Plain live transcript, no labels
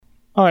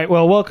All right,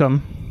 well,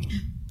 welcome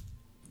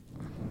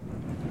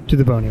to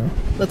the Bone Era.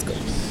 Let's go.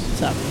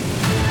 What's up?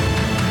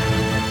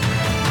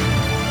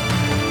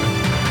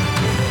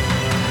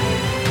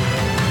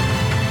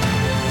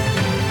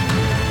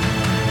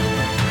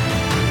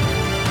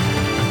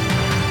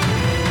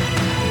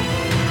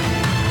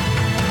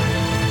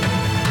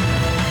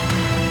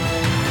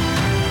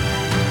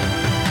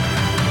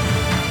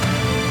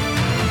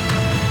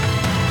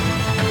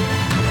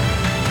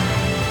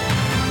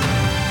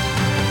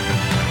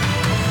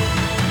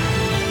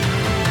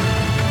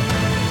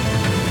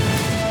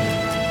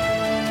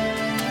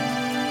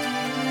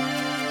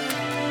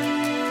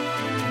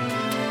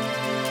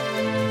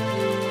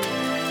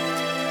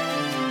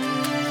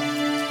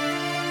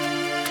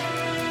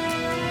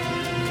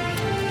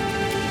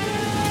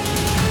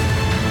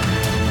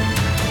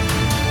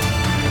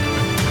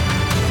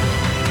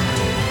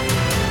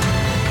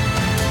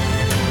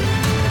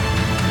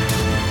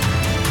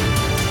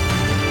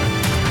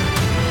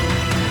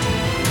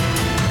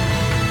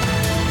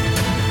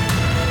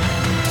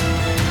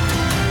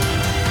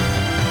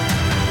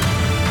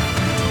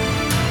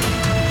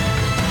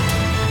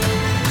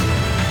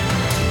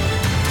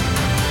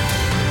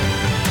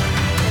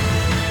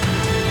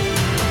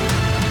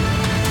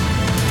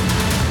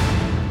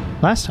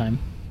 Last time,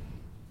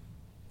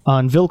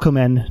 on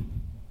Vilkomen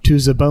to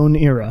the Bone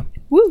Era,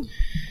 Woo!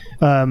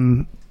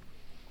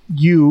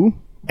 You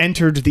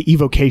entered the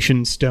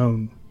Evocation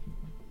Stone.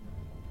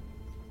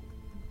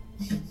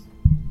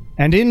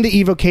 And in the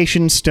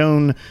Evocation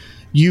Stone,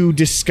 you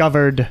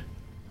discovered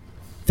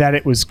that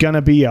it was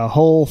gonna be a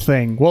whole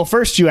thing. Well,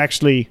 first you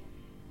actually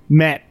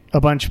met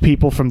a bunch of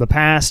people from the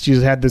past.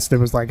 You had this, there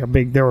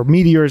were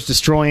meteors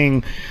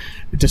destroying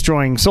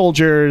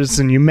soldiers,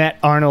 and you met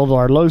Arnold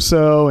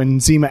Arloso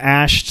and Zima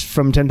Asht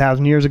from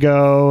 10,000 years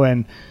ago,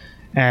 and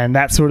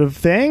that sort of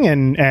thing,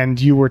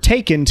 and you were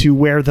taken to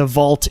where the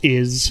vault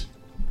is,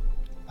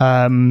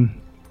 where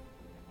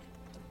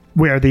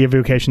the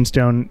Evocation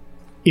Stone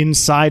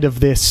inside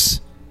of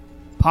this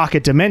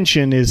pocket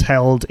dimension is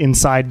held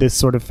inside this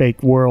sort of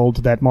fake world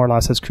that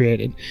Morlos has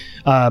created.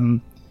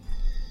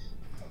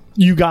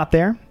 You got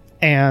there,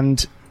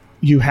 and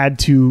you had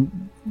to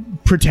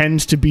pretend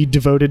to be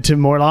devoted to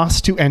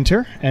Morlos to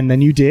enter, and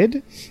then you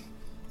did.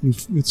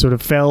 You sort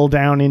of fell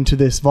down into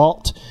this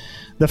vault.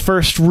 The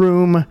first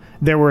room,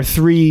 there were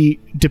 3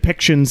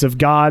 depictions of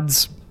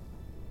gods,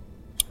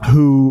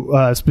 who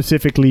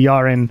specifically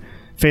Yaren,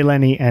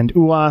 Feleni, and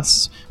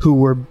Uas, who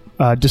were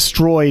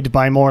destroyed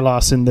by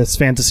Morlos in this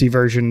fantasy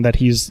version that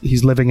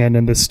he's living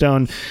in this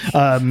stone,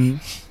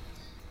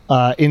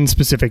 in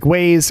specific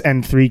ways,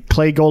 and 3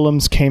 clay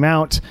golems came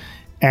out,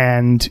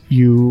 and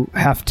you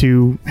had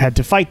to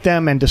fight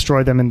them and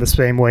destroy them in the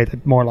same way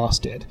that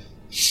Morlos did.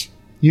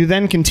 You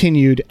then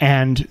continued,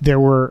 and there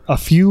were a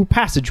few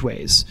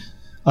passageways.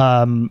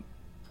 The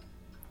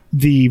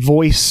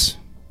voice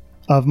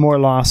of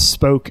Morlos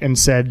spoke and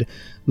said,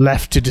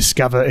 "Left to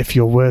discover if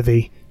you're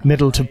worthy,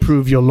 middle to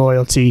prove your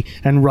loyalty,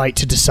 and right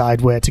to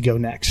decide where to go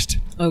next."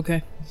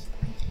 Okay.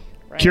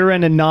 Right.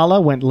 Kieran and Nala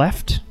went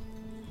left.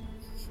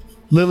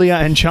 Lilia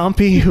and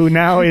Chompy, who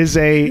now is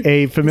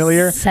a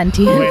familiar,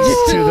 Sentient.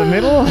 went to the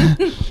middle.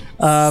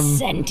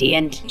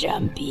 Sentient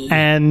Jumpy.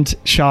 And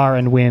Shar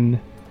and Win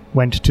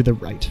went to the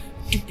right.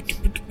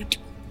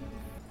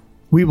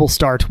 We will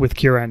start with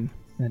Kieran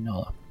and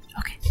Nala.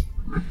 Okay.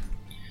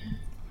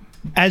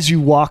 As you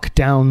walk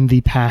down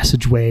the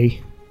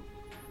passageway,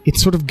 it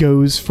sort of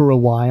goes for a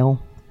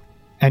while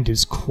and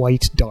is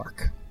quite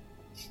dark.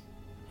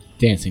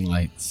 Dancing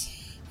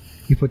lights.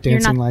 You put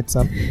dancing lights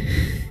up.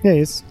 Yeah,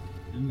 it's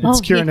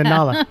Kieran and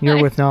Nala.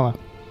 You're with Nala.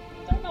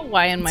 I don't know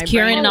why in my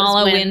Kieran, brain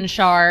Nala, was Win,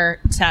 Shar,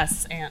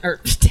 Tess, and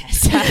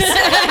Tess.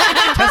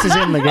 Tess is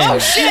in the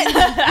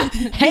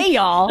game. Hey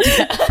y'all,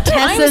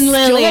 Tess and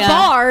Lilia.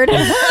 Bard.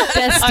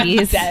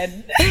 Besties.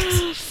 Dead.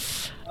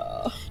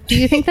 Do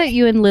you think that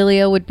you and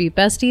Lilia would be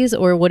besties,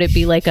 or would it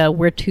be like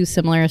we're too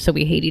similar so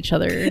we hate each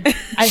other?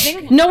 I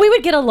think no, we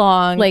would get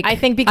along. Like, I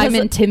think because I'm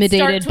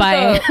intimidated by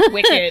a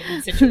wicked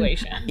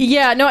situation.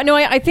 Yeah, no.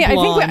 I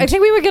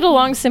think we would get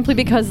along simply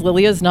because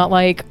Lilia's not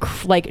like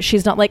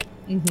she's not like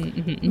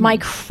my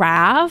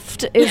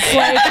craft is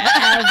like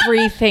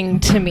everything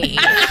to me,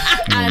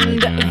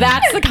 and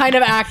that's the kind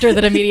of actor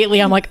that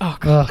immediately I'm like, oh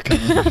god.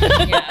 Oh,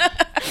 God. Yeah.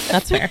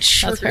 That's fair.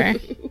 That's fair.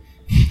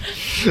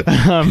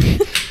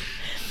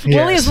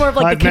 Lily is more of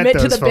like I've the met commit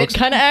to those the folks. bit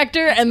kind of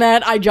actor, and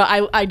that I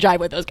jive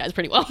with those guys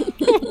pretty well.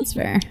 That's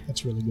fair.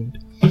 That's really good.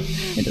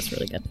 It is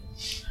really good.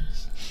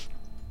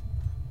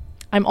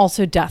 I'm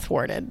also death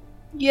warded.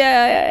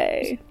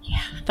 Yay.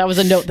 That was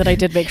a note that I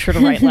did make sure to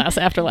write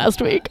after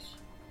last week.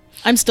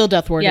 I'm still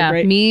death warded, Yeah,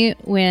 right? me,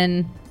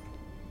 Win,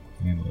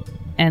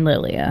 and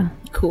Lilia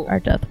Cool. are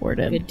death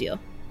warded. Good deal.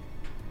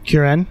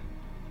 Kieran,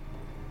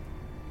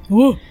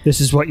 this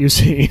is what you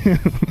see.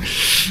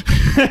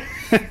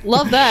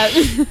 Love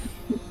that.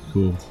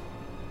 Cool.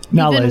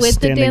 Nala Even is with the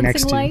standing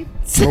next dancing to you.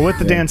 lights? Well, with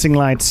the dancing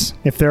lights,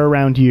 if they're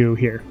around you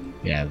here.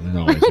 Yeah, they're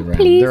always around.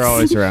 Please. They're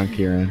always around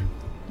Kieran.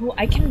 Well,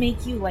 I can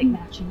make you like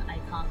matching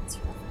icons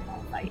for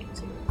the fight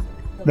too.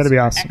 That'd be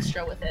awesome.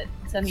 Extra with it.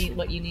 Send me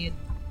what you need,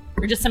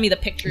 or just send me the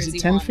pictures Is it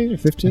you 10 want. feet or I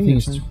 15? think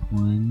it's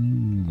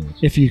 20.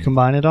 If you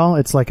combine it all,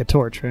 it's like a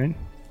torch, right?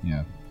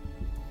 Yeah.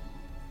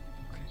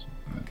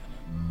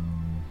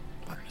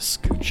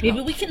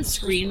 Maybe we can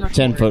screen record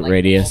 10-foot like,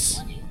 radius.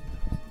 the whole 20.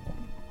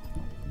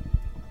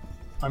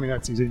 I mean,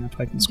 that's easy enough.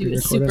 I can Do screen a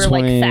record super it.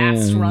 like 20.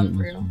 fast run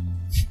through.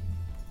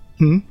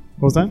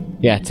 What was that?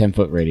 Yeah,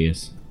 10-foot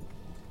radius.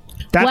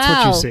 That's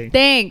wow, what you see.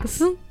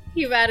 Thanks.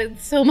 You've added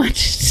so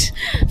much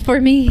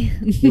for me.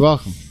 You're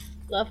welcome.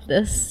 Love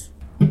this.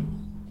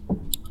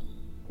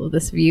 Love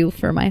this view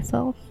for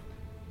myself.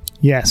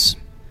 Yes.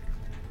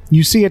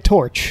 You see a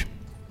torch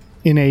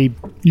in a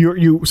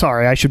you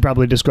sorry, I should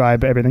probably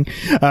describe everything.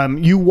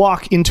 You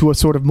walk into a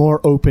sort of more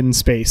open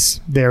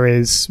space. There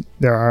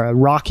are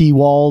rocky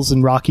walls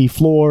and rocky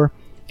floor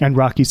and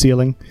rocky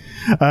ceiling.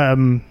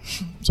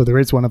 So there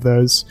is one of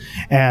those.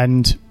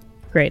 And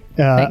Great.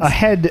 Thanks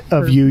ahead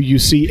of for you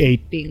see a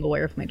being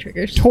aware of my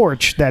triggers.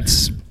 torch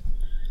that's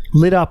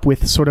lit up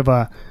with sort of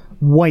a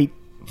white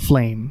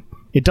flame.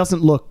 It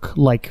doesn't look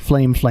like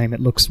flame. It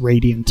looks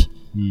radiant,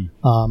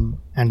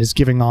 and is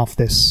giving off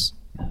this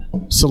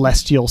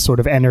celestial sort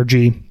of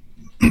energy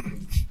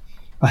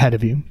ahead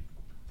of you.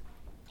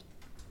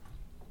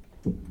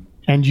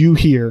 And you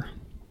hear...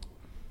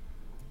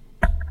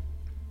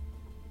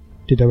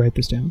 Did I write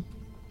this down?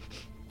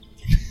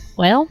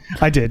 Well,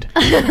 I did.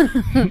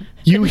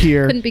 You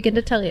hear... couldn't begin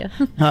to tell you.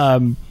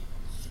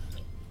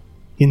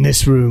 In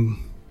this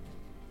room,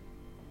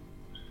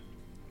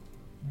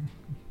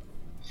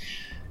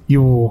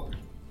 you will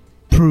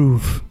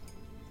prove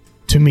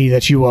to me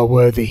that you are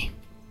worthy.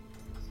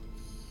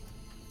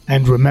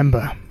 And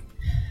remember,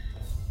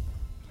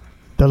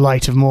 the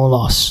light of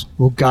Morlos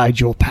will guide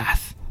your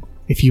path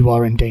if you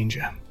are in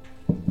danger.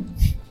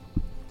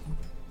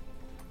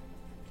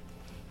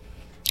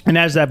 And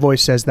as that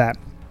voice says that,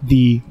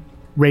 the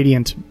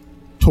radiant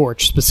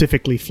torch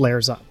specifically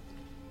flares up.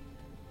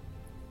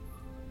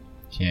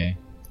 Okay.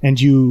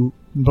 And you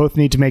both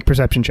need to make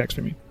perception checks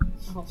for me.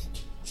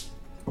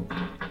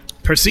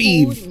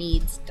 Perceive. Who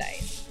needs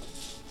dice?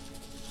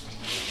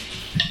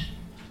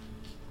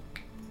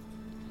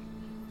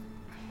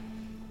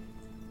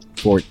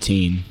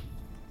 14.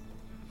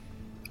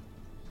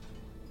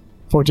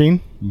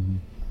 14?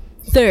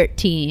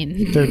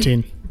 13.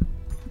 13.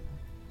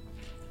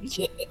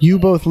 You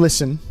both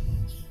listen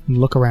and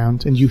look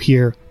around, and you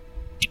hear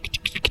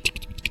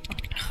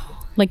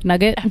Like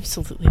Nugget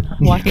Absolutely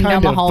not. walking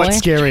down kind the of, hallway. but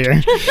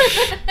scarier.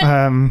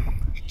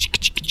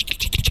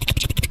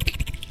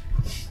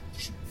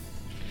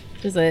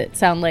 Does it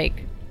sound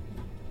like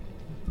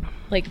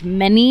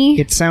many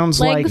It sounds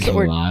legs like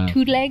or Lot.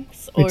 2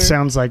 legs? Or it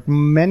sounds like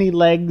many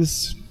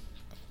legs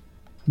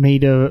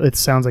made of. It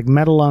sounds like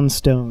metal on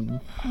stone.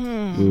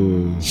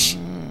 Ooh.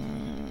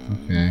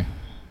 Okay.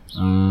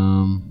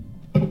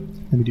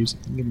 Let me do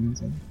something. Give me one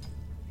second.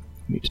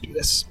 I need to do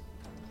this.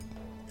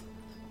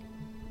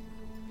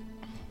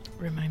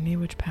 Remind me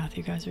which path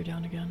you guys are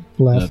down again.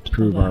 Left. To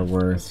prove our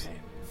worth.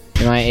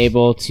 Am I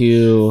able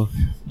to,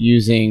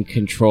 using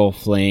control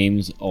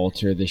flames,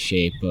 alter the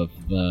shape of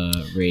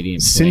the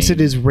radiant Since flame?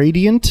 it is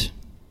radiant,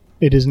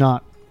 it is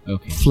not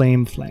Okay.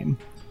 flame.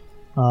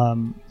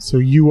 So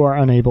you are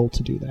unable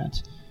to do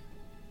that.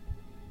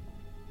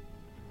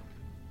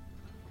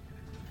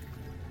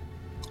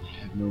 I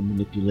have no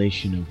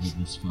manipulation over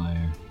this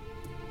fire.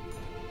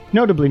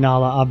 Notably,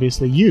 Nala,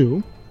 obviously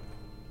you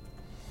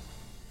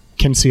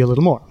can see a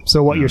little more.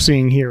 So what you're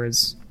seeing here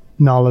is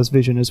Nala's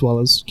vision as well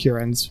as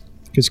Kieran's,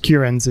 because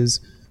Kieran's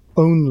is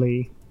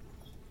only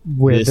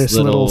where this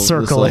little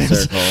circle this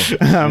is. little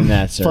circle, and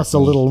that Plus a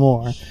circle. little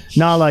more.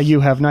 Nala, you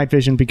have night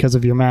vision because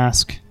of your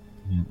mask,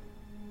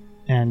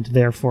 and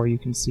therefore you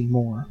can see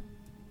more.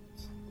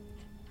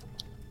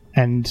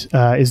 And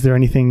is there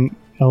anything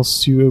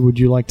else would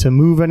you like to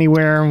move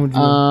anywhere?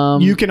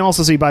 You can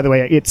also see, by the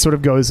way, it sort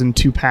of goes in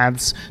 2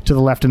 paths to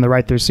the left and the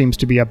right. There seems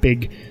to be a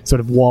big sort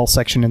of wall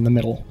section in the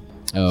middle.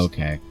 Oh,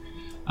 okay.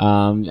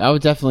 I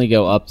would definitely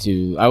go up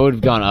to... I would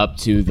have gone up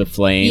to the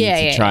flame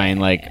to try and,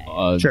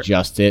 Sure.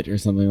 adjust it or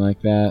something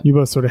like that. You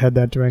both sort of head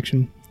that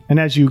direction. And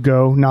as you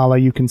go, Nala,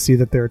 you can see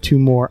that there are 2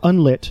 more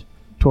unlit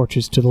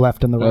torches to the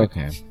left and the right.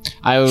 Okay.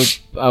 I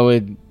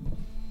would...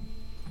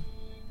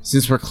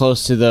 Since we're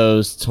close to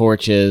those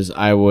torches,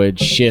 I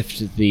would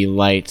shift the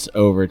lights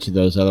over to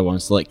those other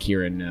ones to let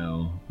Kieran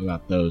know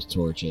about those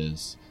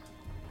torches.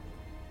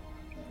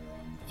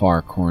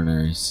 Far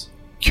corners.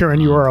 Kieran,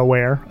 you are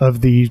aware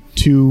of the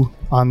 2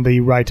 on the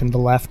right and the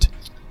left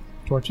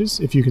torches,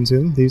 if you can see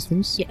them, these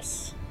things.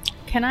 Yes.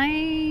 Can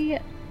I?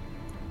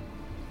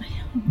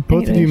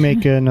 Both of you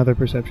make another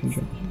perception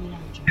check.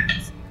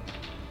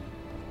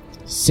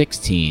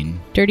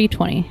 16. Dirty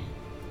 20.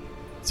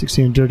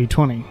 16 and dirty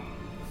 20.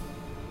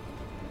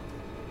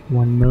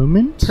 One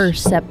moment.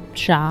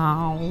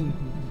 Perception.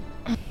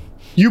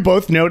 You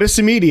both notice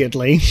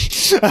immediately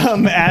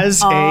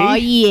as Oh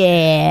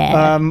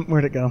yeah.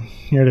 where'd it go?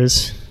 Here it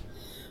is.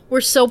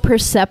 We're so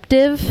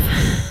perceptive.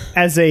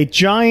 As a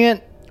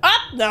giant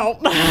No.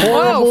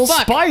 horrible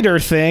spider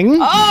thing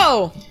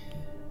Oh.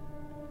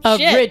 A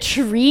Shit.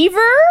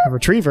 retriever? A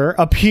retriever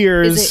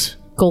appears. Is it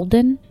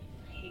golden?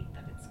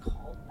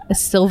 A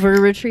silver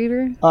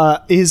retriever?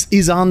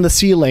 Is on the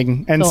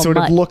ceiling and So sort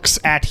mutt. of looks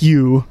at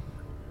you,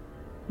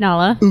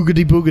 Nala.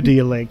 oogity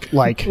boogity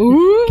like.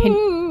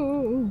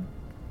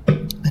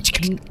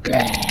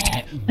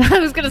 I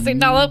was gonna say,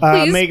 Nala,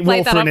 please Make light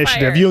roll that for on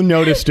initiative. fire. You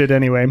noticed it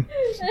anyway.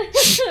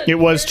 It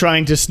was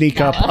trying to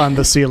sneak up on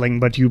the ceiling,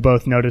 but you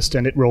both noticed,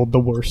 and it rolled the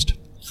worst.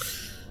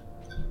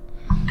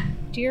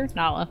 Dear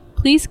Nala.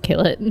 Please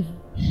kill it.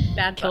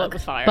 Bad kill it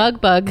with fire.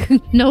 Bug.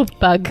 No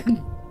bug.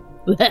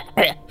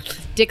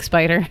 Dick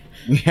spider.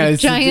 Yeah,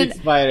 it's a Giant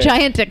big spider.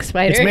 giant dick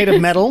spider. It's made of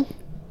metal,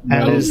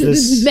 and is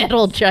this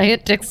metal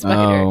giant dick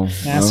spider. Oh,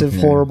 massive, okay.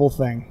 horrible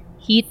thing.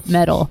 Heat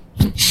metal.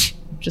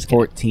 Just kidding.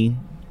 14.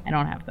 I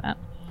don't have that.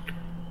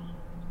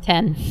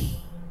 10.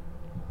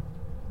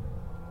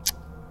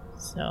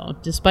 So,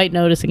 despite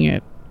noticing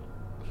it,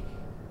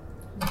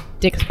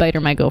 dick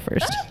spider might go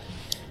first.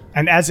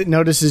 And as it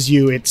notices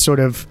you, it sort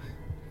of.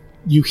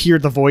 You hear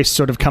the voice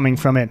sort of coming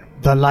from it.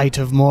 The light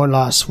of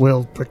Morlos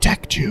will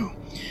protect you.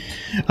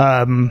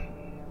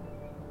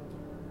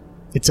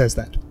 It says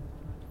that.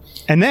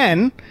 And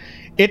then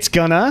it's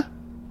gonna.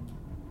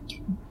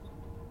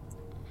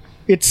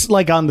 It's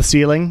like on the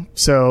ceiling,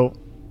 so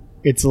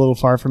it's a little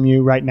far from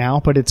you right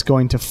now, but it's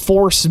going to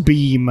force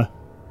beam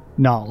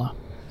Nala.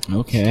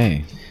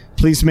 Okay.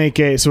 Please make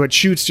a. So it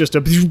shoots just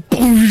a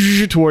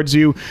towards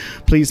you.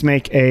 Please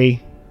make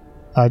a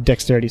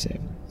dexterity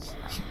save.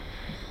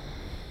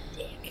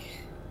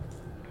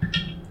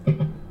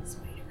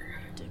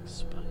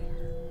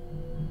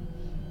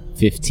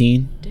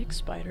 15. Dick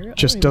spider.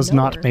 Just does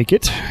not make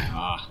it.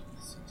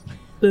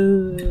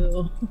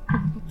 Boo.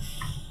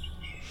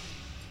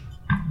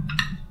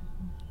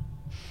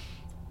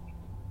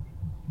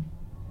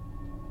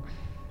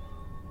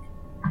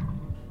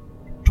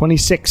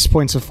 .26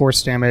 points of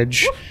force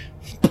damage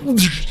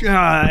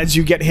as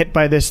you get hit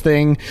by this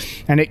thing,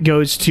 and it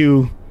goes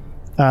to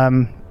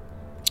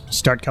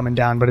start coming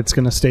down, but it's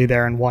going to stay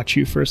there and watch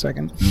you for a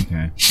second.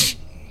 Okay.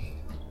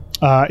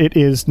 It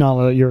is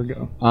Nala, your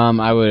go.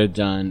 I would have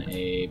done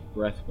a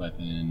breath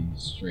weapon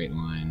straight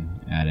line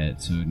at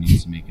it, so it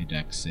needs to make a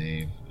dex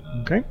save.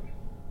 Okay.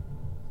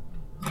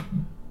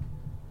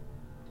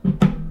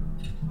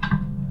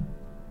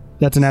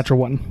 That's a natural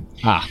one.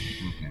 Ah.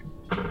 Okay.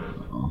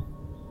 Uh-oh.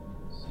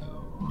 So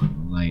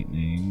on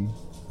lightning.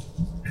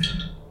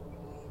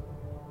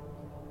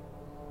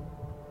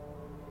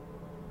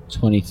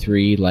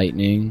 23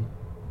 lightning.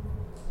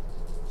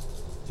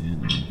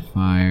 And on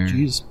fire.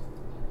 Jeez.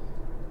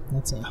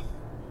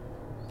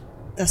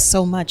 That's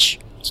so much.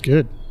 It's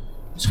good.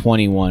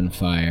 21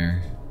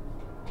 fire.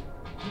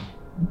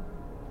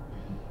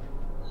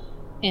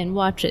 And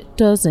watch it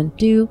doesn't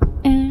do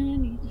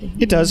anything.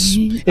 It does.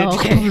 It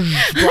okay.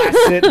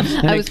 blasts it,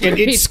 and I was it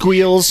worried.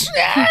 squeals.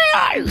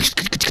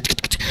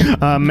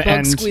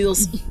 And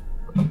Squeals.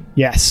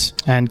 yes,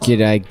 and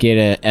Did I get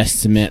an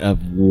estimate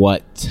of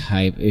what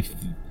type, if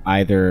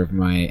either of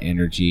my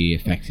energy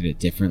affected it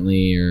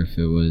differently, or if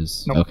it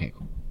was... Nope. Okay,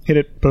 cool. hit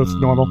it both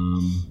normal.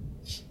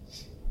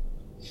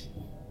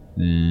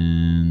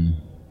 Then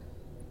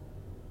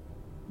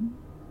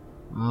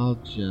I'll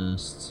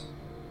just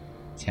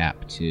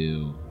tap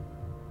 2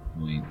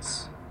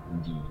 points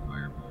and do a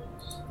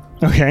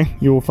firebolt. Okay,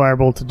 you will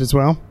firebolt it as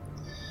well.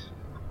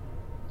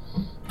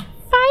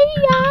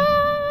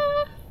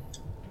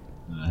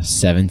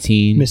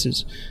 17.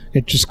 Misses.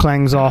 It just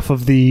clangs off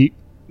of the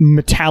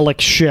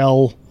metallic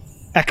shell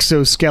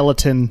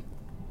exoskeleton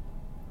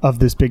of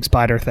this big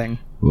spider thing.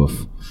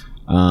 Woof.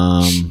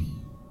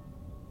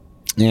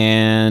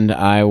 And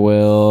I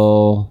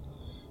will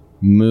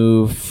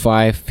move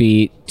 5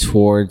 feet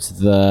towards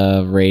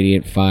the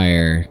radiant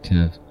fire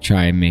to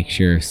try and make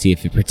sure, see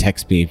if it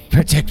protects me.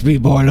 Protect me,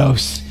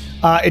 Borlos.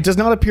 It does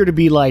not appear to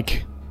be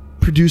like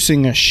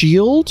producing a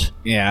shield,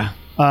 Yeah.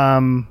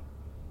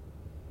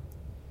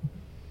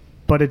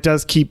 but it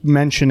does keep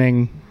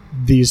mentioning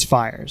these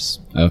fires,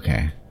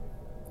 Okay.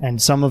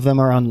 and some of them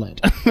are unlit.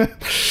 I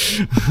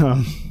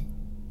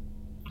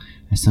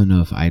just don't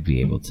know if I'd be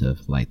able to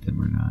light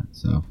them or not,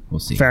 so we'll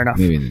see. Fair enough.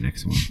 Maybe in the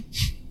next one.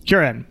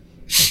 Kieran.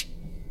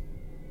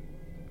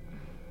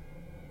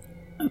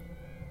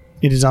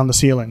 It is on the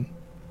ceiling,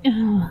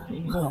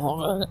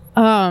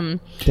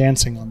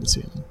 dancing on the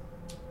ceiling,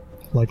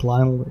 like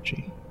Lionel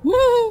Richie.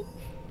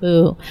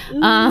 Boo.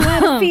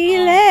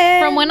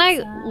 From when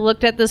I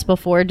looked at this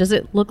before, does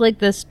it look like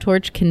this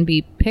torch can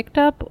be picked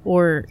up,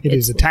 or It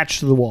is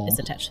attached to the wall. it's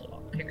attached to the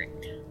wall? Okay, great.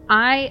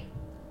 I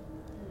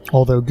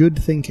Although good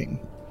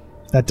thinking.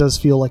 That does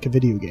feel like a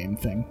video game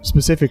thing,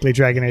 specifically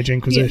Dragon Age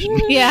Inquisition.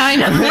 yeah, I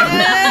know.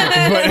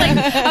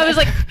 I was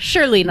like,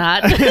 surely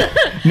not.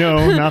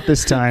 No, not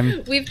this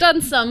time. We've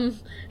done some,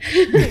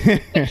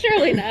 but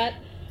surely not.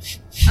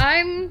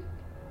 I'm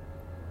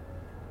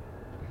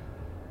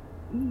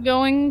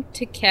going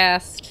to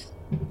cast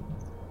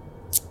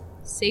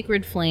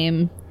Sacred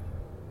Flame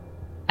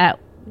at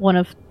one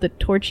of the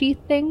torchy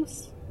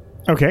things.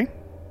 Okay.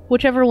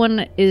 Whichever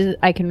one is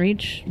I can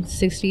reach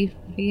 60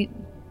 feet.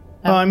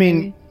 Well, I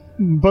mean,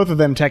 Both of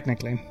them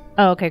technically.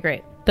 Oh, okay,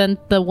 great. Then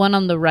the one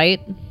on the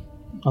right,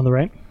 On the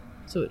right?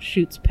 so it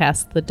shoots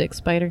past the dick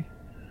spider.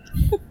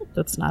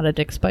 That's not a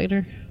dick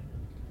spider.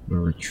 A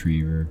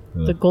retriever.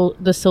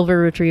 The silver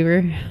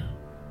retriever.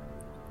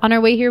 On our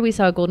way here, we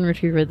saw a golden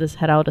retriever that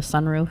had out a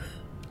sunroof.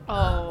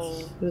 Oh,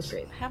 It was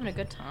great. having a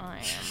good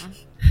time.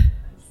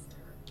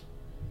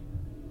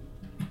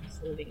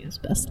 He's living his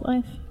best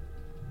life.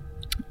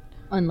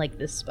 Unlike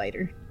this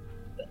spider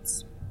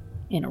that's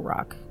in a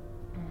rock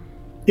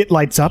It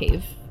lights up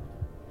cave.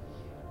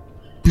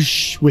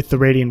 with the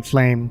radiant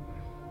flame.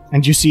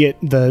 And you see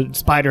the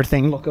spider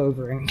thing look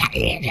over and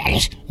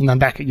then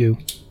back at you,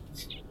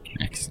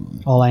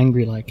 Excellent. all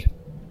angry like.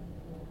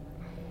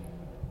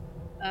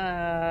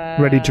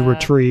 Ready to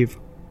retrieve.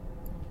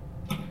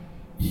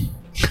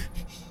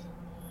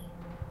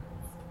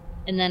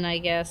 And then I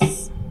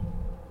guess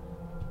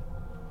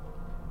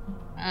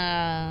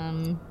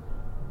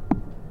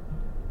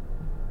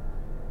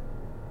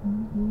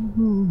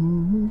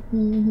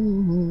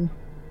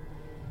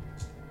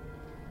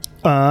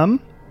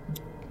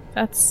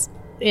that's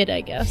it,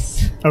 I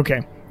guess.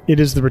 Okay. It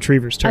is the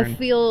retriever's turn.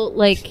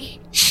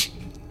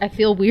 I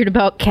feel weird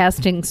about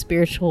casting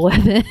spiritual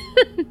weapon,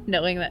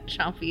 knowing that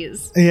Chompy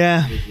is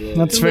Yeah,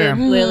 that's fair.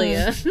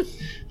 Lilia.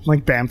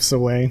 Like bamfs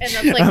away. And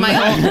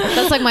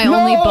that's like my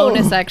only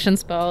bonus action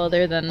spell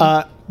other than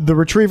The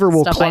retriever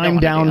will Stuff I don't climb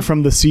wanna down do.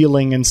 from the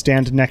ceiling and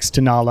stand next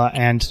to Nala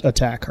and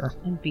attack her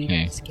and be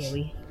Okay.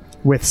 scary.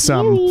 with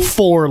some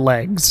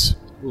forelegs.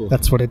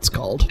 That's what it's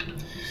called.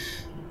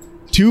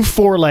 2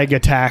 foreleg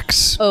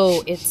attacks.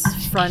 Oh, it's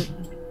front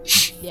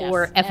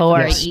for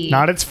FORE.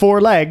 Not its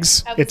 4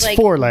 legs. I was It's like,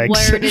 4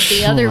 legs. Where did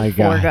the other my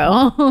 4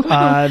 God. go?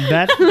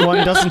 That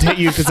one doesn't hit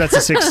you because that's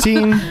a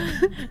 16.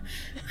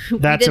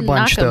 That's a didn't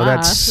bunch, knock though. him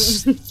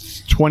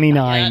That's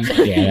 29.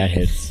 Yeah, that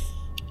hits.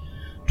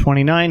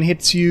 29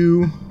 hits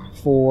you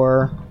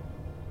for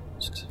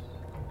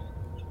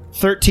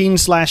 13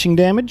 slashing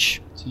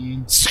damage.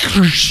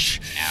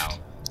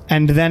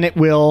 And then it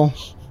will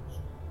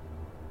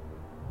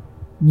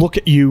look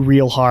at you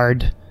real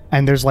hard,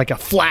 and there's like a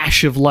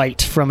flash of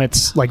light from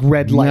its like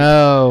red light,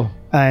 No.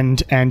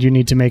 and you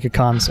need to make a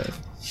con save.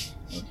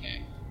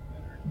 Okay.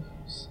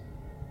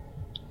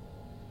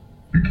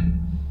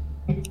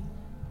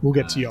 We'll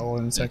get to y'all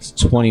in a second.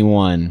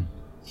 21.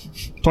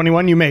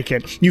 21, you make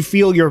it. You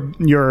feel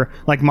your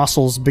like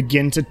muscles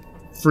begin to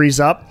freeze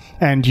up,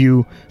 and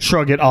you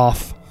shrug it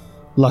off.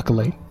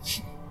 Luckily,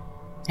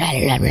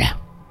 and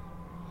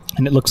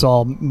it looks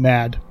all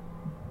mad.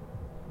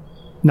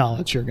 No,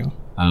 it's your go.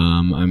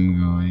 I'm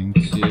going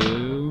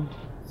to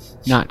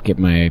not get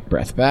my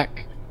breath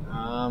back.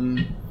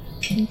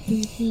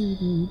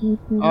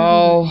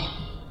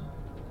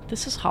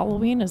 This is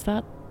Halloween. Is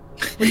that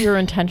what you're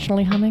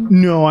intentionally humming?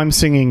 No, I'm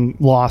singing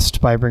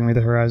 "Lost" by Bring Me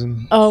the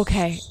Horizon.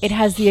 Okay, it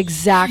has the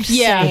exact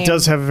same. It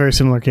does have a very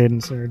similar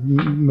cadence or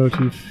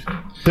motif.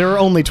 There are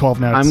only 12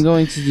 notes. I'm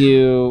going to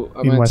do.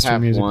 I'm In going to Western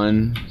tap music.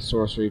 1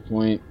 sorcery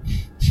point.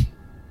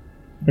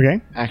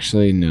 Okay.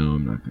 Actually, no,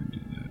 I'm not going to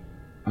do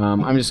that.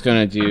 I'm just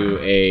going to do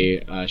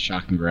a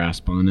shocking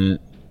grasp on it.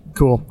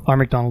 Cool. R.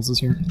 McDonald's is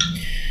here.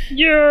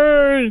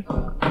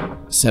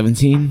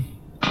 17.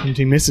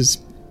 17 misses.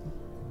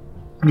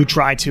 You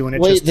try to, and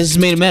it Wait, just... this is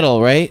made of metal,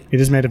 right?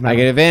 It is made of metal. I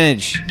get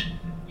advantage.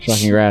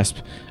 Shocking grasp.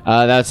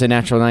 That's a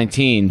natural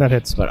 19. That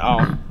hits. But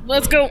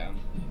Let's go.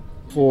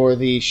 for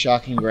the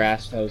shocking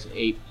grasp, that was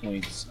 8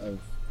 points of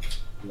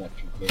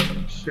electric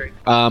damage. Great.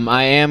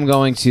 I am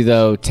going to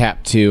though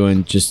tap 2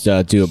 and just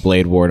do a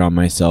blade ward on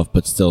myself,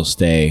 but still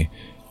stay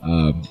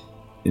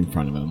in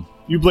front of him.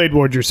 You blade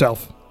ward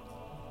yourself.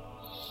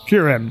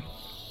 Cure him.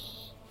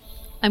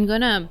 I'm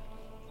gonna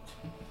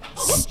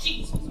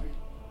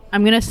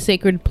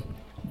sacred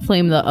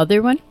flame the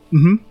other one.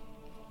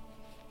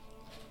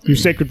 You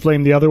sacred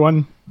flame the other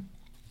one,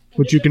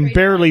 which you can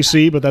barely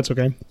see, but that's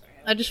okay.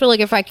 I just feel like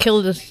if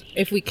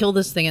we kill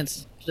this thing,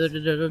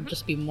 it'll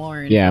just be more.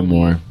 and Yeah, it'll be-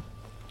 more.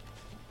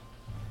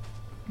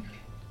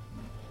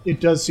 It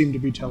does seem to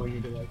be telling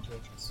you to light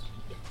torches.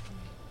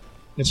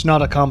 It's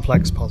not a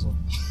complex puzzle.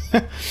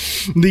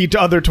 The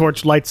other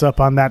torch lights up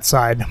on that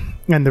side,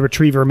 and the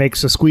retriever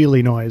makes a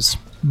squealy noise,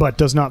 but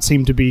does not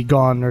seem to be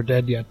gone or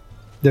dead yet.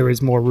 There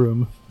is more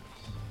room.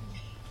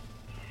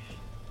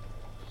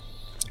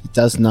 It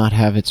does not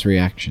have its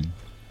reaction.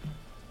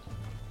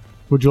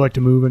 Would you like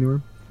to move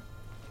anywhere?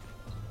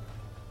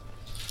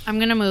 I'm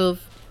gonna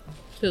move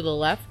to the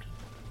left.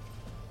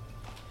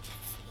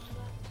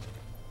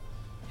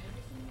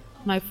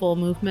 My full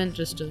movement,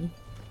 just to.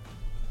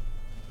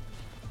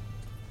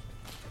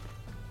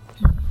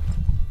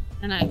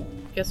 And I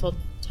guess I'll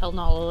tell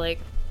Nala, like,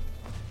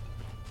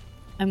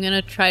 I'm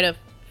gonna try to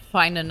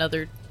find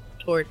another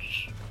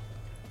torch,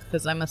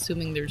 because I'm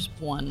assuming there's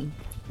one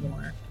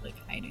more, like,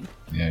 hiding.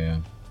 Yeah.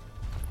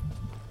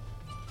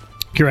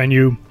 Kieran,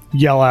 you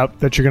yell out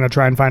that you're going to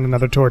try and find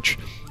another torch,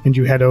 and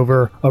you head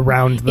over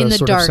around the In the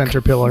sort dark. of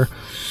center pillar.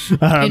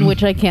 in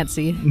which I can't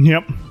see.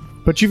 Yep.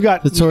 But you've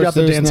got the there's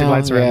dancing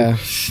lights around. Yeah,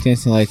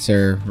 dancing lights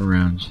are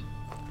around.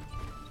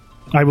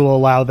 I will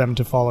allow them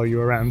to follow you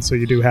around, so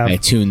you do have... I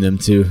tune them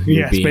to your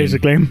yes, being.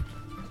 basically.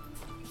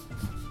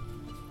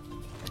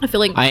 I feel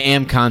like I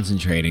am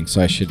concentrating,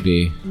 so I should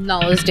be...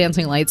 Nala's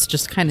dancing lights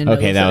just kind of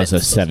Okay, that was a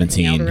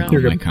 17 on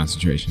You're my good.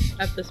 concentration.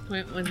 At this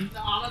point, when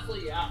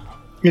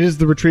It is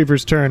the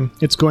retriever's turn.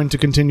 It's going to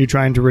continue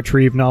trying to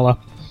retrieve Nala.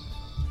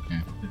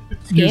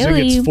 Using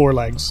its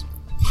forelegs.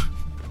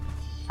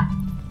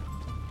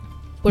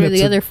 what are That's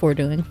the a- other 4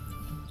 doing?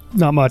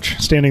 Not much.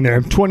 Standing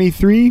there.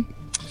 23.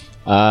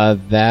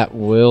 That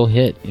will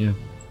hit, yeah.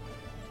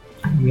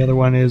 The other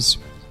one is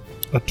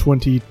a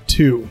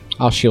 22.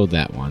 I'll shield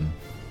that one.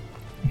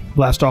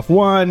 Blast off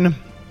 1.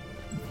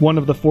 One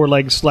of the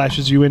forelegs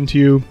slashes you into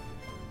you.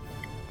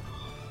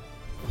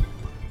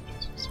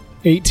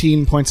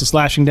 18 points of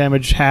slashing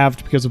damage,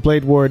 halved because of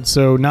Blade Ward,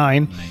 so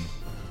 9.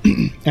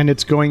 And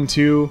it's going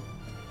to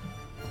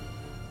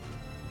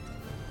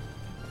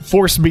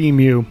force beam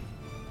you.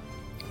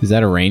 Is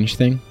that a range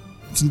thing?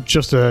 It's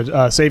just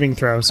a saving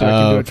throw, so I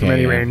can do it from okay,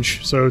 any yeah.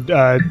 range. So,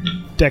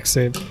 Dex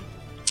save.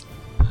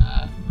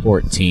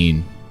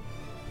 14.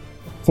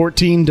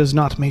 14 does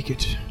not make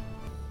it.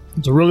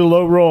 It's a really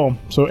low roll,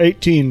 so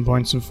 18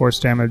 points of force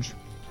damage.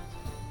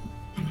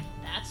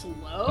 That's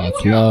low.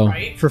 That's low.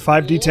 For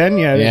 5d10,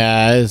 yeah.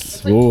 Yeah,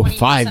 it's like ooh, 20%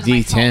 of my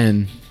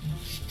 5d10.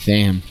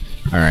 Damn.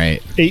 All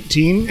right.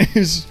 18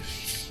 is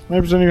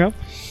 9% of your health.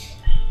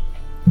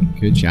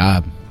 Good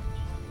job.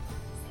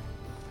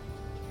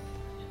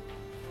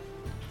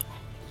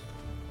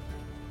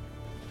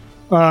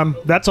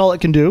 That's all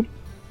it can do,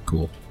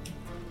 Cool.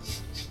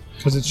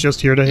 because it's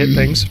just here to hit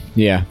things.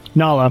 Yeah.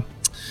 Nala.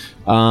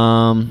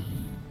 I'll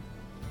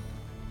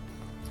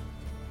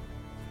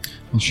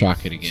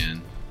shock it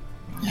again.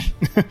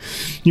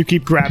 You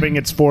keep grabbing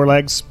its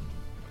forelegs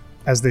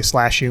as they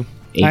slash you.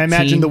 18. I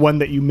imagine the one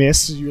that you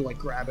miss, you like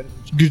grab it.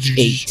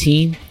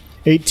 18.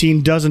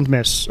 18 doesn't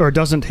miss, or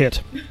doesn't hit.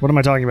 What am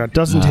I talking about?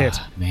 Doesn't hit.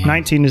 Man.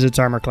 19 is its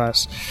armor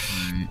class.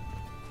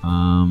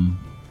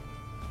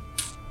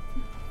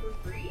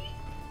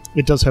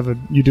 It does have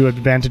you do have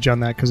advantage on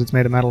that because it's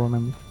made of metal,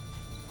 remember?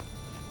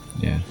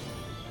 Yeah.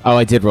 Oh,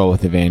 I did roll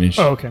with advantage.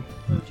 Oh, okay.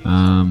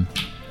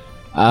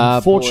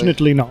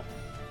 Unfortunately not.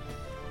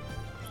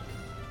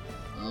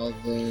 I'll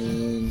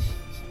then...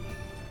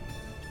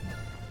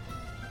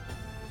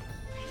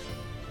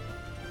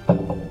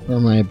 For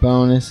my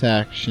bonus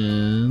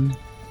action,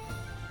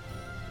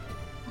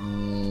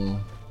 I'll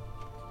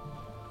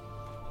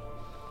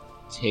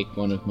take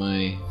one of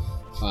my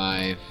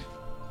 5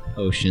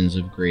 potions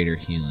of greater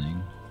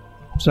healing.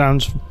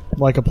 Sounds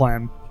like a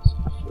plan.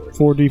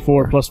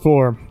 4d4 plus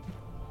 4.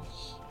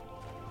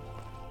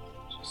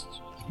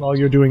 While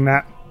you're doing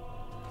that,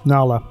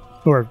 Nala,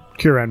 or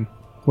Kieran,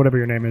 whatever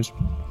your name is.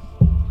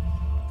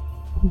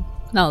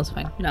 No, it's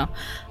fine. No.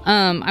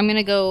 I'm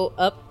gonna go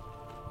up,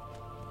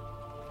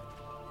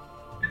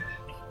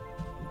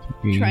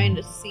 trying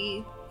to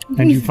see.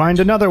 And you find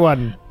another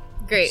one.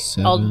 Great.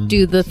 7. I'll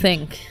do the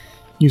thing.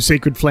 You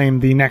Sacred Flame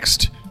the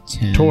next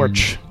 10,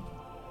 torch.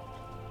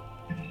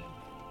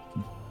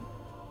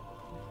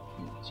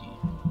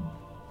 14,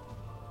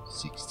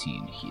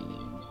 16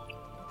 healing.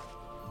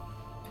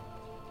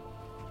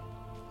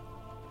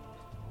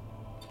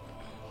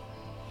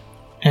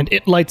 And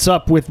it lights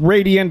up with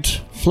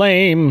radiant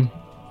flame.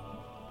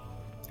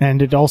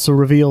 And it also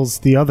reveals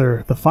the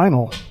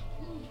final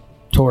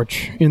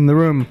torch in the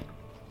room.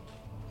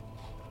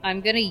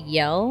 I'm gonna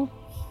yell.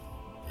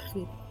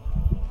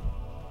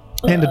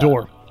 And a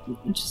door.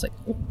 Just like,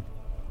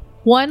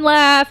 one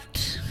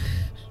left.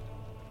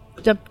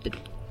 Yep.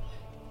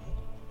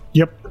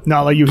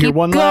 Nala, you hear Keep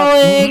one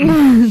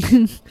left.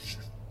 going.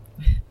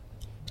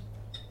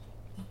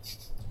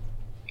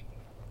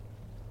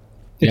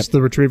 It's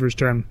the retriever's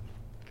turn.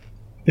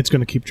 It's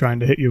going to keep trying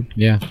to hit you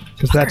Yeah.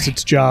 because that's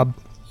its job.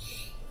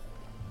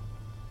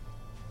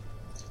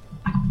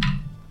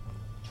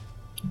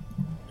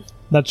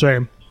 That's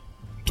a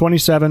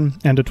 27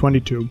 and a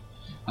 22.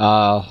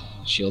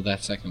 Shield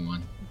that second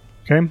one.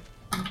 Okay.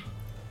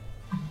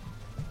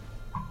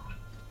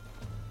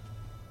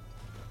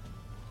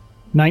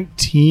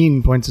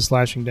 $19 points of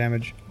slashing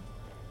damage.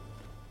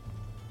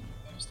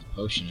 That was the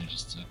potion I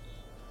just took.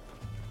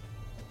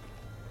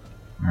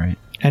 Alright.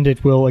 And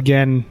it will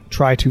again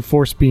try to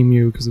force beam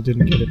you because it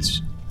didn't get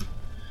its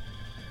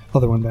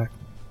other one back.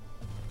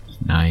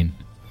 9.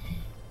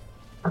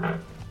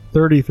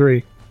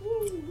 33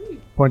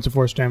 points of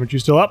force damage. You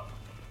still up?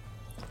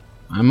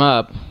 I'm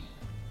up.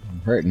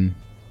 I'm hurting.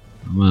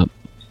 I'm up.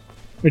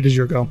 It is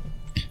your go.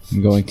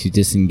 I'm going to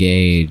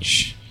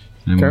disengage.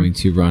 I'm Okay. going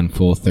to run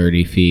full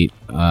 30 feet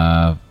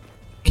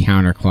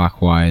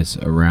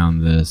counterclockwise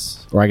around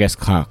this. Or I guess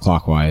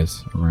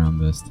clockwise around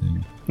this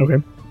thing.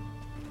 Okay.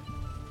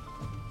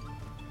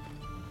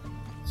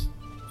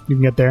 You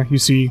can get there. You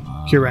see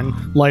Kieran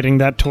lighting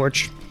that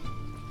torch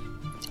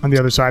on the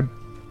other side.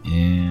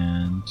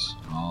 And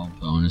I'll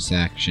bonus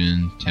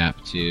action, tap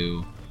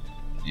 2,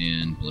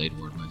 and blade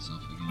ward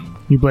myself again.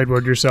 You blade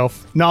ward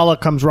yourself. Nala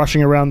comes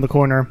rushing around the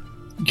corner.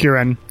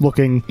 Kieran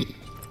looking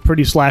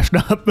pretty slashed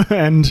up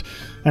and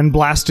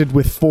blasted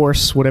with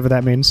force, whatever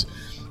that means.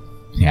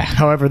 Yeah.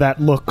 However that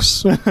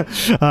looks.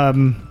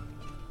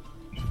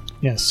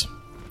 Yes.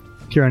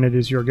 Kieran, it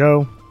is your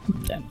go.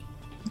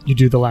 You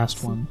do the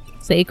last one.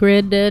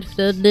 Sacred dead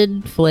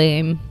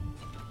flame.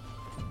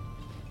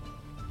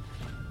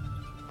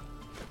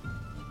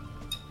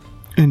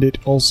 And it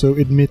also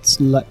emits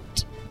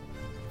light.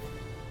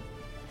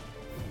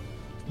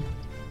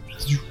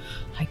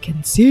 I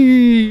can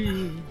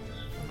see.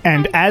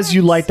 And as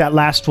you light that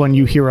last one,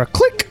 you hear a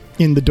click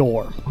in the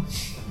door.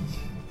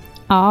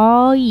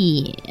 Oh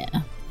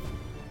yeah.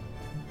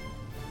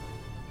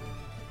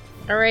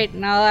 All right,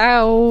 now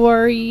how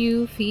are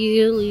you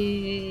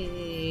feeling?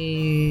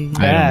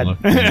 Bad.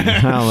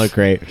 I don't look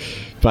great,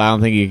 but I don't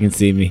think you can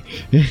see me.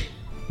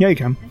 Yeah, you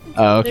can.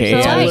 Oh, okay.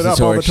 There's Yeah, a there's light.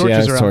 the All the torch. Yeah,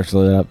 torches there's are torch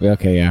lit up.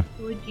 Okay, yeah.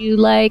 Would you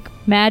like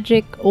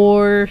magic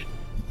or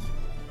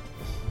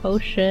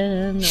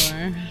potion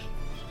or?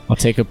 I'll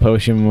take a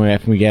potion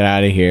when we get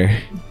out of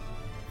here.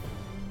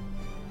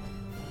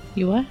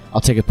 You what?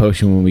 I'll take a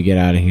potion when we get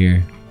out of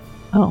here.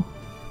 Oh,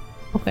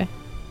 okay.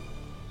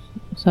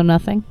 So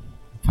nothing.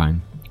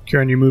 Fine.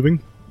 Kieran, you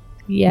moving?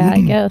 Yeah,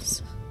 I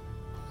guess.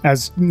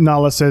 As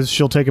Nala says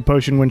she'll take a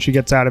potion when she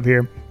gets out of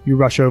here, you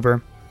rush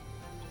over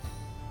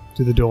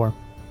to the door.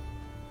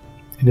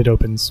 And it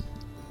opens.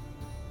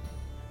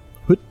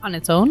 On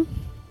its own.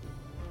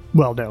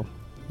 Well, no.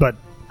 But,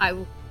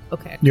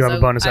 Okay. You have so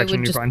a bonus I action,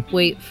 would you're just fine.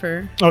 wait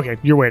for. okay,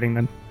 you're waiting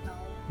then.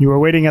 You are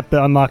waiting at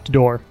the unlocked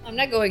door. I'm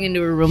not going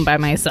into a room by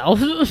myself.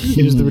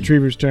 It is the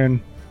retriever's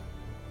turn.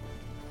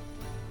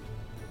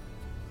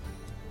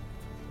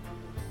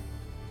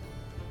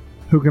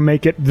 Who can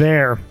make it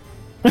there?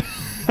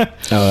 Oh,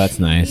 that's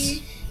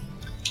nice.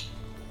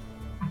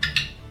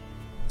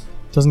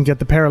 Doesn't get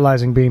the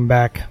paralyzing beam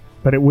back,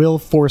 but it will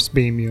force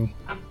beam you.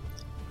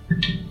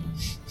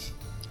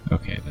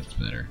 Okay, that's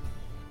better.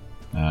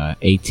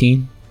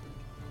 18?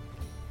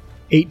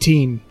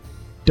 18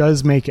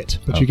 does make it,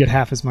 but you get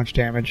half as much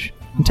damage.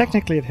 And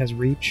technically it has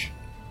reach.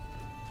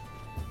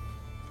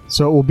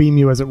 So it will beam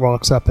you as it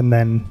walks up, and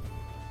then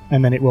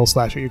it will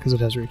slash at you because it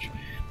has reach.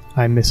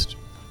 I missed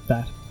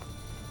that.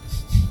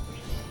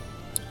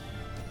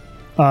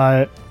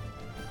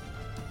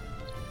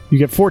 You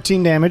get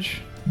 14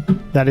 damage.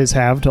 That is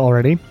halved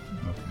already. Okay.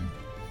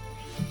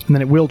 And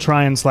then it will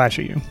try and slash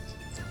at you.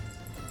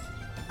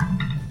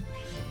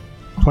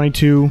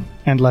 22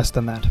 and less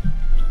than that.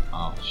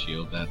 I'll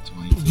shield that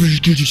 20.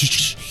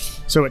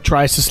 So it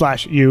tries to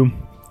slash at you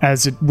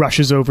as it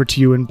rushes over to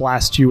you and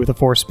blasts you with a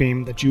force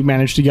beam that you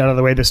managed to get out of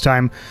the way this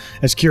time,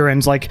 as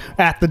Kieran's like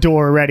at the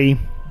door ready,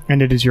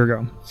 and it is your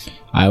go.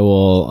 I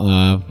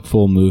will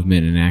full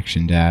movement and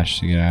action dash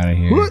to get out of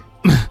here.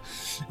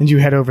 And you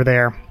head over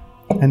there,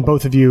 and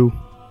both of you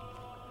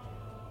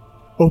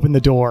open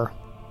the door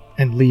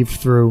and leave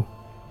through.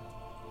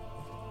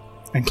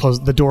 And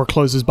the door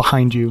closes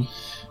behind you.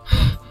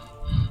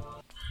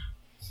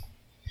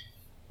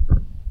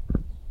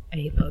 I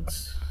hate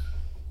bugs.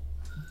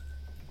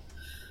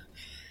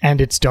 And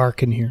it's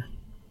dark in here.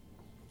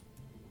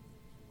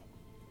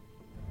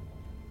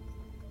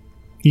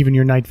 Even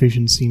your night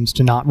vision seems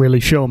to not really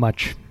show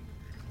much.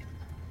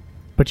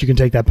 But you can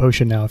take that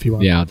potion now if you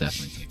want. Yeah, I'll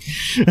definitely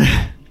take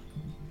it.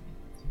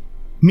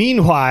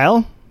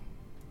 Meanwhile,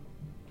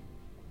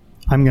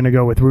 I'm going to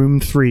go with room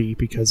 3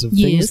 because of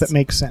things Yes. that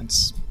make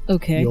sense.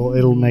 Okay.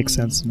 It'll make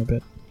sense in a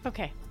bit.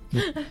 Okay.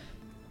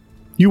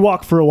 You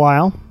walk for a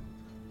while.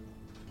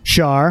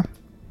 Shar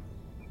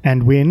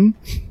and Win.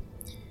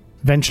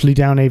 Eventually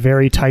down a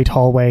very tight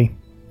hallway.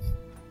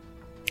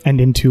 And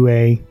into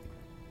a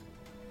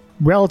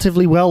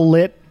relatively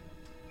well-lit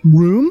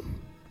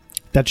room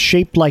that's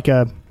shaped like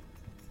an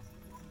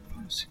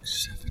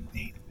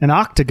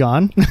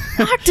octagon.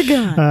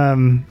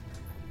 Octagon.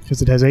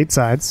 Because it has 8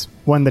 sides,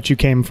 one that you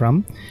came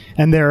from.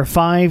 And there are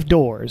 5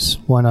 doors,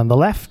 one on the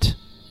left,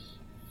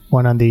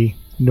 one on the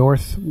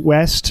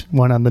northwest,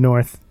 one on the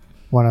north,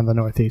 one on the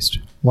northeast,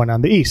 one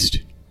on the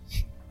east.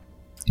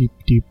 Deep,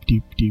 deep,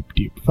 deep, deep,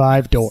 deep.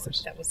 5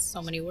 doors. That was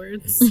so many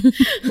words.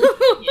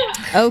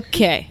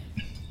 Okay.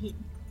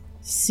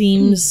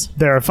 Seems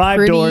There are 5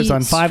 Pretty doors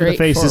on 5 of the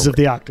faces of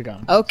the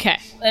octagon. okay.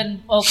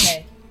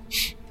 Okay.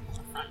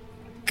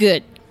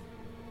 Good.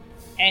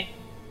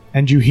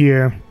 And you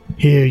hear,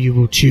 here you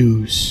will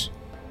choose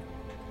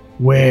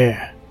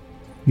where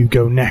you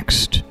go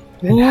next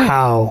and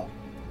how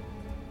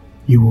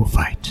you will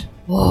fight.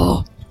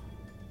 Whoa.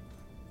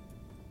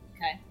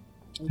 Okay.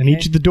 And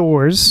each of the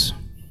doors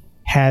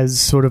has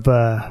sort of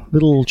a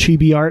little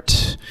chibi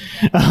art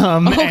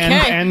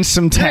and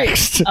some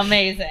text.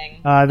 Amazing.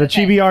 The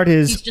chibi art He's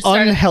is just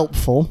started-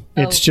 unhelpful.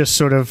 It's just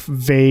sort of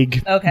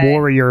vague, Okay.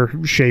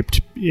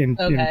 warrior-shaped.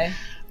 Okay.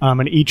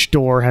 And each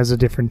door has a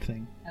different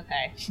thing.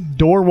 Okay.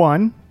 Door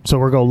 1, so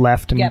we'll go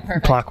left and Yeah,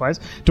 perfect. clockwise.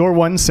 Door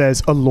 1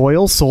 says, a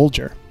loyal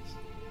soldier.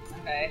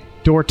 Okay.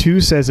 Door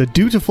 2 says, a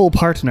dutiful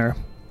partner.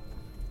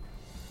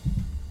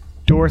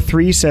 Door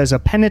 3 says, a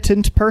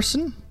penitent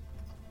person.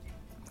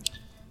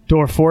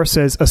 Door 4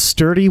 says, a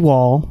sturdy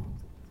wall.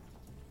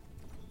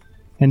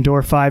 And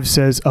door 5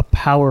 says a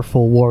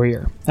powerful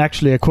warrior.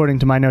 Actually, according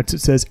to my notes, it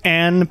says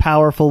an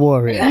powerful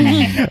warrior.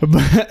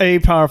 A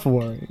powerful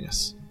warrior,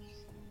 yes.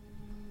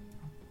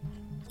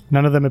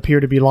 None of them appear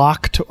to be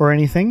locked or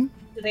anything.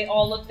 Do they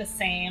all look the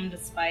same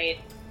despite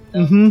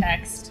the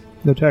text?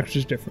 The text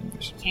is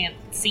different. Can't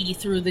see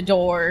through the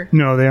door.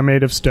 No, they are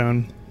made of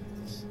stone.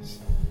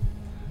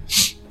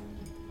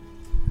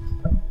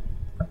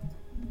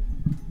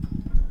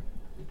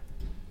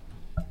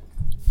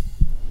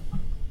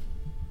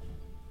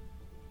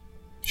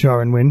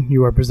 Shar and Wynn,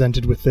 you are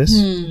presented with this.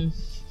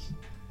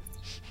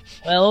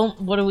 Well,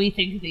 what do we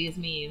think these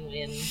mean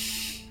when...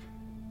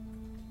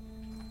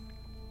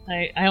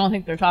 I don't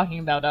think they're talking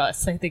about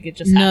us. I think it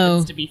just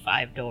happens to be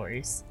 5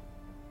 doors.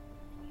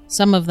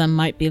 Some of them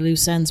might be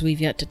loose ends we've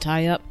yet to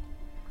tie up.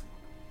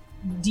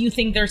 Do you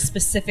think they're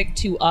specific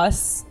to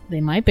us?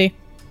 They might be.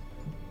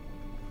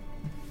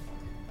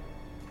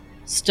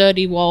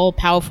 Sturdy wall,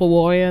 powerful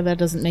warrior, that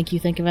doesn't make you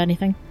think of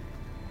anything?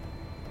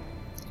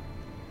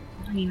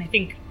 I mean, I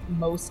think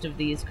most of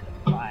these could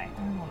apply. I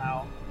don't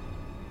know.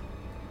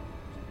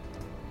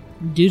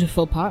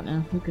 Dutiful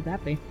partner, who could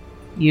that be?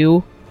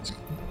 You?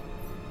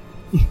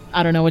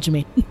 I don't know what you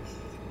mean.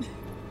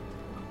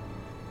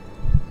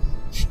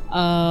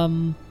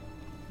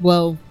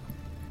 Well,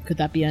 could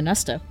that be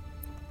Ernesto?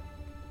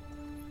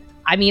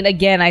 I mean,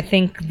 again, I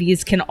think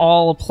these can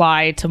all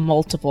apply to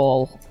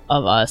multiple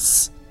of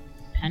us.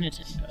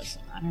 Penitent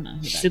person. I don't know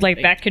who that So, could like,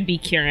 be. that could be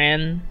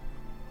Kieran.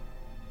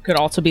 Could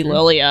also be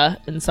Lilia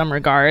in some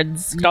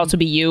regards. Could also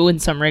be you in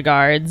some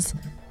regards.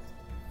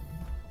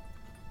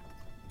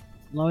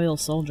 Loyal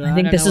soldier. I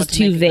think don't this know is what to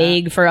too make of that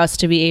vague for us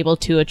to be able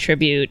to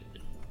attribute.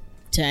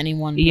 to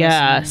anyone. Person.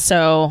 Yeah,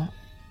 so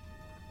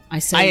I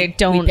say I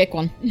don't- we pick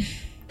one.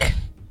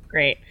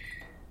 great.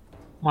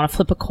 Want to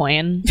flip a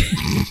coin?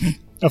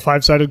 A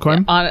 5-sided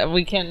coin?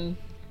 We can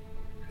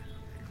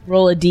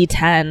roll a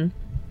d10.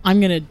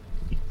 I'm gonna.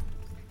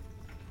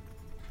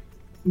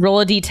 Roll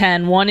a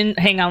d10. One in.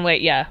 Hang on,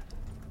 wait, yeah.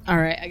 All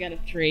right, I got a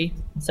 3.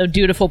 So,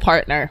 dutiful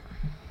partner.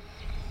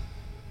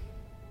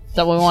 Is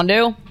that what we want to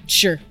do?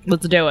 Sure,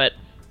 Let's do it.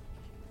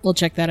 we'll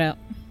check that out.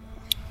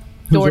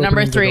 Door Who's number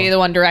opening the 3, door? the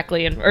one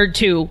directly in. Or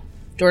 2.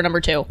 Door number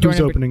 2. Who's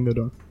number- opening the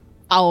door?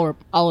 I'll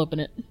open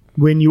it.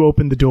 When you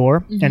open the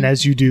door, and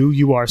as you do,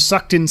 you are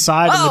sucked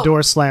inside and the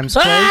door slams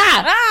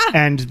closed,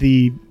 and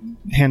the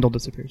handle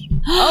disappears.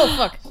 Oh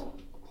fuck!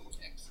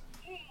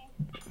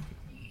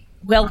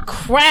 Well,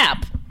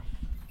 crap.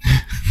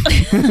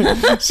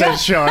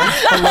 Says Shar,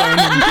 alone.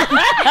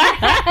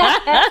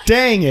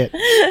 Dang it.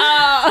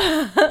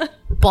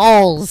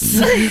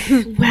 Balls.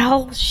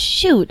 Well,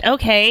 shoot.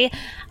 Okay.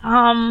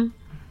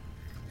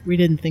 We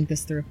didn't think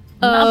this through.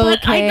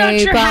 But I'm not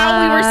sure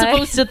how we were bye.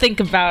 supposed to think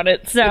about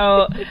it.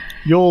 So,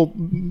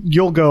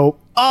 You'll go,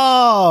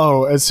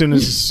 oh, as soon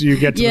as you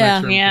get to the Yeah.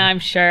 next room. yeah, I'm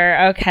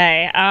sure.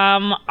 Okay.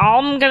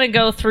 I'm gonna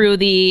go through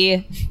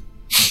the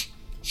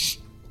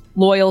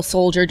loyal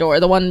soldier door,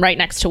 the one right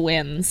next to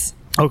Wynn's.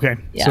 Okay,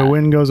 Yeah. so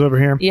Wynn goes over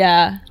here,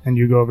 Yeah. and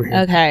you go over here.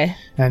 Okay.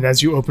 And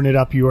as you open it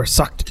up, you are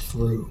sucked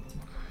through.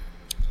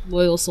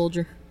 Loyal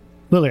soldier.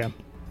 Lilia,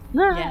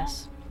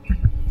 Yes.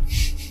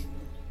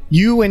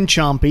 you and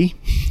Chompy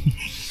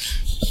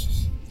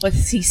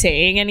Was he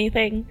saying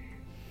anything?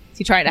 Is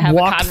he trying to have a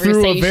walk conversation?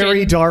 through a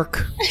very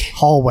dark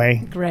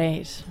hallway.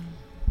 Great.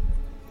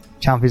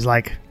 Chompy's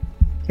like,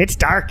 it's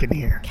dark in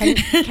here. Can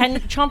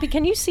Chompy,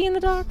 can you see in the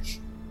dark?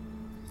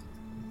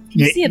 Can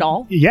you see it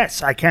all?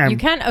 Yes, I can. You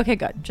can? Okay,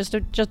 good. Just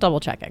double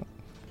checking.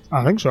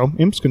 I think so.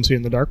 Imps can see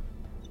in the dark.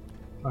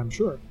 I'm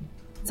sure.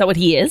 Is that what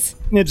he is?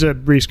 It's a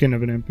reskin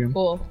of an imp. Yeah.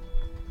 Cool.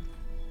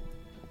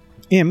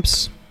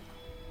 Imps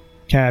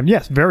can,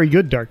 yes, very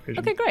good dark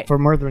vision. Okay, great. For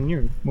more than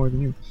you.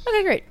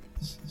 Okay, great.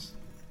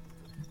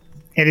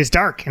 It is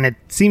dark, and it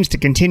seems to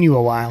continue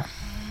a while.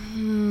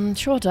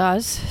 Sure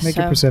does. Make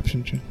a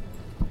perception check.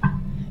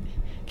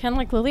 Can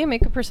like Lilia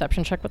make a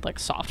perception check with like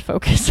soft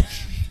focus?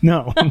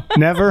 No,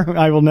 never.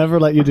 I will never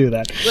let you do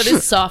that. What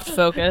is soft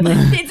focus?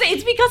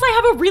 it's because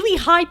I have a really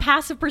high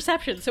passive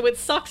perception, so it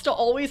sucks to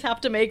always have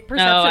to make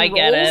perception I rolls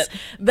get it.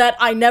 that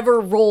I never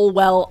roll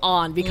well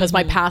on because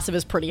my passive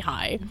is pretty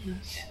high.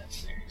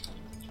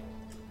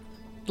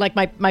 Like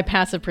my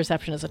passive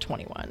perception is a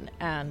 21,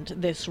 and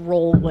this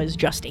roll was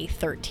just a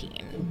 13.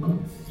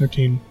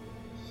 13.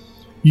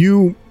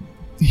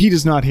 He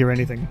does not hear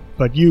anything,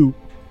 but you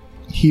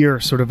hear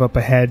sort of up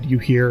ahead, you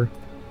hear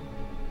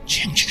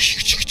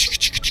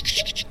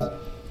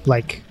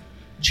like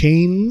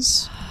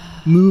chains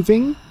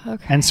moving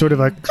and sort of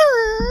a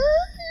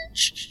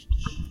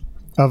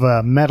of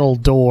a metal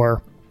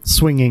door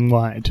swinging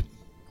wide.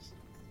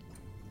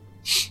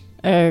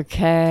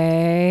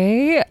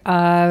 Okay.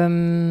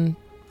 Well,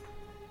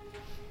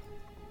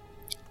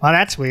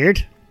 that's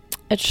weird.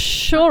 It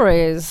sure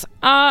is.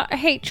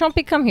 Hey,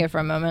 Chompy, come here for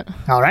a moment.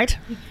 All right.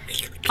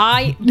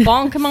 I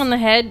bonk him on the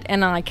head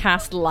and I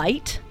cast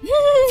light.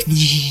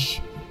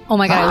 Oh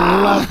my god,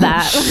 I love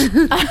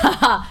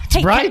that.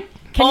 Hey, bright.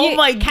 Can Oh you,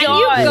 my can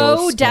God. you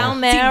go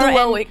down there?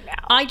 glowing And,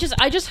 I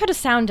just heard a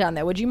sound down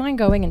there. Would you mind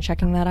going and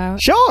checking that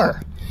out?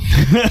 Sure.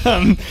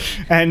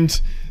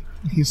 And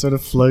he sort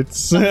of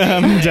floats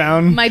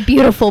down. My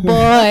beautiful boy.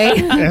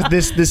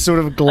 As this sort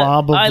of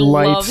glob of I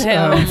light love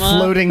him.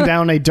 floating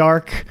down a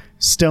dark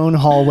stone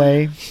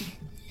hallway.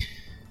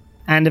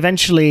 And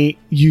eventually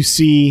you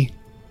see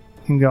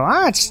him go,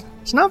 it's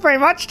not very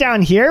much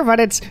down here, but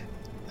it's...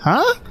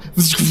 Huh?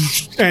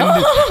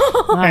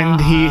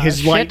 And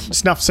his light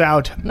snuffs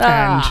out.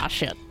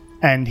 Shit.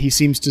 And he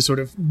seems to sort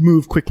of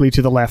move quickly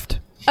to the left.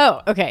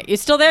 Oh, okay. You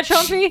still there,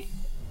 Chauncey?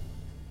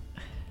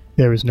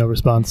 There is no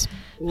response.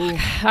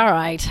 All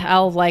right.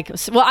 I'll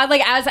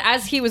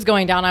as he was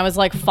going down, I was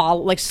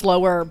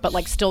slower,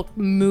 but still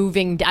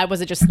moving. I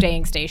wasn't just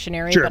staying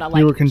stationary, Sure, but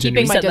you were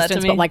continuing. keeping my You said that to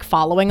distance, me. but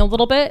following a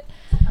little bit.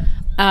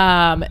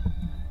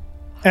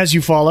 As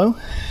you follow,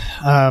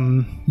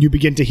 you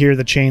begin to hear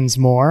the chains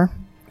more.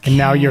 And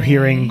now you're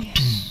hearing...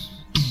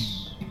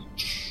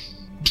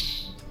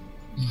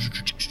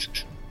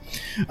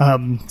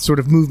 sort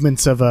of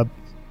movements of a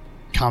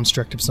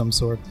construct of some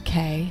sort.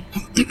 Okay.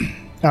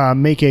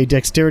 Make a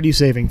dexterity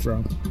saving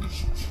throw.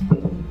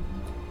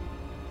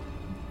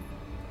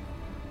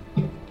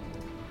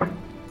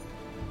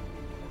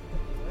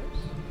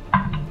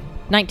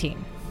 $19.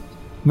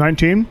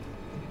 19.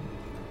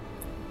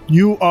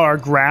 You are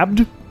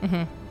grabbed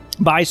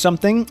by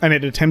something, and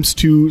it attempts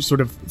to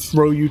sort of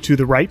throw you to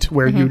the right,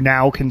 where you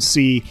now can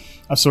see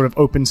a sort of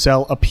open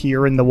cell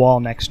appear in the wall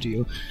next to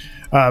you.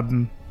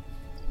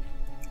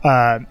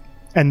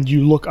 And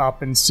you look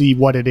up and see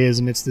what it is,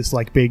 and it's this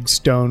big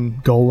stone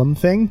golem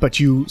thing, but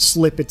you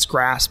slip its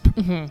grasp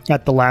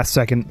at the last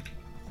second.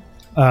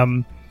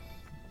 And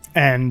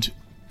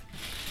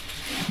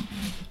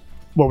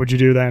what would you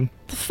do then?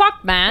 The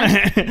fuck,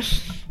 man.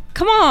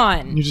 Come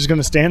on. You're just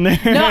gonna stand there?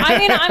 No, I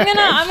mean,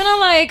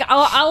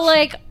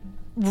 I'll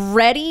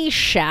ready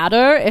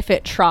shatter if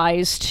it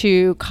tries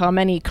to come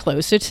any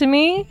closer to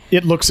me.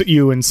 It looks at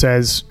you and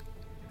says,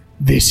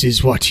 "This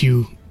is what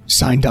you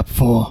signed up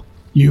for.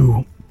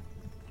 You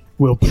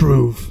will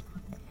prove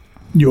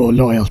your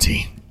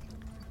loyalty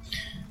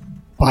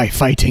by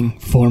fighting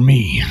for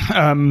me."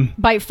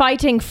 By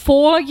fighting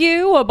for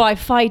you or by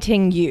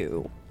fighting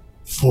you?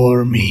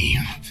 For me.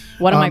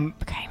 What am I...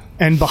 Okay.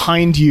 And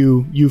behind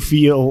you, you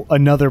feel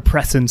another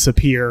presence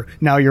appear.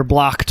 Now you're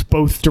blocked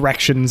both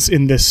directions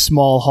in this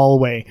small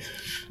hallway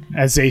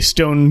as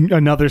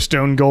another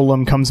stone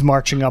golem comes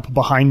marching up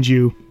behind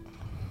you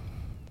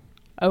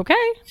Okay.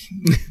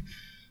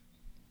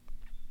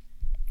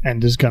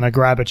 and is gonna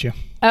grab at you.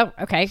 Oh,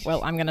 okay.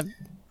 Well, I'm gonna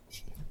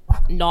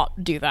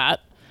not do that.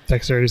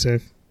 Dexterity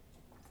save.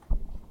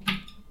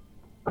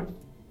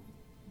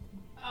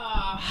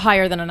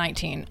 Higher than a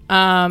 19.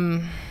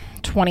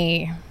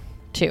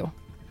 22.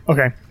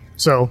 Okay,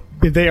 so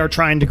they are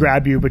trying to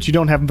grab you, but you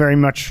don't have very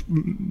much.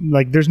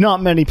 There's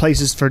not many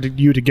places for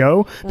you to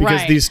go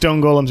because Right. these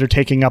stone golems are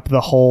taking up the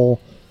whole,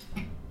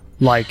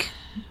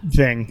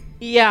 thing.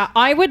 Yeah,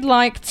 I would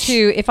like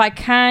to, if I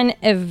can,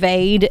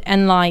 evade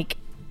and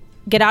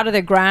get out of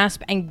their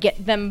grasp and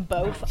get them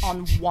both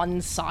on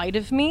one side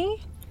of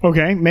me.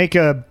 Okay, make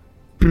a.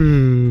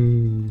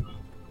 Because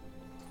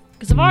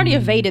I've already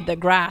evaded their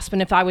grasp,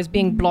 and if I was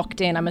being blocked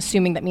in, I'm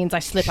assuming that means I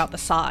slip out the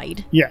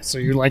side. Yeah, so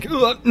you're like.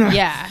 Ugh.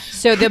 Yeah,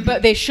 so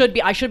they should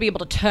be. I should be able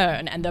to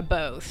turn, and they're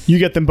both. You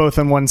get them both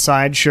on one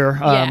side, sure.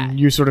 Yeah.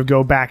 You sort of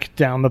go back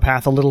down the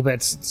path a little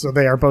bit, so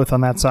they are both on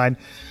that side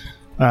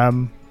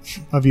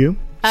of you.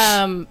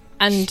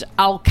 And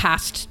I'll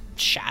cast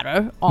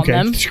Shadow on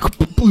them.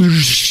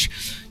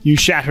 You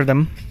shatter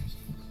them.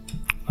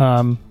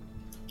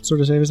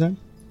 Sort of save is that?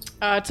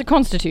 It's a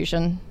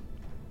Constitution,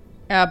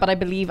 but I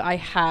believe I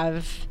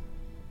have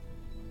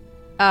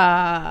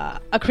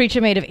a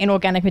creature made of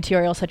inorganic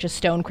material such as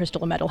stone,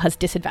 crystal, or metal has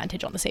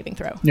disadvantage on the saving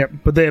throw. Yep,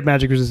 but they have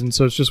magic resistance,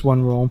 so it's just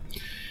one roll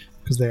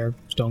because they are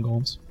stone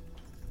golems.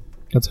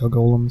 That's how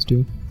golems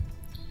do.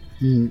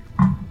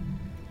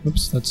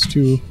 Oops, that's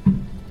 2.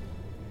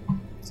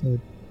 So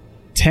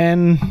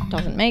 10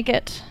 Doesn't make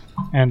it.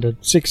 and a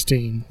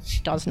 16.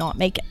 Does not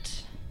make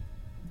it.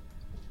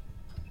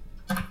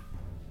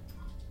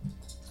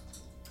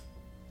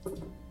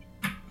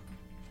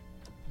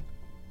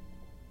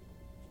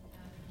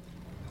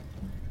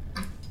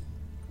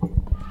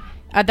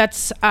 That's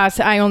so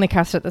I only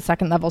cast it at the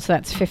second level, so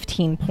that's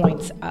 15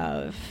 points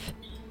of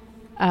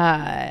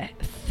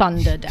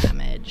thunder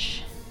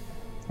damage.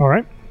 All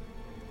right.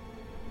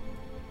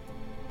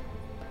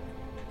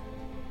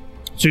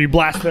 So you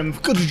blast them,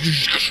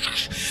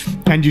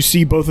 and you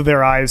see both of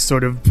their eyes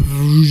sort of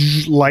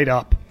light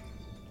up,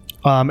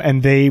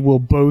 and they will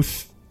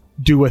both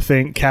do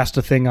cast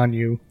a thing on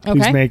you.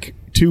 Please Okay. make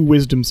 2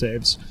 wisdom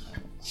saves.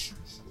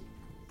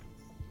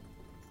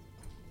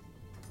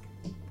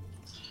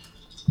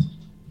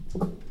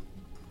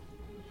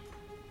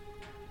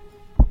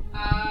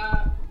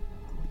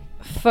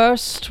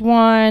 First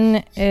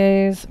one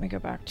is, let me go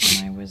back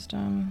to my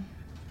wisdom.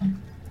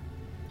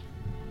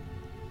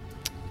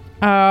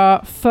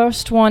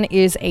 First one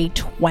is a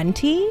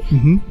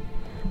 20.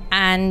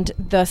 And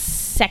the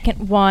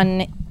second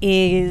one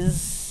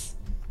is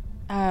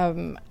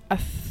A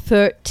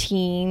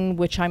 13,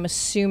 which I'm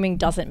assuming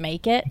doesn't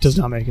make it. Does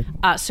not make it.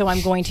 So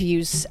I'm going to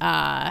use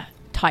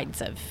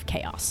Tides of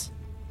Chaos.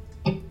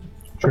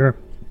 Sure.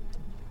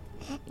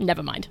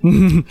 Never mind.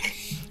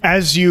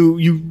 As you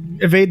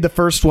evade the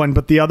first one,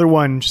 but the other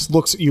one just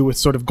looks at you with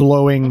sort of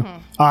glowing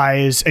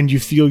eyes, and you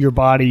feel your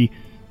body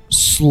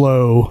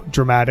slow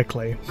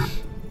dramatically.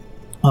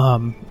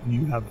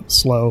 You have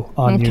slow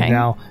on you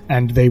now,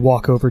 and they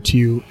walk over to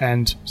you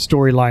and,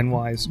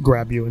 storyline-wise,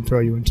 grab you and throw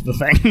you into the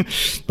thing.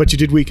 But you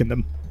did weaken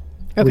them,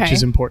 which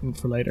is important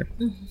for later.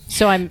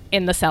 So I'm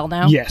in the cell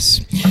now?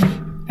 Yes.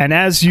 And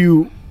as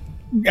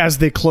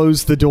they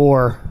close the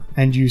door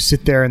and you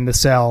sit there in the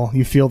cell,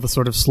 you feel the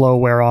sort of slow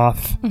wear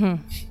off.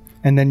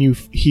 And then you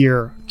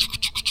hear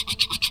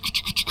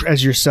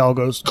as your cell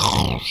goes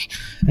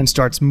and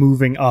starts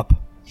moving up.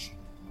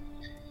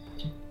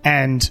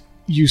 And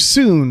you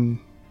soon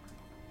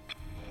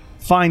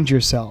find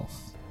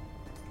yourself.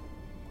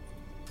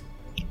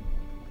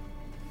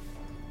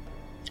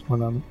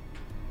 Hold on.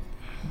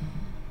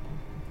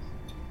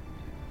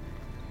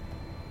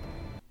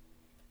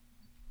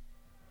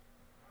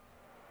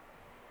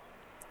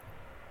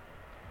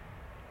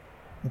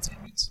 That's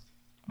aliens.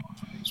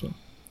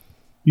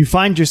 You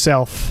find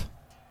yourself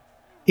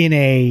in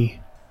a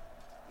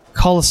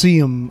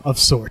coliseum of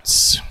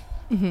sorts.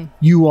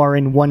 You are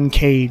in one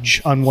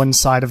cage on one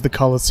side of the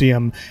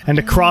Colosseum, and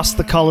across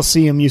the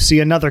Colosseum you see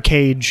another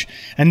cage,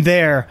 and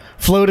there,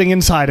 floating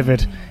inside of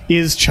it,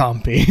 is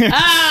Chompy.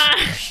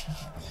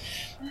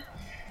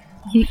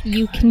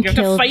 You can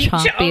kill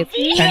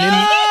Chompy.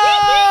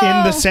 And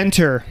in the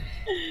center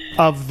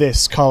of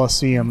this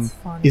Colosseum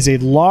is a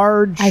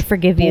large I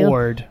forgive you.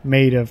 board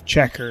made of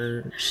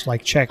checkers,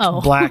 like checked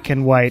black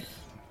and white,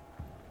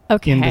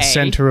 Okay. in the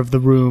center of the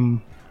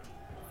room.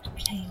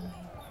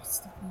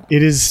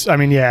 It is, I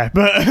mean, yeah,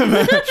 but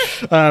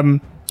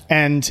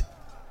and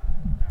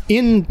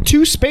in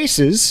two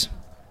spaces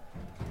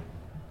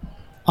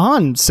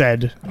on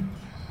said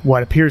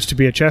what appears to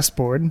be a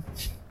chessboard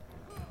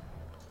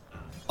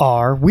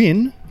are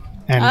Win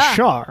and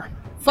Shar.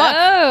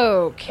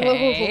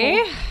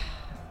 Okay.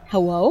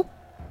 Hello?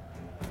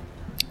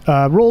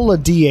 Roll a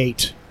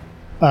d8,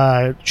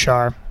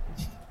 Char.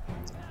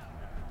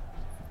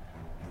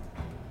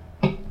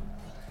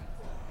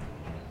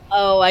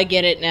 Oh, I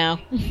get it now.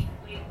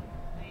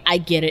 I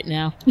get it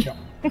now.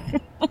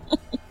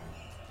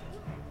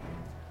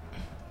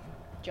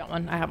 Jump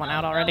one. I have one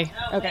out already.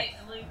 Okay.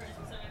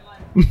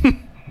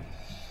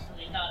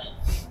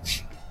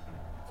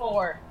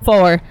 Four.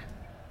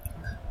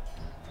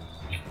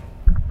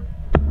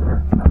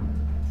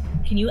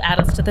 Can you add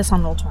us to this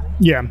on Roll20?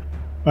 Yeah.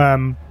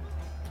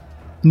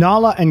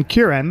 Nala and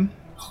Kieran,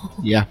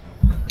 Yeah.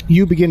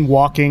 you begin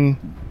walking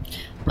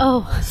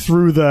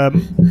through the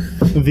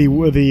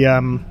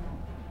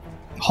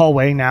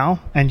hallway now,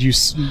 and you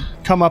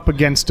come up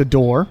against a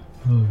door,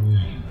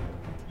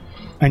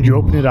 and you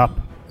open it up,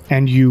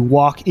 and you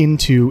walk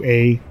into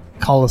a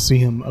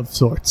coliseum of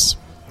sorts.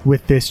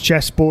 With this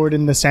chessboard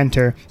in the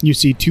center, you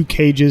see two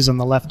cages on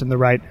the left and the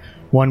right,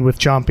 one with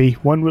Chompy,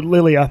 one with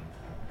Lilia,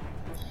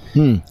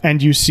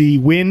 and you see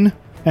Win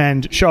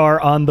and Shar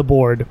on the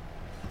board.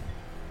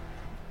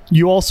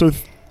 You also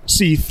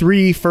see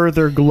three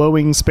further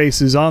glowing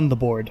spaces on the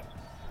board.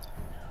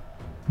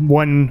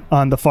 One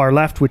on the far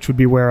left, which would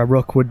be where a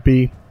rook would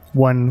be,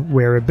 one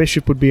where a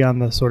bishop would be on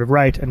the sort of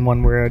right, and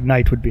one where a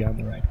knight would be on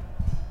the right.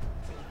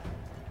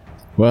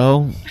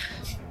 Well,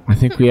 I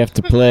think we have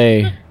to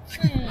play.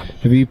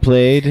 Have you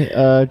played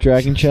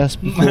Dragon Chess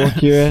before,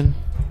 Kieran?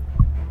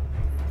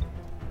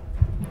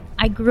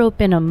 I grew up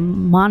in a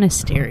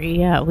monastery.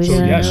 Yeah, we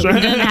yes.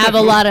 didn't have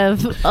a lot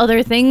of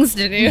other things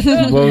to do.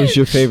 What was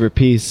your favorite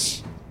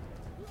piece?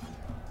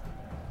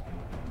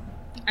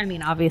 I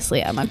mean,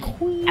 obviously, I'm a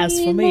queen.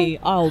 As for me,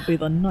 I'll be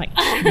the knight.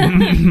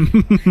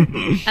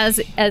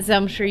 As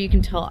I'm sure you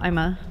can tell, I'm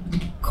a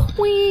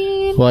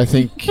queen. Well, I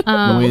think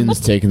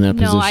Wynn's taking that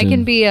position. No, I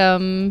can be I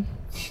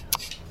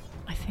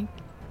think.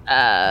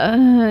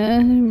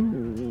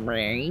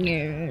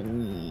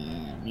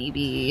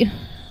 Maybe.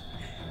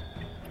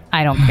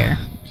 I don't care.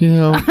 You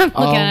know, I'm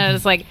looking at it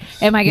as like,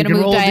 am I going to can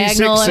move roll a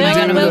diagonal? D6 Am I and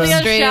going to do move the-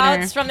 straight?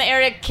 shouts from the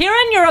area.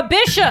 Kieran, you're a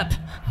bishop.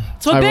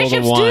 That's what I rolled a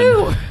bishops one.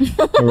 do.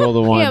 I rolled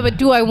a 1. Yeah, but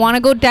do I want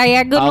to go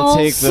diagonal? I'll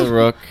take the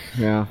rook.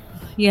 Yeah.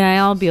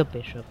 Yeah, I'll be a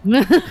bishop.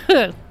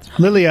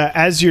 Lilia,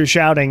 as you're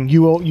shouting,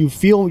 you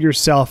feel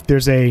yourself.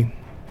 There's a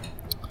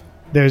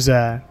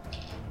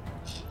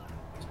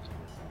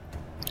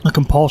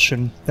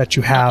compulsion that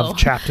you have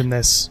trapped in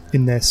this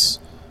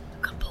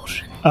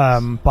Compulsion.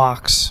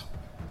 box.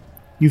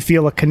 You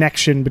feel a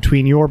connection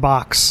between your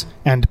box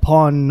and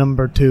pawn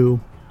number 2,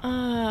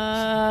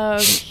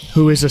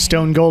 who is a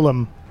stone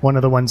golem, one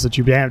of the ones that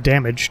you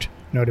damaged,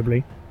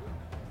 notably.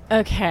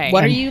 Okay.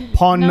 What are And you?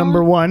 Pawn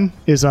number 1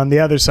 is on the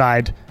other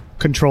side,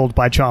 controlled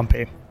by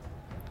Chompy.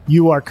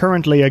 You are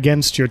currently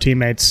against your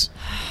teammates,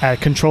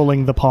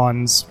 controlling the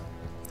pawns.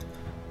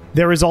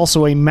 There is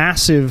also a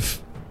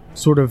massive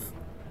sort of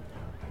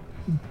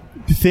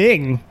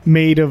thing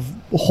made of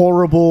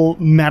horrible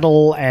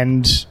metal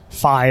and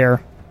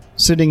fire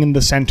sitting in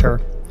the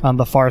center on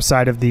the far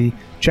side of the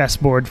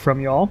chessboard from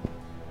y'all.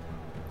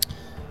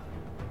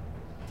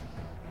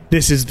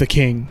 This is the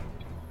king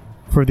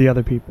for the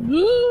other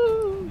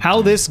people.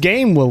 How this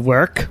game will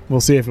work,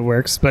 we'll see if it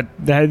works, but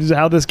that is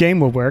how this game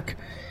will work,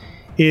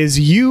 is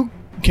you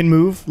can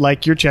move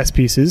like your chess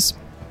pieces,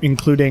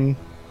 including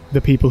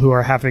the people who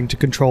are having to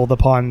control the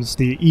pawns,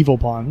 the evil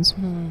pawns.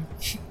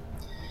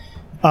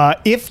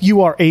 If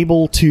you are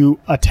able to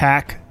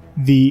attack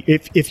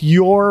if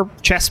your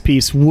chess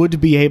piece would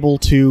be able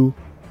to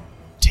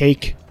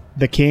take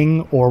the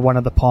king or one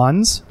of the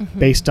pawns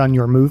based on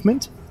your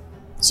movement.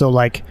 So,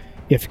 like,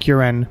 if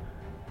Kieran,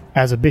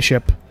 as a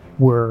bishop,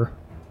 were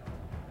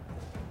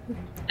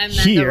And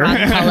then here, the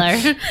wrong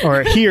color.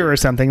 or here or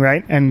something,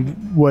 right,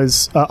 and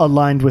was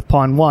aligned with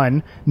pawn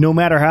 1, no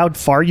matter how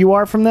far you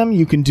are from them,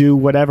 you can do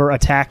whatever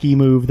attacky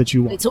move that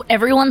you want. So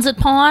everyone's at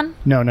pawn?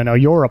 No,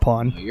 you're a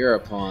pawn. You're a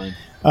pawn.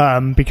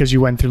 Because you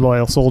went through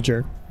Loyal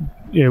Soldier.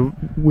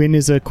 Win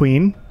is a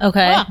queen.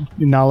 Okay.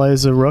 Nala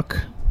is a rook.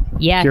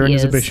 Yeah, Kieran he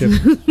is a bishop.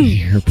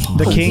 You're a pawn.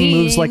 The king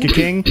moves like a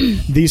king.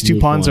 These two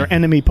Good pawns point. are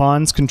enemy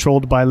pawns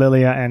controlled by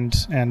Lilia and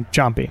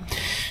Chompy.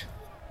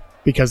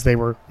 Because they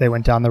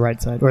went down the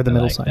right side or the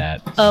middle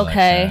side.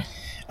 Okay.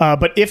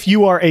 But if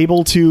you are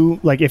able to,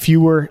 like, if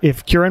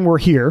Kieran were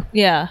here,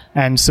 Yeah.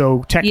 and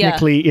so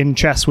technically in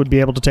chess would be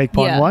able to take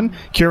pawn Yeah. 1,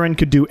 Kieran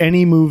could do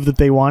any move that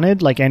they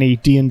wanted, like any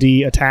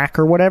D&D attack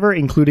or whatever,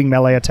 including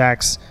melee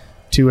attacks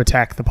to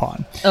attack the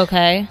pawn.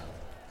 Okay.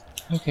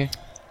 Okay.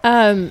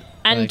 And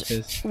like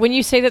this. when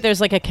you say that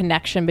there's like a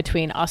connection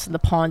between us and the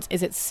pawns,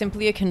 is it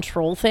simply a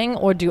control thing,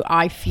 or do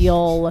I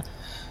feel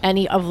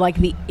any of like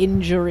the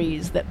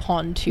injuries that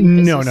pawn 2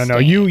 has No.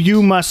 sustained?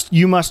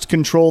 You must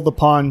control the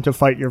pawn to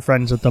fight your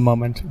friends at the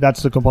moment.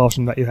 That's the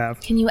compulsion that you have.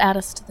 Can you add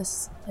us to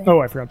this thing? Oh,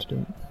 I forgot to do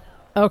it.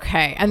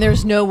 Okay, and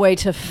there's no way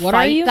to are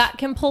fight you? that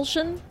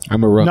compulsion?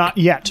 I'm a rook. Not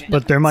yet,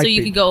 but there might So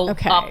you be. can go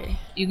Okay. up.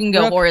 You can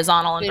go Rook,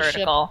 horizontal and Bishop,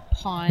 vertical.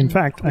 pawn. In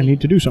fact, I need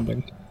to do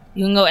something.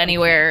 You can go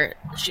anywhere.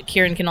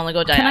 Kieran can only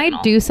go Can diagonal.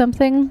 I do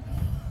something?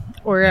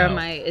 Or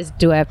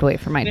do I have to wait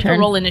for my You have to turn?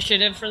 roll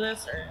initiative for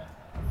this? Or?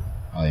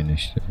 I'll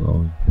initiative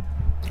roll.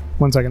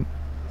 1 second.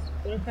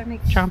 What if I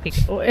make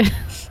Chompy go away?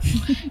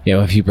 Yeah,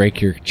 well, if you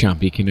break your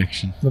chompy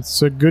connection.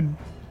 That's a good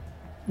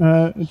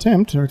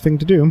attempt or thing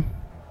to do.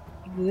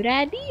 Good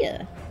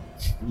idea.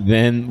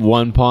 Then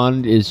one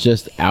pawn is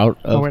just out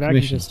of Oh wait, I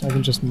commission.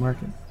 can just mark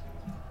it.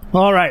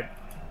 All right.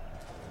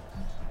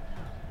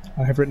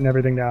 I have written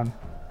everything down.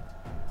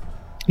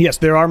 Yes,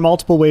 there are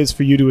multiple ways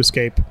for you to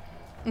escape.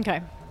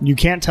 Okay. You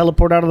can't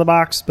teleport out of the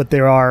box, but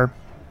there are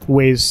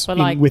ways But,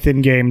 like-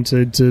 within game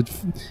to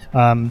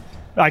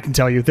I can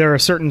tell you there are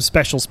certain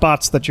special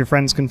spots that your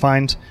friends can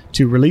find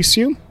to release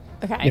you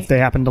Okay. if they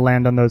happen to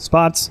land on those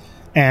spots,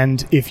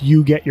 and if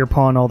you get your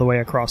pawn all the way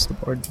across the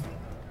board.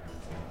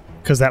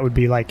 Because that would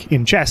be like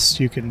in chess,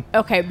 you can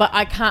Okay, but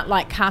I can't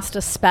like cast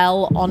a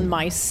spell on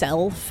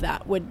myself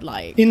that would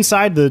like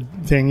inside the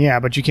thing,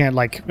 yeah, but you can't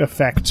like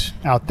affect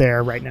out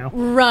there right now.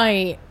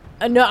 Right.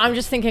 No, I'm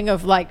just thinking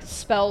of like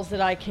spells that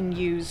I can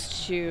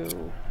use to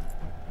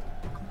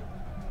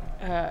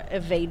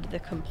evade the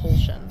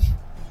compulsion.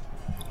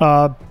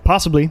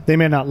 Possibly they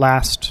may not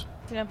last,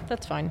 Yeah,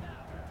 that's fine.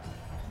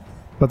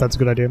 but that's a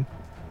good idea.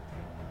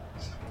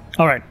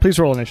 All right, please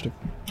roll initiative.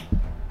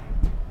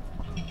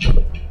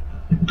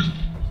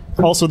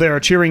 Also, there are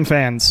cheering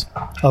fans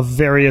of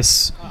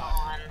various.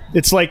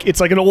 It's like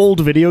an old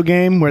video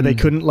game where they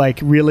couldn't like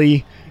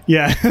really.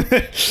 Yeah.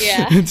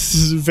 Yeah.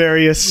 It's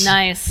various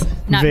Nice.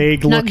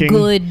 vague Not looking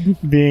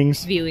good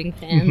beings. viewing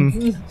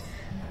fans.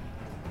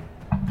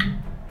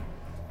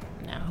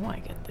 Now I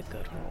get the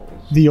good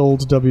rolls. The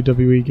old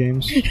WWE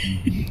games.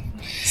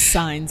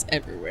 Signs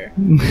everywhere.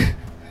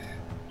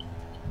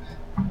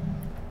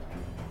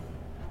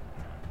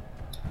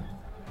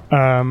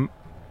 Right,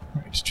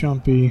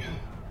 Chompy.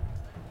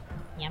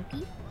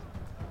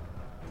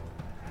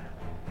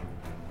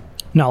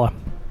 Nala.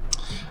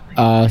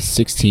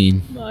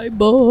 16. My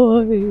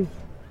boy.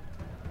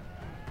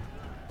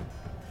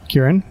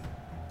 Kieran.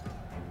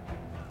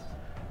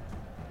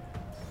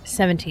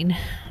 17.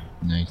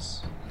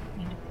 Nice.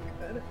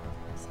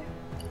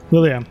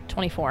 Lilia.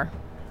 24.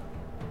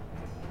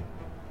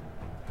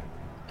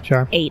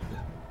 Char. 8.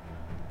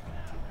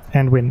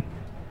 And Win.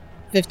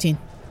 15.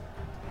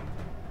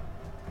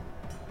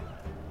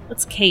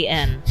 What's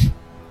KN?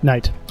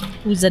 Knight.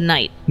 Who's a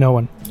knight? No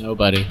one.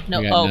 Nobody.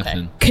 No- We got oh, okay.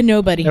 nothing.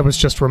 Nobody. I was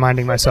just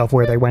reminding myself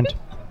where they went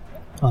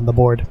on the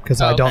board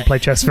because I don't Okay. play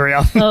chess very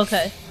often.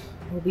 Okay.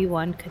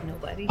 Obi-Wan could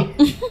nobody.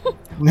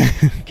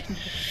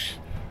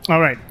 All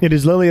right, it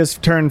is Lilia's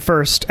turn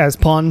first as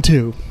pawn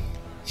 2,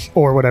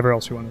 or whatever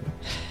else you want to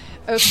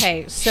do.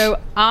 Okay, so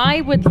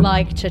I would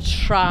like to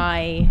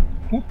try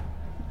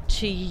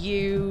to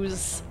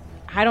use.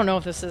 I don't know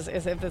if this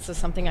is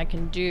something I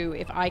can do.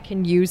 If I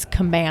can use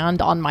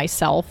command on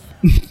myself.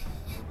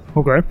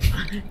 Okay,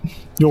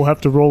 you'll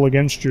have to roll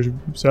against your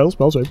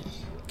spell save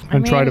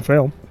and try mean- to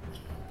fail.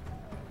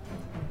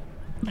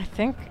 I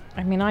think.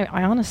 I mean,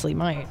 I honestly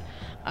might.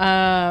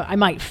 I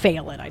might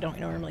fail it. I don't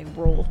normally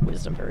roll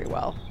wisdom very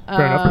well.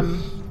 Fair enough.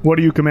 What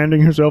are you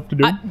commanding yourself to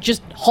do?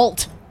 Just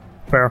halt.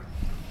 Fair.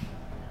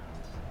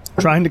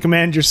 Trying to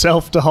command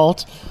yourself to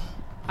halt.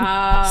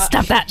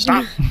 Stop that.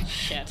 Stop.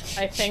 Shit.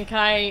 I think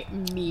I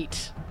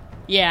meet.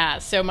 Yeah,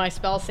 so my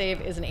spell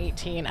save is an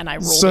 18, and I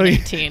rolled So an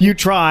 18. you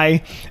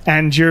try,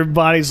 and your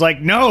body's like,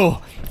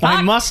 no,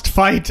 I must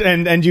fight.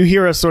 And you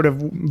hear a sort of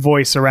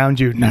voice around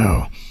you.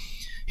 No,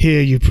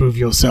 here you prove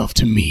yourself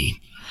to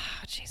me.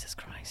 Jesus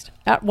Christ.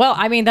 Well,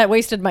 I mean, that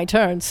wasted my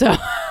turn, so.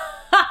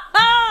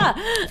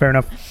 Fair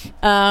enough.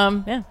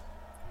 Yeah.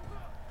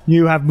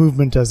 You have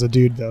movement as a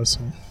dude, though,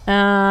 so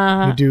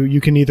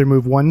you can either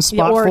move one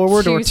spot or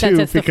forward two, or since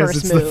two it's the because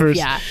first it's move, the first.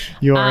 yeah.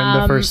 You are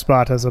in the first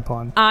spot as a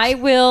pawn. I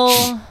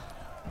will.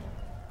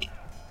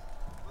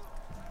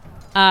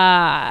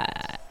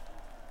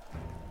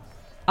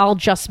 I'll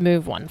just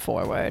move one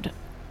forward.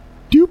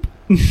 Doop.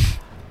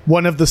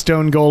 One of the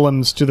stone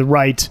golems to the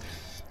right.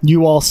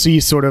 You all see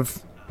sort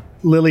of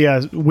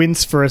Lilia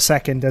wince for a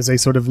second as a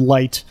sort of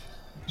light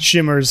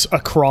shimmers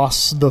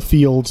across the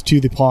field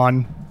to the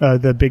pawn,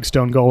 the big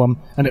stone golem,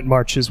 and it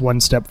marches one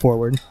step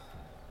forward.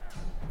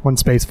 One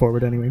space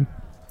forward, anyway.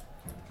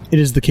 It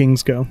is the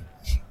king's go.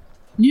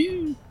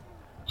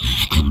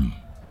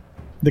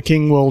 The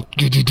king will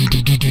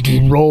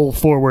roll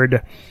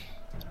forward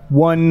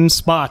one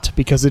spot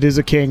because it is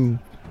a king,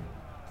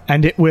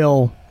 and it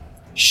will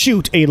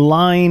shoot a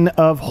line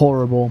of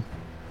horrible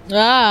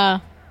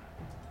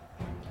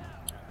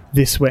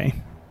this way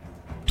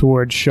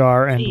towards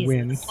Shar and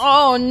Wynn.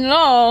 Oh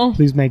no!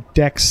 Please make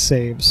dex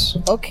saves.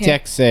 Okay.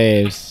 Dex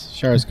saves.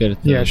 Char's good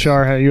at this. Yeah,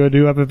 Shar, you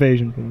do have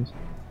evasion, please.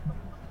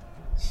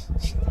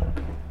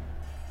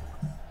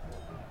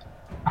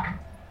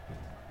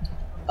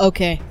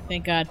 Okay,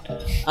 thank God.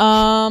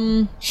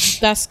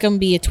 That's gonna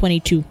be a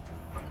 22.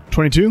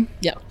 22?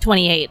 Yeah.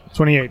 28.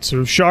 28.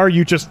 So Shar,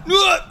 you just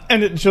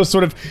and it just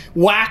sort of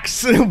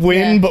whacks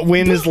Wynn, but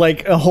Wynn is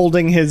like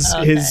holding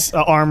his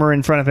armor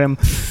in front of him.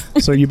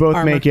 So you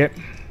both make it.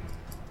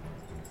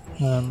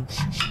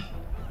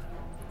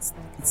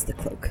 It's the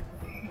cloak.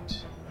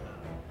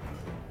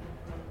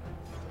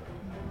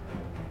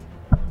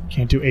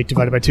 Can't do 8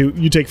 divided by 2.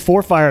 You take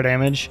 4 fire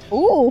damage.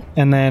 Ooh.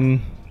 And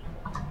then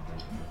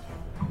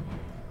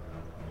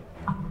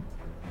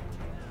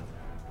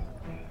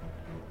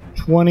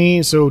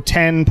 20, so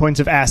 10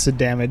 points of acid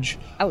damage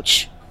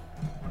Ouch.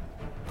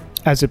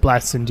 as it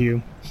blasts into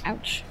you.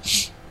 Ouch.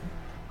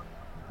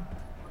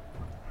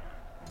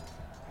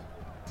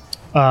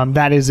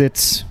 That is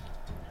its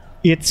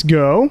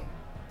go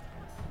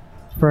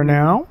for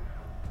now.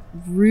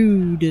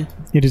 Rude.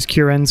 It is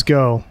Kieran's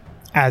go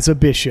as a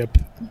bishop.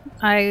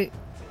 I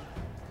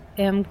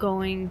am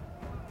going.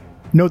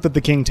 Note that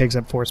the king takes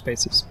up 4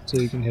 spaces, so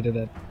you can hit it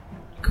at.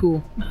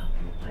 Cool.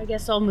 I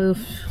guess I'll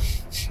move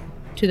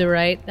to the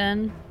right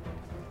then,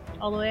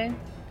 all the way.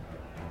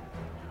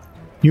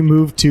 You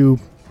move to.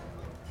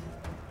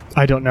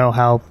 I don't know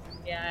how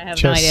Yeah, I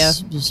have no idea.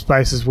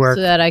 spices work.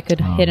 So that I could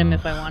hit him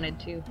if I wanted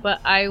to, but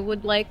I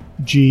would like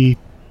G6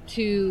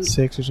 to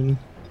or something.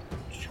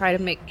 try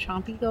to make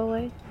Chompy go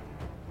away.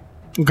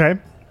 Okay.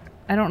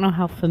 I don't know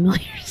how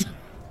familiar.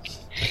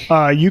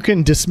 You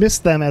can dismiss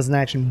them as an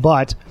action,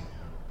 but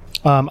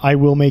I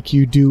will make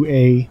you do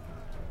a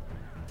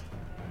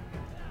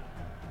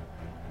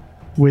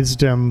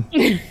wisdom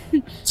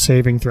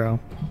saving throw.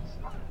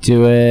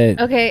 Do it.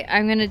 Okay,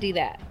 I'm gonna do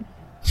that.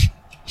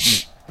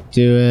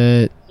 Do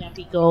it.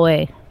 Chompy, go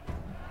away.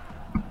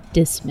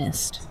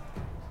 Dismissed.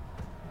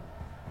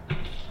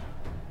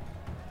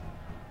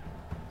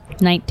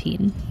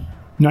 19.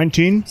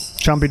 19.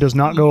 Chompy does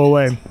not go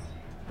away.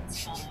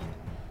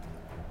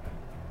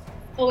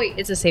 Oh wait,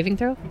 it's a saving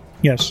throw?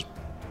 Yes.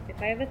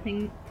 If I have a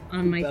thing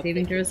on my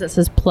saving throws that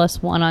says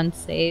 +1 on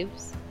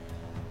saves,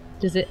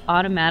 does it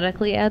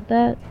automatically add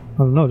that? I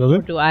don't know, does Or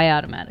it? do I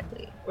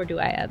automatically? Or do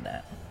I add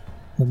that?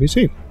 Let me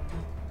see.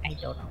 I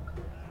don't know.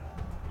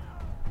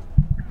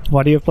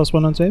 Why do you have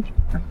 +1 on saves?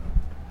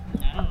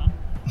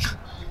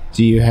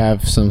 Do you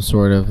have some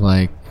sort of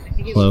like I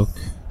think it cloak?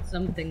 was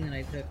something that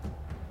I took.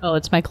 Oh,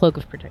 it's my cloak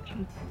of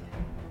protection.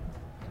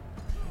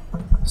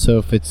 So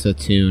if it's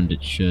attuned,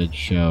 it should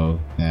show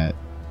that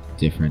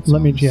difference.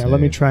 Let me on the let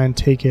me save. try and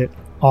take it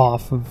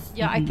off of.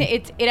 Yeah, I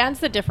think it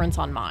adds the difference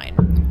on mine.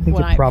 I think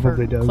it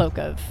probably for does. Cloak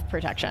of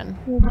protection.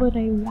 But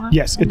I want.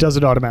 Yes, it does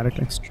it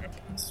automatically.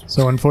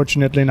 So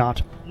unfortunately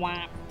not.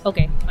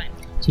 Okay, fine.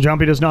 So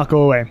Chompy does not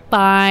go away.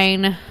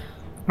 Fine.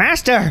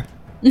 Master!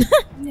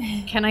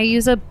 Can I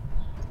use a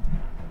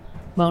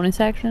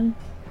bonus action?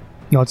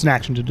 No, it's an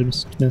action to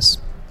dismiss.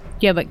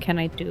 Yeah, but can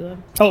I do a?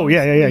 Oh,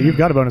 yeah. You've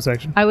got a bonus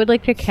action. I would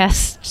like to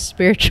cast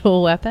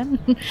spiritual weapon.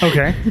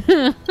 Okay.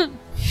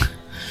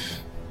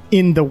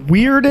 In the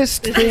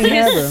weirdest thing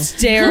ever.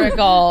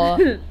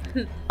 Hysterical.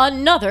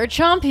 Another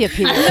Chompy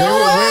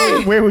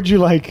appears. Where would you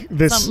like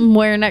this?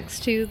 Somewhere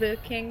next to the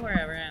king,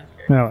 wherever. I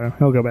don't care. No,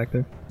 he'll go back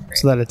there.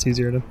 So that it's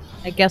easier to.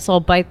 I guess I'll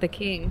bite the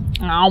king.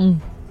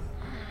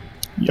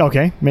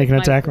 Okay, make an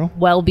attack roll.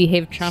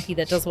 Well-behaved Chompy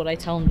that does what I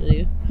tell him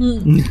to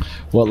do.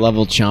 What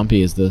level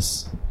Chompy is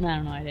this? I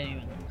don't know. I didn't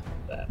even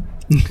look at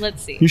that.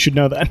 Let's see. You should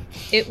know that.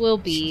 It will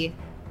be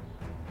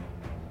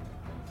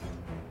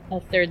a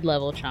 3rd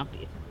level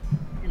Chompy.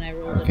 And I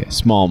rolled Okay,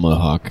 small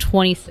Mohawk.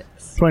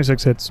 26.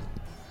 26 hits.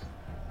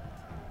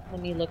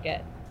 Let me look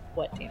at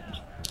what damage.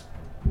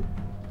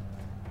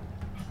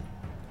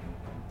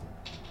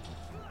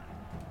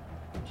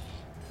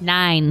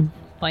 Nine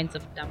points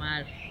of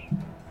damage.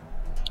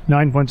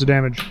 9 points of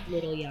damage.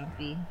 Little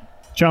Yampy.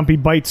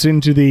 Chompy bites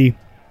into the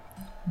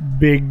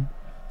big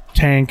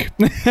tank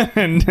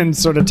and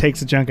sort of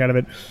takes a chunk out of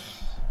it.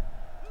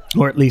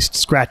 Or at least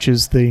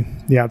scratches the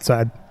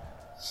outside.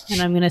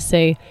 And I'm going to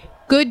say,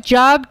 good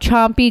job,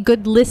 Chompy.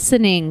 Good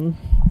listening.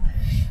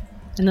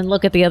 And then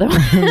look at the other one.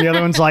 The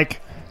other one's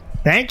like,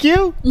 thank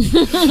you?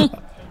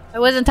 I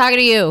wasn't talking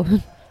to you.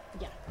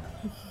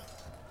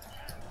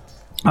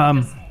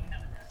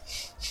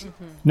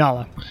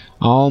 Nala.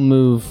 I'll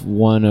move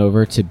one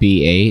over to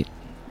B8.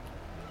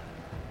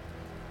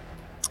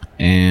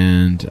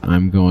 And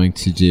I'm going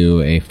to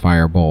do a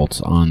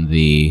firebolt on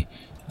the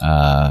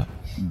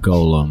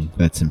golem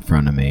that's in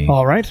front of me.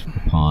 All right.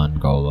 Pawn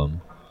golem.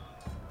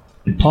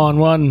 Pawn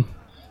 1.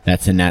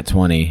 That's a nat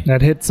 20.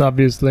 That hits,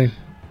 obviously.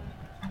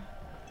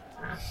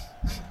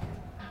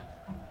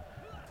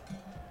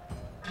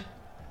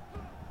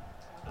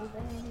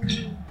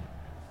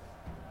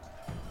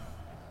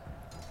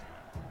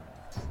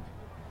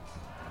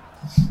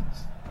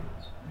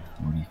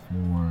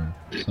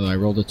 So I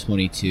rolled a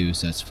 22,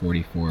 so that's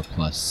 44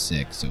 plus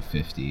 6, so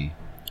 50.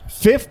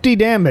 50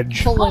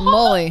 damage Holy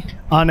moly.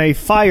 on a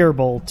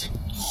firebolt.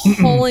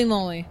 Holy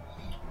moly.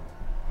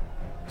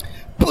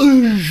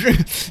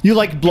 You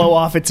like blow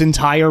off its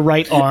entire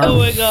right arm. Oh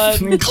my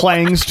god. And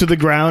clangs to the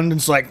ground.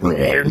 It's like.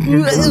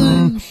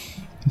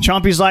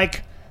 Chompy's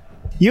like,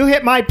 you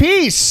hit my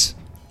piece.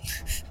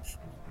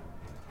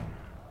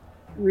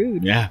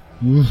 Yeah.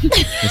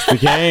 It's the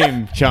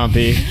game,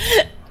 Chompy.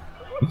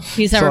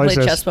 He's That's all never he played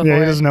says. chess before. Yeah,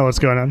 he doesn't know what's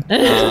going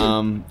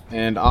on.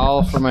 And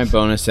all for my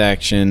bonus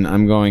action,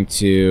 I'm going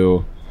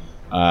to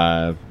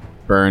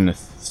burn a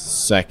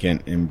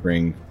second and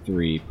bring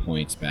 3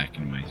 points back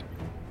in my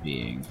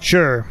being.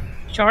 Sure.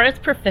 Chara's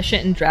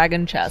proficient in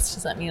dragon chess.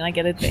 Does that mean I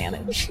get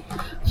advantage?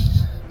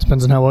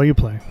 Depends on how well you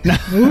play.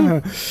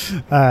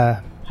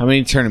 How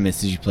many tournaments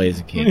did you play as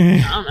a kid?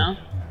 I don't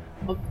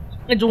know.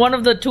 It's one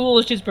of the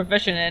tools she's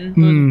proficient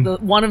in.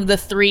 One of the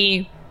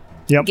 3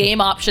 Yep.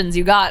 game options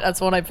you got. That's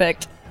what I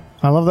picked.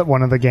 I love that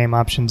one of the game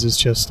options is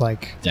just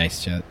like,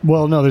 Dice chat.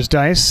 well, no, there's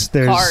dice,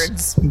 there's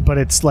Cards. but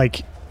it's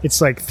like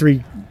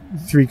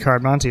three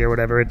card Monty or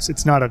whatever.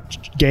 It's not a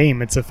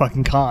game. It's a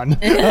fucking con.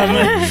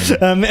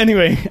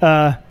 Anyway,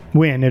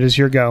 Win, it is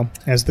your go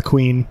as the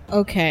queen.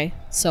 Okay,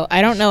 so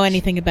I don't know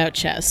anything about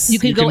chess. You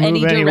can go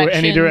move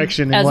any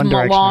direction in as one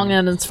direction. long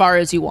and as far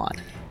as you want.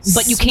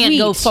 But you can't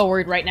go Sweet.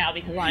 forward right now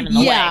because I'm in the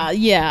way.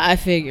 Yeah, I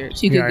figured.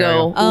 So you could Yeah,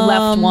 go yeah,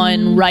 left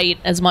one, right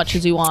as much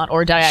as you want,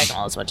 or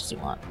diagonal as much as you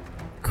want.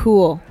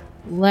 Cool.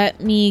 Let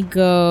me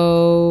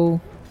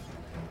go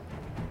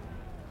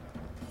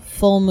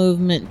full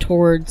movement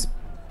towards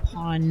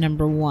pawn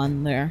number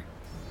 1 there.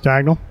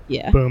 Diagonal.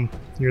 Yeah. Boom.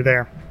 You're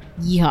there.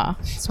 Yeah.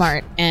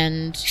 Smart.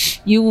 And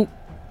You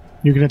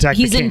You can attack.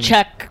 he's the king. in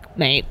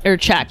checkmate or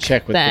check.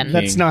 Check with the then. king.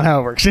 That's not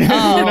how it works.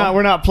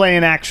 We're not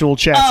playing actual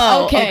chess.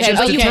 Oh, Okay, okay. okay.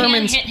 But you can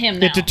determines- hit him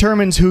now. It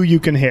determines who you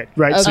can hit,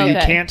 right? So you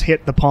Okay. can't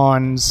hit the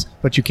pawns,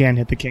 but you can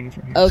hit the king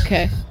from here.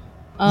 okay.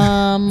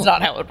 That's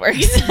not how it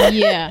works.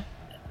 Yeah.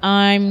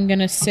 I'm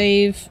gonna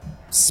save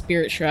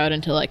Spirit Shroud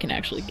until I can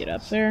actually get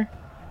up there.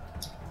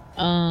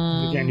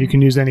 Again, you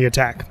can use any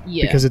attack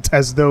yeah. because it's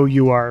as though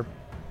you are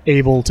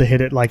able to hit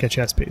it like a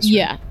chess piece. right?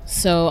 Yeah.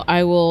 So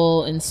I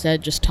will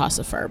instead just toss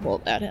a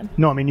firebolt at him.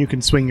 No, I mean you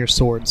can swing your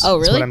swords. Oh,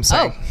 That's really? what I'm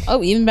saying.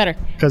 Oh, even better.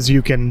 Because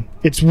you can.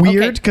 It's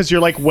weird because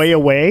you're like way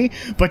away,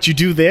 but you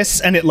do this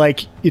and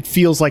it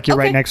feels like you're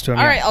right Okay. next to him.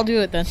 All yeah. right, I'll do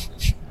it then.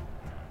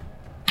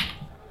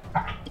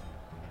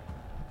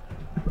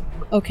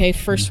 Okay,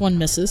 first one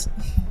misses.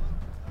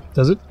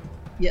 Does it?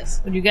 Yes.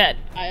 What'd you get?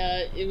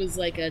 It was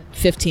like a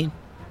 15.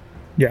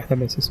 Yeah, that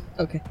misses.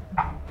 Okay.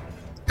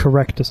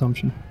 Correct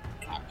assumption.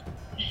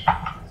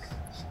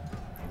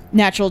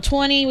 Natural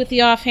 20 with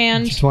the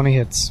offhand. 20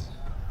 hits.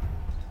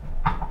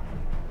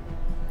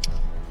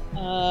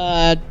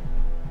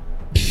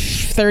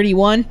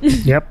 31.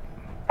 Yep.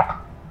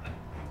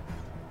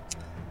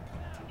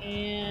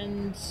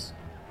 And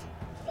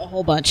a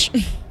whole bunch.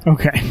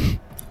 Okay.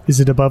 Is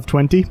it above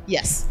 20?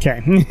 Yes.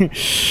 Okay.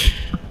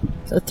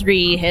 So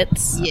 3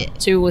 hits. Yeah.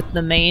 2 with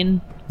the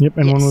main. Yep,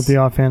 and one Yes. with the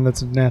offhand,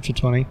 that's a natural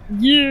 20.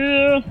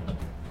 Yeah.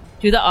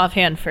 Do the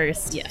offhand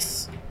first.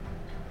 Yes.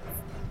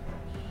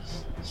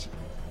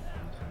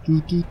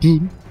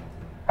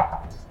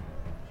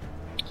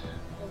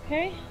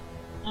 Okay.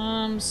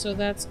 So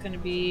that's gonna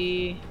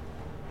be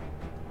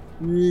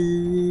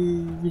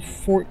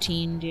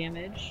 14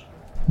 damage.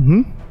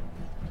 Mm-hmm.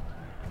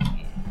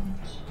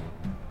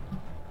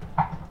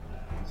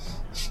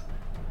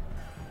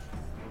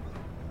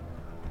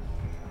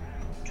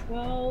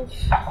 12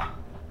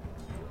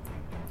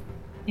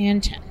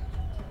 and 10.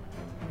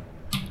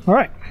 All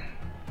right.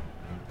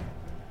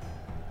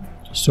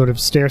 Sort of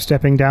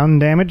stair-stepping down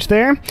damage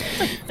there.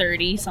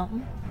 30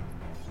 something.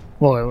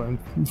 Well,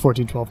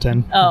 14, 12,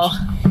 10.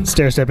 Oh.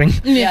 Stair-stepping.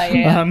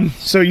 Yeah.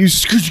 So you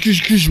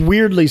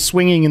weirdly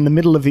swinging in the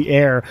middle of the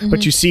air,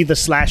 but you see the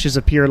slashes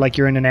appear like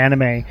you're in an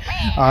anime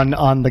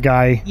on the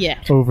guy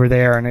over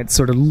there, and it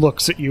sort of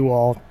looks at you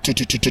all.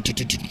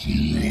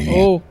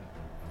 Oh.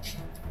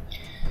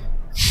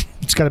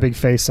 It's got a big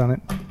face on it.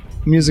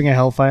 I'm using a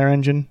Hellfire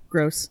engine,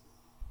 Gross.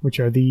 which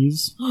are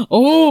these.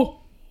 Oh!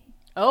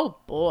 Oh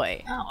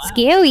boy.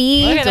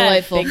 Scary. Look at that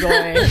Delightful. big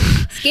boy.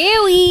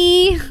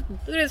 Scary.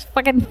 Look at his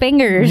fucking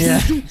fingers. Yeah,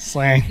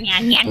 slang.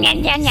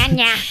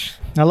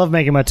 I love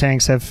making my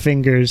tanks have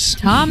fingers.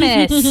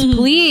 Thomas,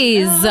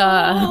 please.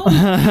 No.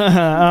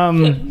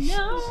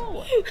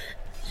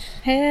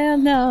 Hell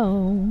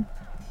no.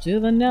 To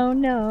the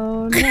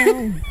no.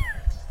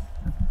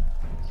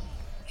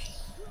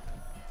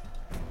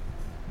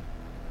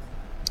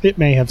 It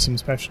may have some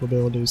special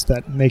abilities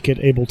that make it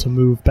able to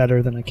move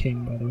better than a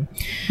king, by the way.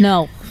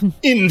 No.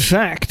 In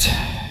fact,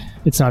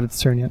 it's not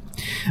its turn yet.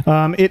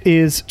 It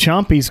is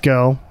Chompy's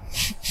go.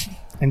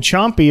 And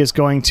Chompy is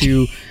going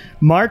to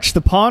march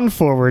the pawn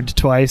forward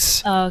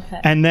twice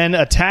Okay. and then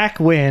attack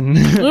Win.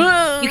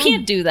 You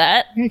can't do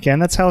that. You can,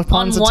 that's how On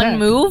pawns one attack.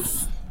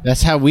 move?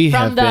 That's how we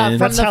have been.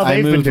 That's how I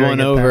they've been moved doing one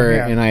it, though, over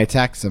yeah. and I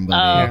attacked somebody.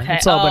 Oh, okay.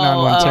 It's all been on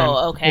one turn.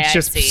 okay, It's I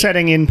just see.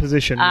 setting in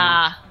position.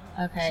 Ah,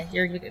 okay.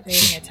 You're getting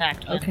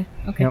attacked. Okay.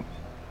 Yep.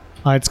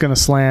 It's going to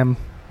slam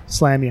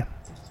you.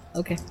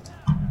 Okay.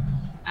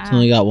 It's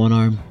only got one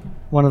arm.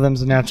 One of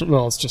them's a natural.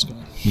 Well, it's just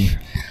going to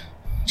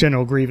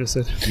General Grievous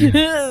it.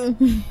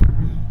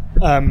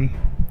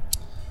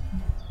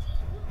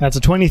 That's a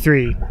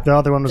 23. The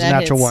other one was a That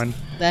natural hits. one.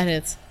 That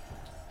hits.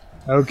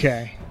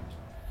 Okay.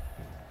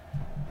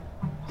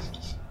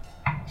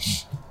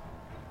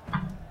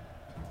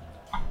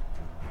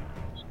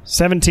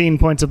 $17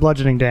 points of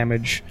bludgeoning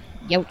damage.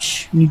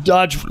 Youch. You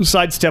dodge,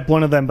 sidestep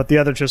one of them, but the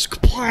other just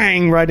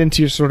kaplang right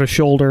into your sort of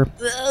shoulder.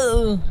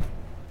 Kaplang.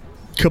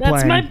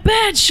 That's my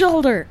bad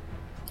shoulder.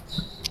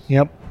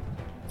 Yep.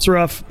 It's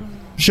rough.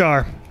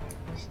 Shar,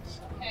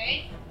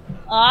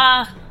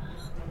 I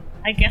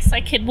guess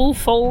I can move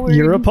forward.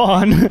 you're a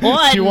pawn. Do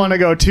One. you want to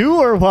go 2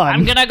 or 1?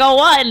 I'm gonna go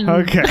 1.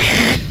 Okay.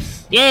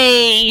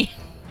 Yay.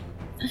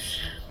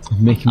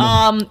 Make me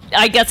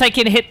I guess I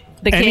can hit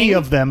the king. Any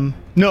of them.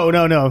 No.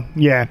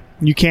 Yeah.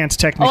 You can't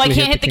technically I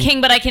can't hit the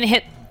king, but I can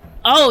hit.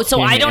 Oh, so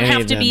Can't I hit don't any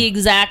have of to be them.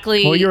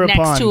 exactly Well, you're a next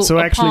pawn, to so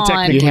a actually pawn.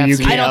 technically you have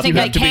to can't. I don't you think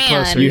have I to be can.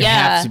 closer. You Yeah.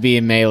 have to be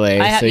in melee,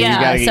 so you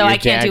gotta get so your I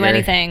can't do dagger.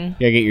 anything. You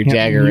gotta get your Yep,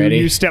 dagger ready.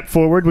 You step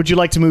forward. Would you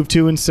like to move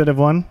 2 instead of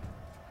 1?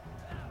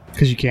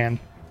 Because you can.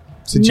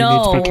 Since you need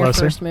No. to be Your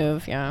closer. first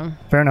move, yeah.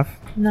 Fair enough.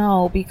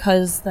 No,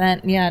 because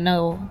then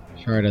no.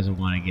 Char doesn't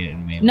want to get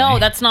in melee. No,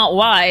 that's not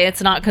why.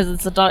 It's not because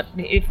it's a dot.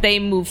 If they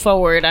move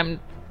forward,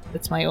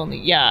 it's my only.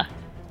 Yeah.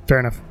 Fair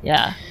enough.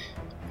 Yeah.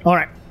 All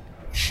right.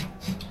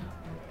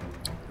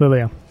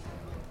 Lilia.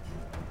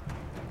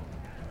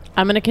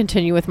 I'm going to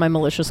continue with my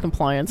malicious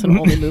compliance and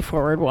only move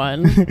forward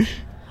 1.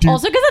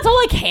 Also, because that's all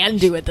I can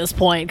do at this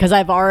point, because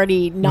I've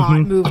already not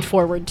moved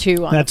forward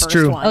 2 on That's the first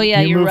true. one. Oh,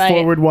 yeah, you you're move right.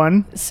 forward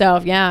 1.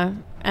 So, yeah.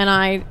 And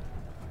I...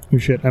 Oh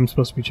shit! I'm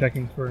supposed to be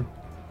checking for.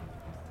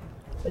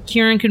 But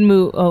Kieran can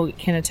move. Oh,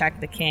 can attack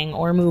the king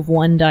or move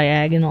 1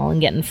 diagonal and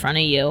get in front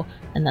of you,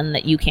 and then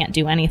that you can't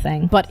do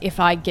anything. But if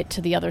I get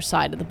to the other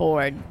side of the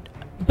board...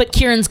 But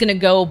Kieran's gonna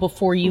go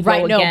before you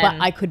Right, go no, again.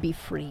 but I could be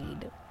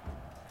freed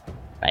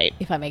Right.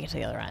 if I make it to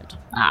the other end.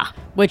 Ah.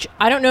 Which,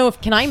 I don't know if...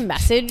 Can I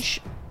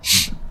message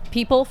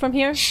people from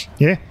here?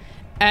 Yeah.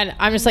 And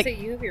I'm just like...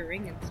 you have your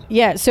ring and stuff.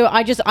 Yeah, so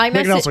I They can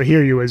message... also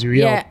hear you as you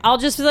yell. Yeah, I'll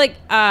just be like,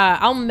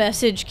 I'll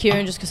message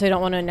Kieran just because I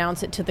don't want to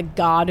announce it to the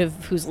god of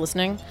who's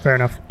listening, Fair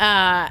enough.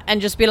 and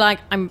just be like,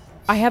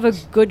 I have a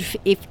good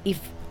if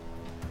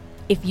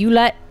you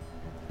let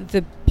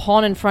the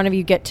pawn in front of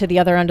you get to the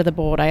other end of the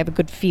board, I have a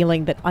good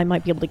feeling that I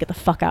might be able to get the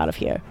fuck out of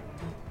here.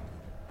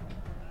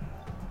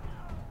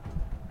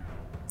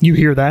 You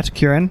hear that,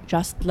 Kieran?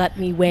 Just let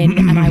me win,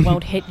 and I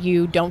won't hit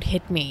you. Don't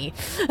hit me.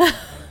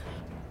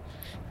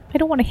 I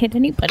don't want to hit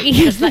anybody.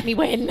 Just let me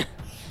win.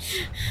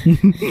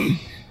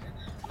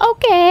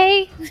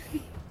 Okay.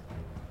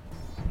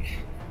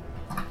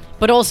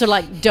 But also,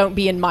 like, don't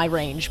be in my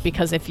range,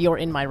 because if you're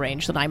in my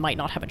range, then I might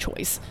not have a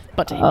choice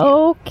but to hit you.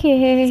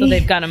 Okay. So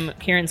they've got to.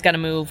 Kieran's got to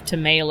move to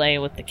melee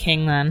with the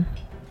king then,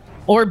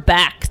 or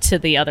back to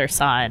the other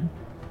side.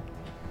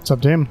 It's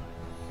up to him.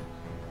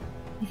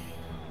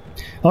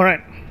 All right.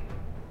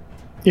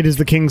 It is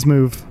the king's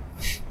move.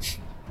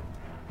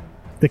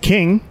 The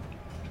king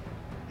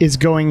is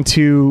going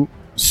to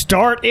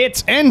start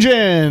its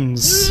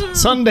engines.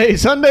 Sunday.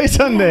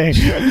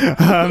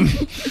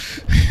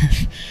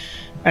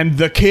 And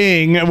the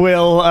king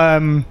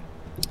will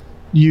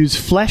use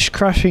flesh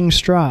crushing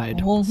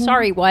stride.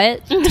 Sorry,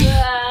 what?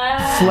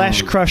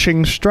 Flesh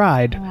crushing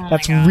stride.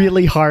 That's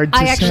really hard to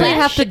I actually say.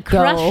 have to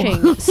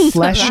go.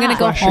 Flesh I'm gonna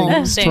go crushing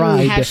home.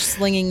 stride. Hash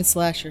slinging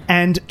slasher.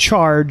 And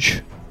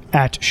charge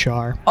at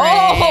Shar.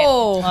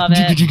 Oh! Love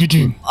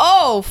it.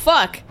 Oh,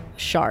 fuck.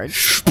 Shard.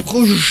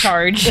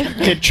 Charge.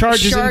 It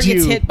charges Shar into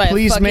gets you. hit by a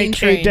Please fucking make a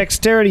train.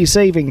 dexterity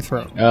saving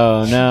throw.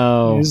 Oh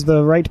no. Is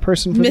the right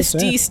person for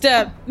Misty this?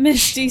 step.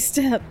 Misty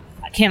step.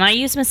 Can I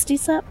use Misty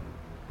Step?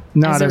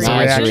 Not As as a a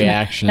Nice reaction.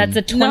 reaction. That's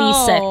a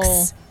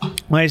 26.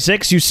 My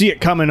 6, you see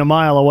it coming a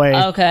mile away.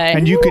 Okay.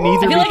 And you can I either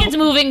feel be like it's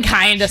moving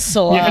kind of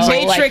slow. Yeah, it's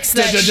like- Matrix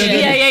that shit.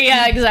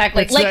 Yeah,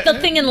 exactly. It's Like that- the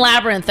thing in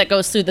Labyrinth that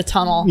goes through the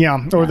tunnel. yeah,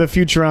 or the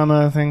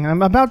Futurama thing.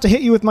 I'm about to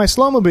hit you with my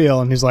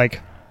slowmobile, and he's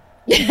like,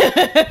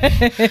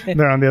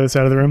 they're on the other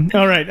side of the room.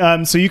 All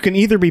right, so you can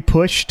either be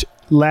pushed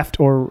left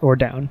or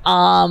down.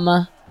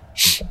 I'll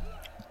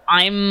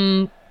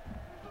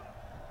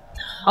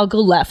go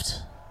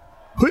left.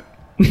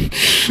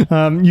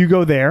 You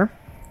go there.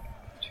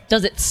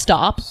 Does it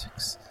stop?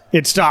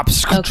 It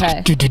stops.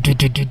 Okay.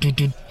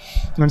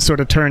 And sort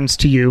of turns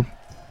to you.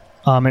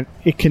 And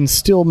it can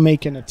still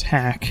make an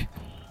attack.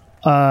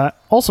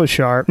 Also,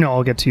 Shar. No,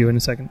 I'll get to you in a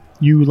second.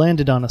 You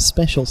landed on a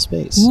special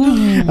space.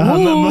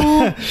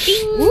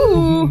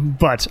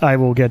 But I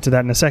will get to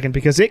that in a second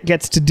because it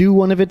gets to do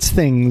one of its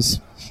things.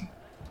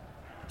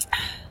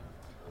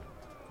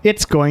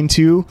 It's going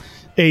to.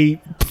 A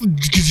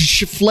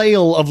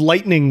flail of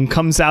lightning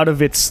comes out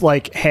of its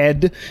like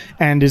head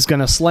and is going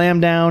to slam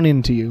down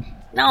into you.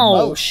 No.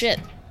 Oh, shit.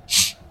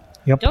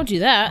 Yep. Don't do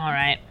that. All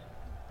right.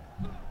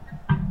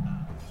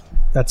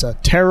 That's a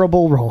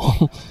terrible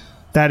roll.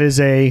 That is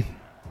a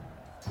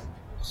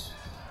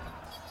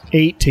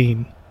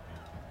 18.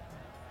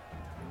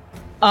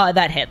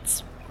 That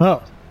hits.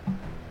 Oh.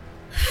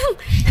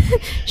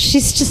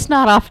 She's just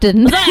not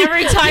often.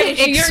 Every time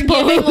you're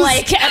giving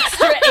like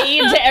extra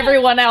aid to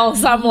everyone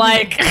else, I'm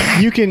like,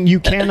 You can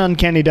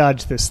uncanny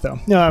dodge this though.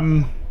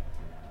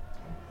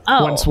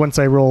 oh. Once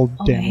I roll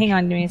Okay, damage. hang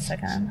on, give me a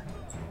second.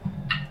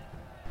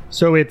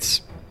 So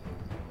it's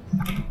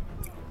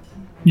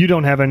you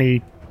don't have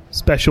any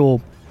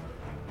special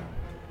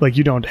like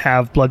you don't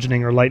have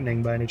bludgeoning or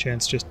lightning by any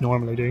chance just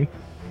normally, do you?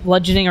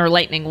 Bludgeoning or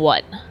lightning?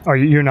 What? Are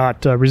you're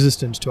not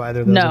resistant to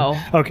either of those?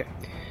 No. Okay.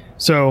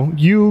 So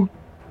you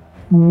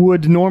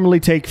would normally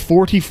take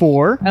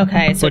 44.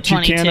 Okay, so But you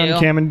 22.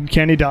 can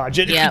uncanny dodge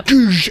it. Yep.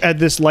 As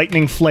this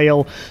lightning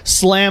flail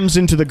slams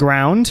into the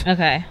ground.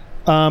 Okay.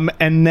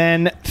 And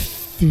then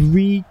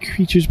 3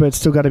 creatures, but it's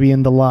still got to be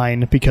in the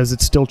line because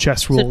it's still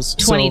chess rules.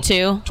 So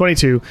 22.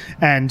 22.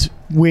 And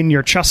when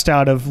you're just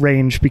out of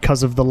range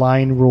because of the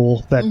line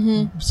rule that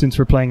since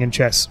we're playing in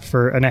chess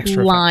for an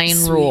extra effect.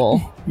 Line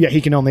rule. Yeah, he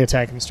can only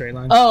attack in a straight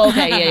line. Oh,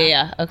 okay.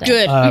 Yeah. Okay.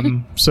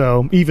 Good.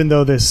 So even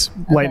though this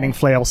lightning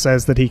flail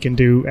says that he can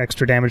do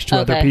extra damage to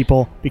other Okay.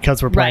 people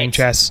because we're playing Right.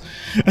 chess,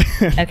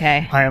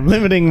 Okay. I am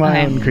limiting my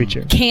Okay. own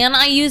creature. Can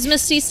I use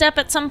Misty Step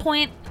at some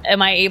point?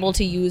 Am I able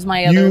to use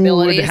my other You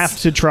abilities? would have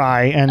to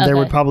try, and there Okay.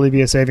 would probably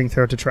be a saving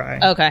throw to try.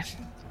 Okay.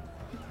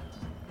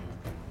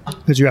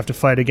 Because you have to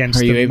fight against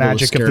Are you the able to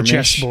magic of the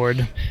skirmish?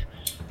 chessboard.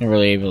 Not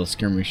really able to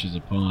skirmish as a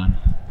pawn.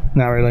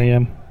 Not really,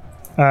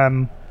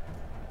 yeah.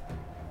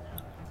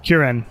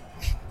 Kieran.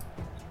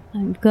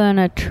 I'm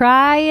gonna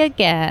try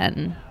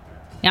again.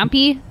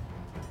 Yumpy?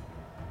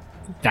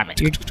 Damn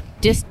it.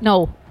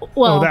 No.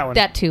 Well, that one.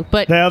 that too.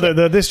 But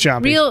This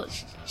Chompy. real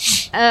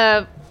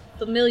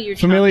familiar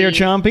Familiar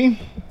Chompy, Chompy.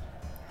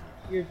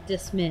 You're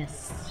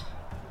dismissed.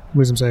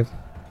 Wisdom save.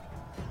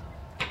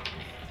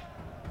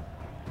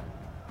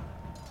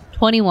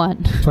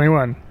 21.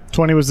 21.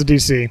 20 was the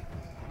DC.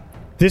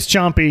 This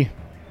Chompy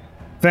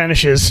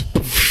vanishes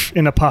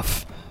in a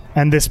puff,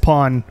 and this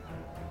pawn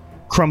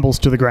crumbles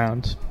to the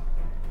ground.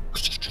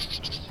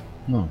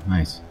 Oh,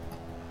 nice.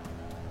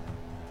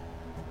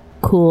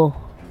 Cool.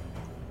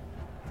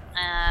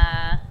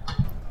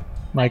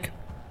 Mike.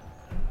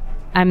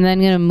 I'm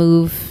then gonna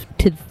move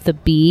to the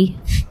B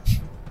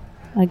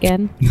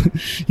again,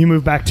 You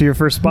move back to your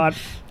first spot.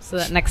 so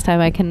that next time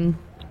I can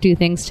do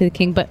things to the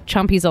king. But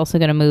Chompy's also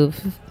gonna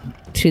move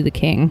to the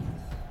king.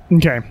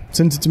 Okay.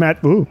 Since it's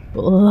Ooh.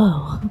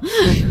 Whoa.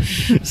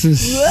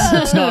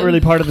 It's not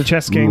really part of the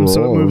chess game,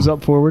 so it Whoa. moves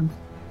up forward.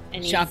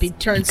 Chompy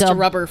turns Go. to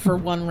rubber for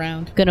 1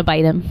 round. Gonna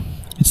bite him.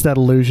 It's that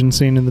illusion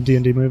scene in the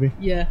D&D movie.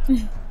 Yeah.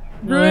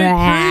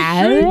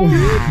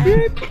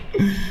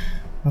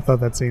 I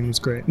thought that scene was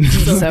great.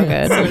 So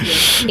good.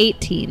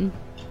 18.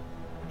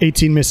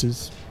 18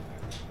 misses.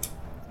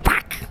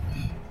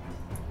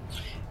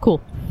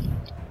 Cool.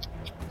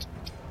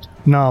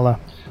 Nala.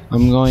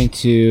 I'm going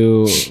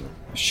to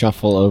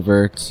shuffle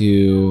over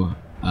to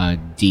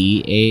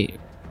D8.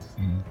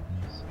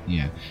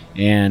 Yeah.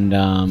 And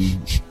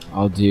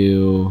I'll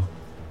do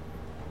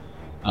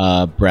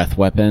breath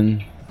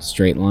weapon,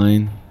 straight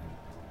line.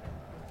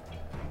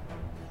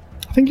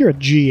 I think you're at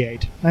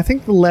G8. I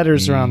think the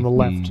letters are on the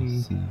left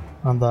and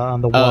on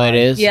the Y. Oh, it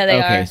is? Yeah, they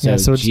okay, are. So Yeah,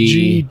 so it's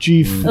G.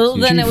 Well,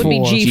 then it would be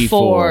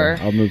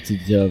G4. I'll move to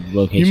the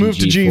location You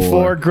moved to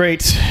G4.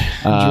 Great.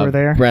 You were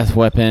there. Breath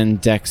weapon,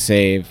 deck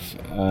save,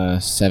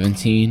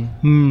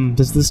 17.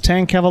 Does this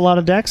tank have a lot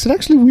of decks? It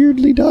actually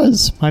weirdly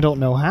does. I don't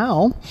know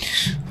how.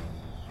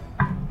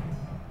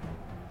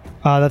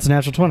 That's a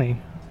natural 20.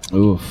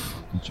 Oof.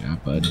 Good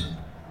job, bud.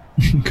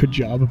 Good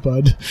job,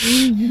 bud.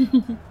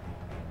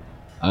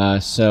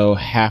 So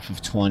half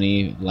of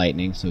 20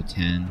 lightning, so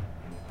 10.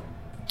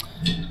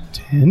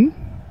 10?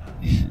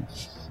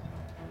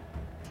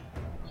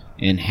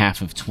 And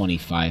half of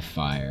 25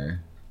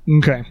 fire.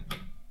 Okay.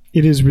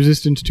 It is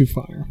resistant to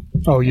fire.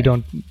 Oh, you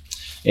don't.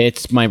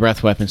 It's my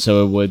breath weapon,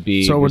 so it would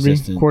be. So it would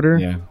resistant. be quarter.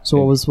 Yeah. So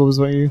what was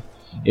what you?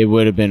 It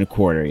would have been a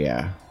quarter.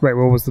 Yeah. Right.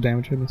 What was the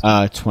damage?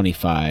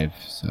 25.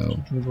 So.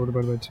 Divided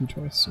by 2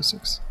 twice, so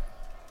 6.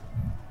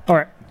 All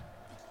right.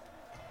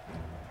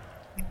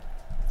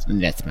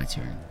 And that's my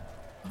turn.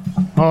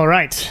 All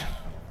right.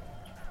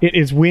 It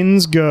is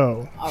Wynn's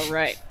go. All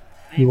right.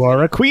 You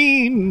are a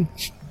queen.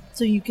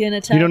 So you can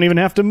attack. You don't even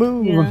have to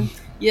move. Yeah.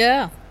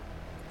 Yeah.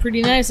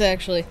 Pretty nice,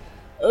 actually.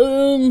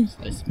 Yeah,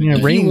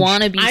 If range. you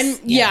want to be,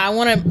 I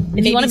want to.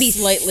 if you want to be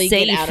slightly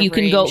safe, get out of you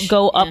can range.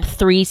 go up Yeah.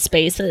 3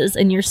 spaces,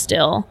 and you're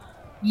still.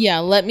 Yeah,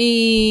 let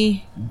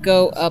me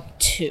go up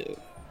 2.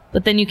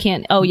 But then you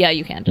can't. Oh yeah,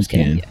 you can. Just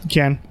kidding. Can. You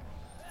can.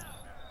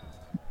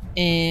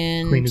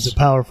 And Queen is a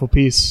powerful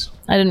piece.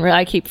 I didn't.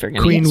 I keep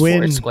forgetting. Queen it's 4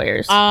 win.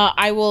 squares.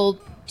 I will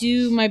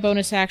do my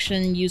bonus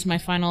action, use my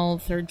final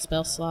 3rd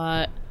spell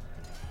slot,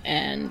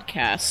 and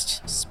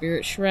cast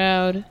Spirit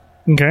Shroud.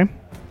 Okay.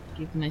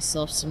 Give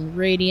myself some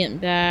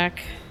radiant back,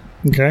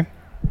 Okay.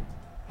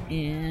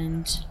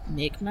 and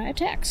make my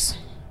attacks.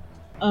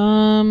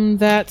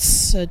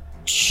 That's a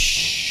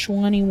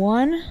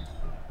 21.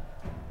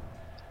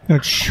 A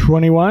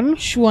 21?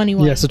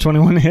 21. Yes, a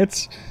 21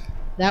 hits.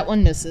 That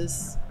one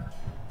misses.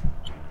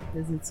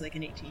 Because it's like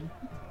an 18.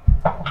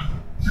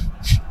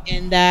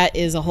 And that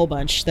is a whole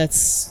bunch.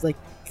 That's like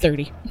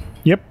 30.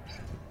 Yep.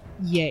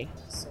 Yay.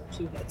 So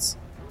 2 hits.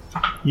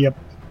 Yep.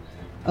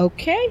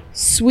 Okay.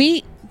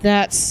 Sweet.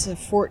 That's a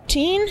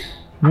 14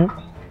 Yep.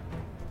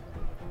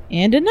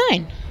 and a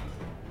 9.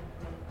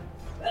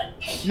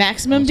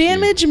 Maximum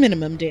damage,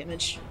 minimum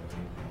damage.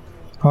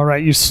 All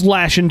right, you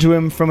slash into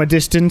him from a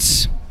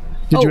distance.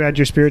 Did you add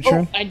your spirit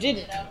shroud? I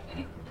didn't.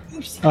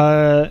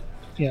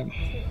 Yeah.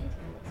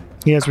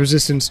 He has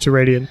resistance to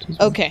radiant.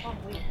 Okay.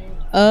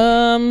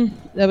 That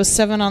was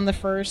 7 on the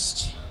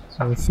first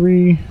So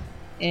 3.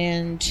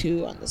 and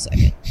 2 on the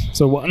second.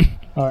 So 1.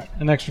 All right,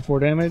 an extra 4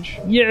 damage.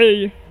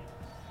 Yay!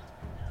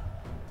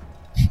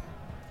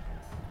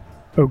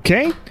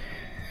 Okay.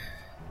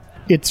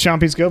 It's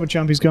Chompy's go, but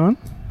Chompy's gone.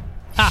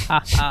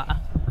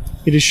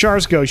 It is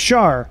Char's go.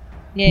 Char,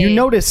 you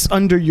notice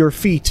under your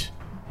feet,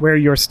 where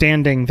you're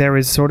standing, there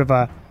is sort of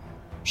a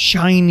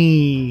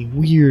shiny,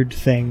 weird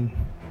thing.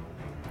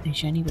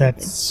 Shiny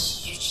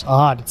That's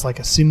odd. It's like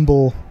a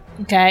symbol,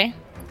 okay.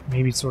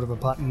 maybe sort of a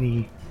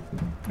button-y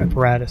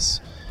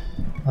apparatus.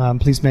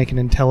 Please make an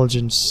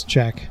intelligence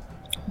check.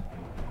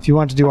 If you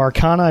want to do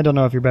Arcana, I don't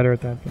know if you're better at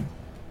that. But.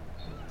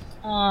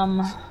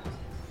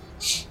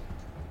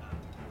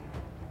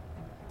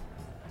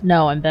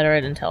 No, I'm better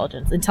at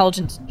intelligence.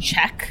 Intelligence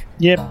check.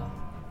 Yep.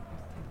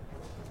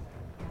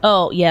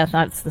 Oh yeah,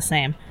 that's the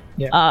same.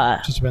 Yeah.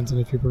 Just depends on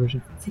if you're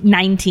proficient.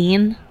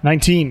 19.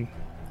 19.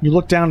 You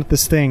look down at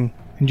this thing,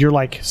 and you're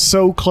like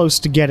so close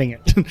to getting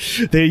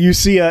it. There, you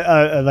see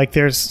a like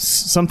there's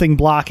something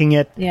blocking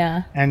it,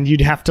 Yeah. and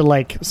you'd have to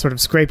like sort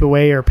of scrape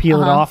away or peel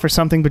it Uh-huh. off or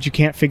something, but you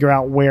can't figure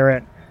out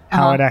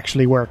how it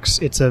actually works.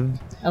 It's a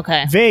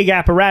Okay. vague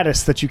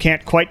apparatus that you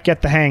can't quite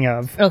get the hang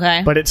of.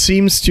 Okay. But it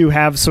seems to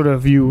have sort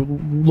of, you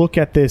look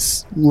at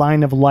this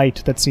line of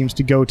light that seems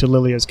to go to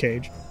Lilia's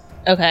cage.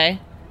 Okay.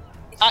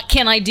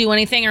 Can I do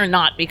anything or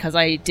not because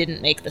I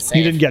didn't make the save?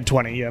 You didn't get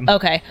 20, yeah.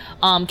 Okay.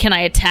 Can I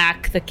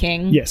attack the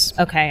king? Yes.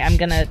 Okay, I'm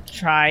gonna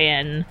try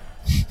and.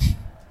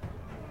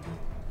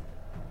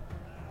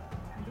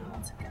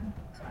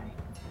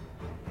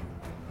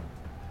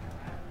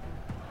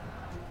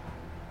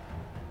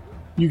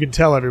 You can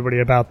tell everybody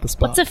about the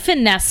spot. What's a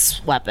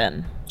finesse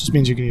weapon? Just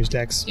means you can use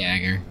dex.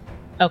 Dagger.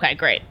 Okay,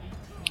 great.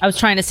 I was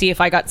trying to see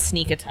if I got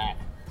sneak attack.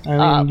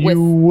 I mean, with-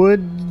 you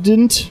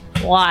wouldn't,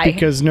 Why?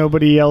 because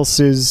nobody else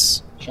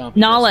is.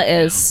 Nala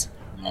is.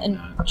 And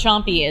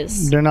Chompy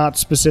is. They're not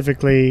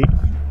specifically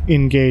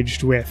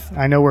engaged with.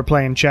 I know we're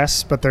playing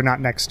chess, but they're not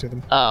next to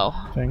them.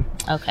 Oh, Thing.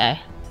 okay.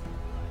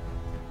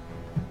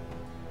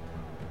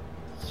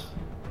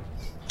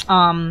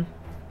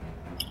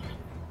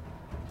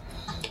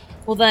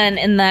 Well then,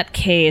 in that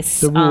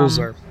case, The rules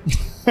are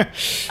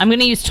I'm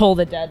gonna use Toll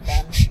the Dead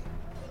then,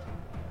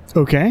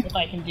 okay. if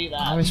I can do I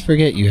that. always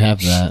forget you have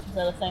that. Is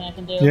that a thing I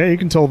can do? Yeah, you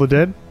can toll the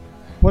dead.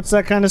 What's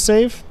that kind of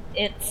save?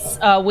 It's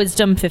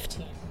Wisdom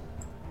 15,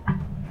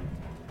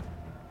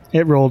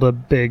 It rolled a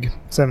big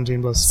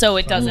 17 plus. so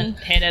it doesn't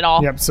hit at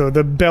all. Yep. So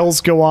the bells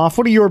go off.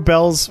 What are your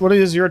bells? What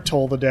does your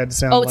toll the dead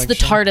sound Oh, like? it's the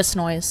Sean? TARDIS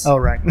noise. Oh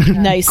right.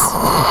 Nice.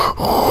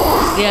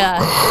 Yeah.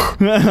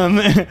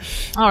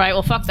 All right.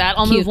 Well, fuck that.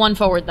 I'll move one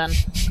forward then.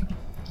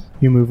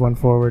 You move one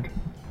forward.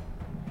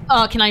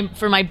 Can I,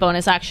 for my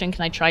bonus action,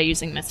 can I try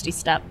using Misty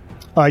Step?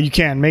 You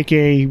can make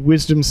a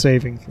wisdom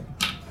saving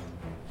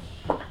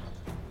throw.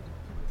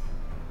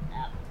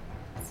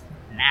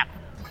 Nap.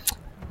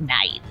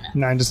 9.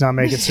 9 does not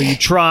make it, so you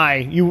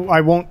try.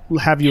 I won't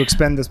have you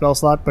expend the spell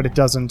slot, but it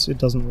doesn't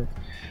work.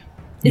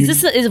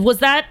 Was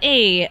that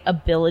a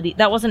ability?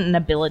 That wasn't an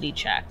ability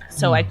check,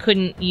 so I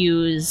couldn't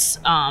use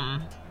a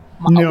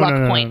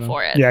luck point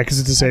for it. Yeah, because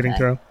it's a saving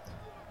throw.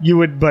 You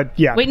would, but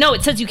yeah. Wait, no,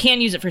 it says you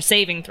can use it for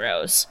saving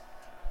throws.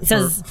 It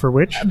says for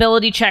which?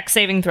 Ability check,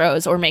 saving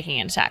throws, or making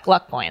an attack.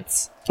 Luck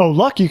points. Oh,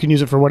 luck, you can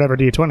use it for whatever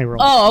D20 roll.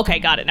 Oh, okay,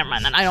 got it. Never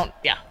mind then. I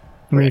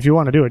mean, if you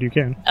want to do it, you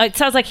can. It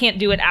says I can't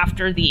do it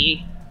after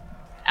the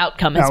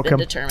outcome has been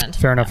determined.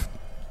 Fair enough.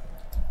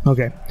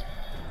 Okay.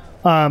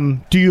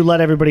 Do you let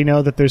everybody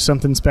know that there's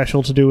something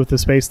special to do with the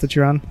space that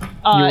you're on?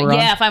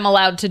 Yeah, if I'm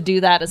allowed to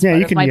do that as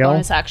part of my yell.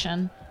 bonus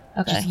action.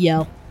 Okay. Just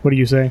yell. What do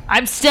you say?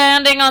 I'm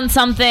standing on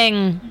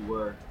something. You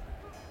were.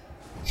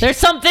 There's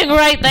something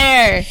right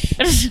there.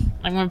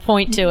 I'm going to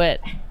point to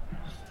it.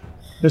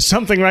 There's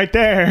something right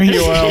there,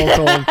 you are all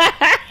told.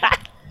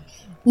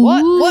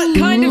 What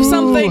kind of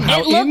something?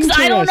 It looks,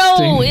 I don't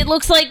know. It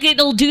looks like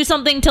it'll do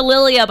something to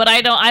Lilia, but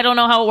I don't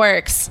know how it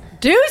works.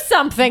 Do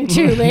something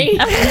to me.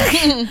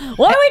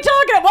 What are we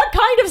talking about? What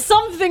kind of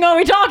something are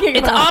we talking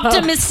about? It's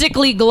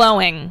optimistically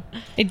glowing.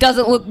 It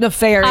doesn't look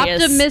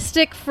nefarious.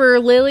 Optimistic for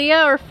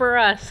Lilia or for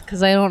us?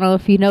 Because I don't know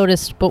if you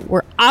noticed, but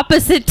we're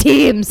opposite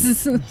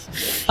teams.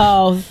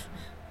 Oh.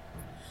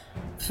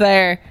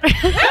 Fair.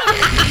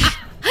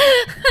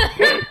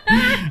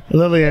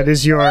 Lilia, it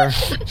is your...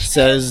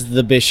 Says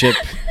the bishop.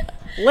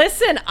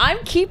 Listen, I'm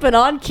keeping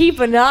on.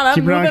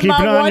 I'm moving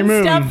my one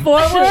moving. step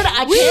forward.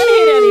 I can't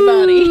hit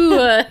anybody.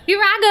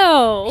 Here I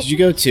go. Did you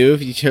go 2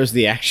 if you chose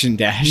the action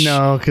dash?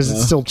 No, because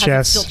it's still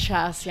chess. It's still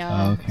chess,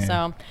 yeah. Oh, okay.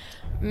 So,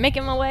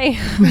 making my way.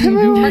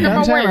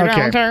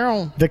 Okay.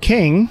 The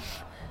king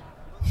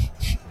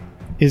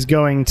is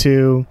going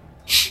to...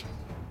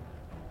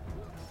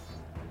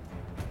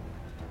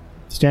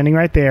 Standing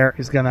right there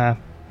is going to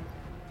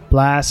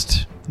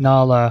blast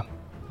Nala,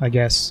 I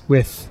guess,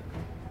 with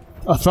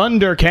a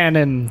thunder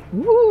cannon.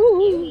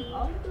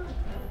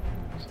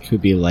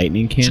 Could be a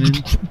lightning cannon.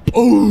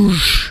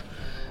 Boosh!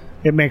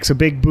 It makes a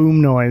big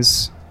boom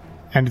noise.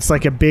 And it's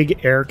like a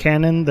big air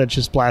cannon that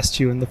just blasts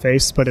you in the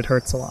face, but it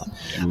hurts a lot.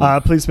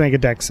 Please make a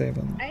dex save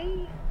on that.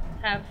 I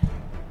have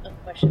a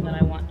question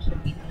that I want to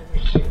be.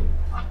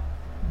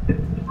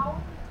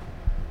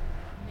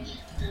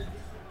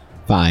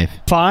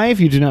 5.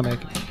 You do not make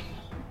it.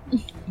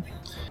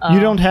 You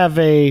don't have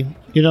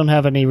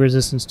any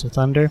resistance to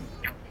thunder.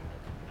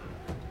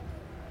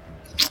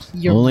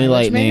 Only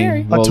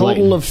lightning. A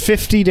total of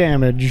 50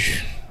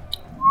 damage.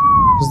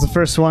 Because the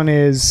first one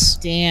is...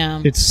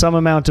 Damn. It's some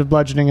amount of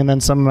bludgeoning and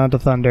then some amount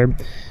of thunder.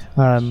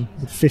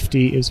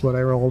 50 is what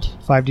I rolled.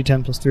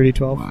 5d10 plus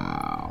 3d12.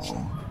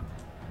 Wow.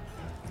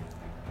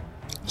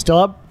 Still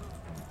up?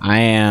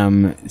 I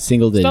am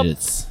single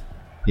digits.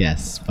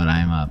 Yes, but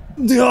I'm up.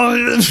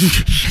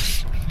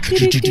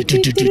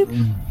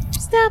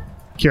 Stop.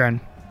 Kieran.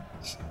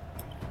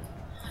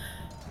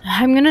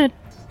 I'm gonna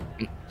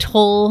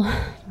toll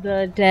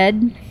the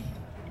dead,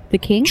 the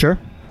king. Sure.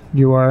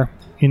 You are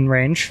in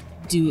range.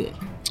 Do it.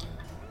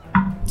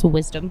 It's a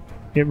wisdom.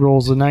 It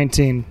rolls a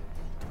 19.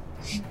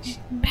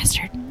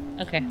 Bastard.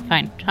 Okay,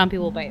 fine. Chompy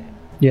will bite it.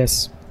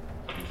 Yes.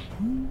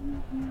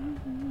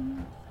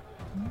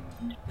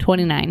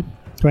 29.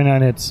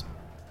 29 hits.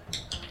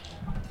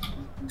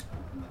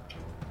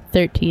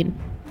 13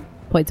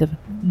 points of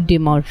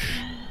damage.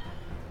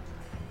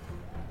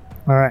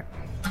 All right.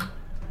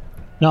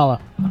 Nala.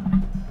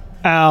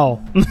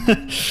 Ow.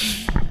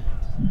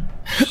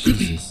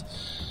 Jesus.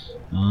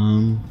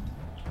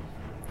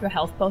 Your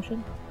health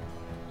potion?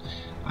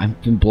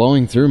 I've been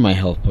blowing through my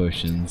health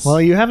potions.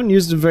 Well, you haven't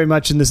used them very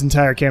much in this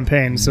entire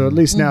campaign, so at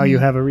least now you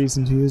have a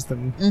reason to use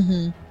them.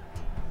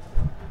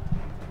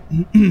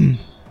 I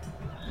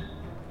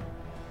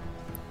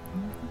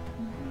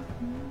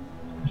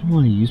don't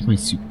want to use my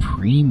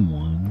supreme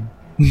one.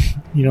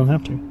 You don't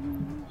have to.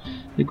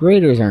 The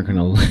graders aren't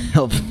going to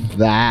help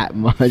that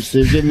much.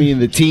 They're getting me in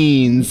the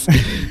teens.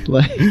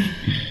 Well,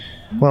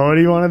 what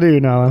do you want to do,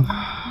 Nala?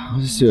 I'll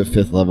just do a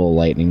 5th level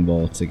lightning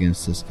bolts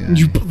against this guy.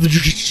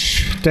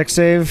 Dex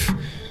save.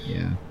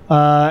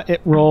 Yeah.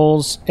 It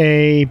rolls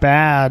a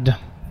bad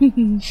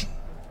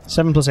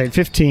 7 plus 8,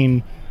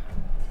 15.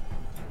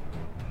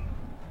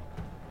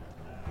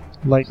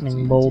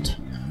 Lightning bolt.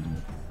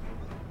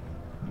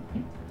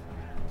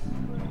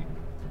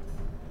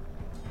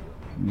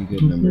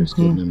 Good numbers,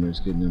 good numbers,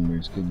 good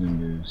numbers, good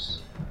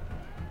numbers.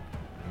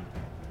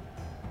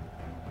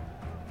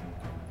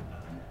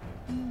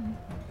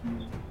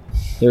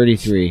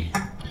 $33.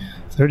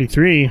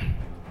 33.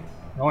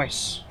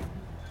 Nice.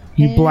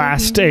 You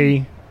blast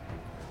a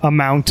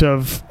amount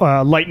of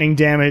lightning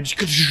damage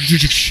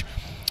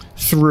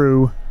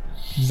through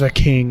the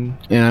king.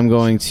 And I'm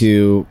going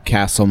to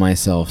castle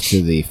myself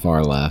to the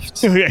far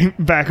left. Okay,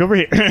 back over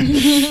here.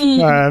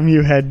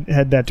 You head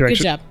that Good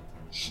direction. job.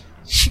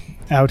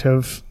 Out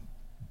of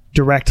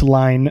direct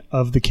line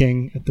of the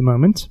king at the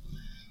moment.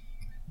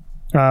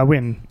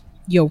 Win.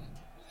 Yo.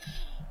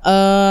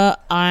 I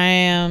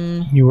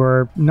am... You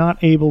are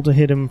not able to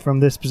hit him from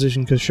this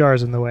position because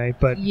Shar's in the way,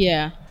 but...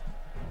 Yeah.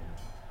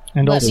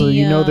 And Let also, me,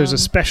 you know there's a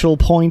special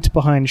point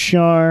behind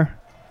Shar.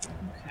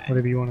 Okay.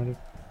 Whatever you want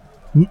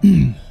to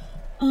do.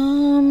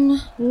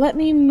 Let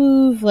me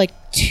move like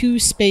 2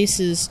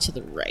 spaces to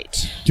the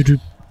right Doo-doo.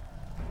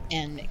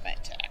 and make my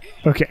attack.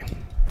 Okay.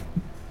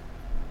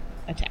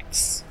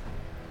 Attacks.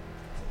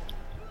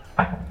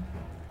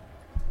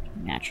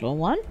 Natural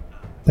 1.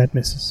 That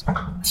misses.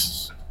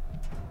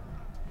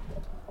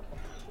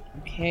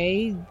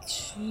 Okay.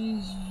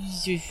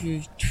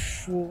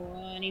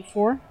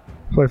 24.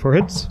 24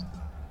 hits.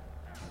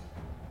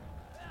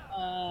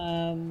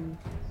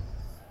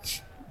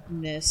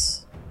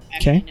 Miss.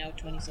 Okay. Actually, no,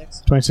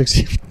 26.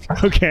 26.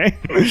 Okay.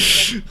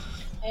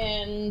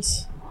 And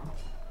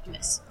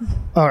miss.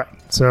 All right.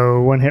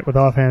 So 1 hit with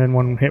offhand and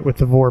 1 hit with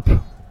the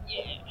Vorp.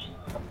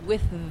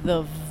 With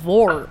the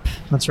Vorp.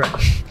 That's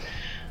right.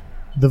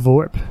 The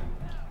Vorp.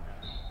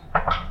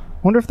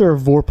 Wonder if there are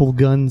Vorpal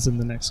guns in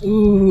the next one.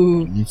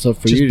 Ooh. And so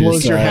for Just you to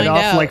blows your head decide,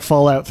 Find off out. like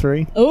Fallout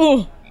 3.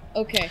 Oh.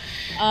 Okay.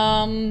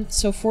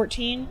 So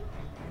 14.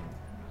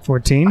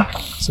 14.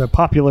 It's a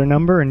popular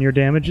number in your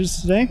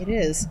damages today. It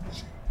is.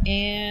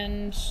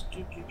 And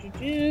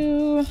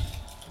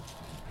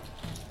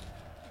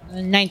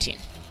 19.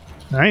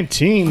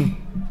 19.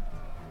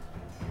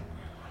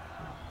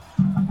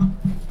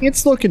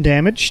 It's looking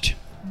damaged.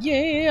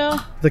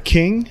 Yeah. The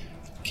king.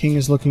 King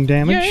is looking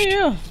damaged.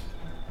 Yeah.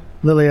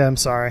 Lilia, I'm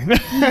sorry.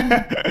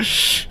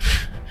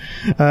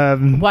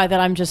 Why, that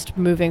I'm just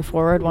moving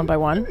forward one by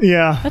one?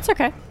 Yeah. That's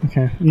okay.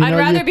 Okay. I'd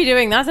rather be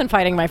doing that than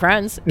fighting my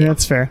friends. Yeah,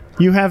 that's fair.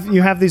 You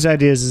have these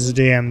ideas as a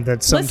DM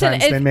that sometimes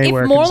Listen, they may if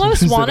work. and Morlos sometimes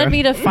they wanted don't.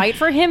 me to fight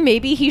for him,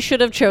 maybe he should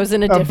have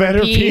chosen a a different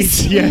better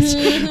piece. Yes,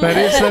 that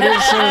is sort of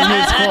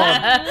his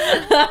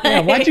fault.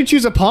 Yeah, why'd you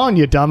choose a pawn,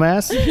 you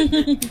dumbass?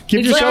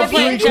 Give yourself If he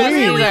three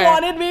genuinely queens.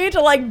 wanted me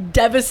to like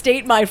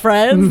devastate my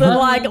friends, then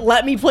like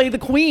let me play the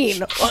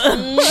queen.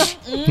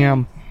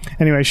 Yeah.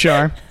 Anyway,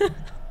 Shar.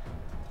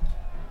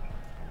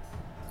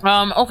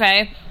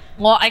 Okay.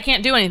 Well, I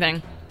can't do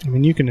anything. I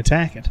mean, you can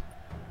attack it.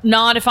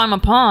 Not if I'm a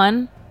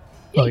pawn.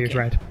 Oh, you're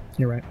right.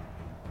 You're right.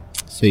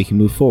 so you can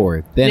move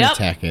forward, then Yep.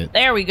 attack it.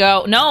 There we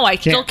go. No, I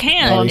still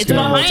can't. Oh, it's he's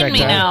gonna behind attack me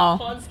that. now.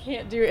 Pawns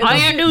can't do it I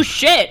can't do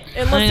shit.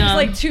 unless Hang there's on.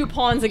 like 2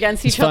 pawns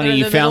against each It's other funny, in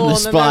you the found middle,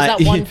 the and then there's spot.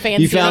 that one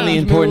fancy You found the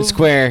important move.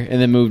 square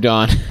and then moved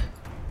on.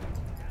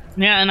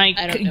 Yeah, and I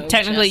don't know,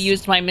 technically Jess.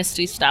 used my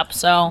Misty step,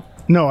 so.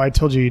 No, I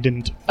told you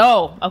didn't.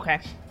 Oh, okay.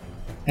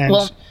 And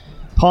Well-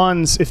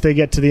 pawns, if they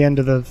get to the end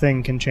of the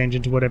thing, can change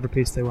into whatever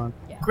piece they want.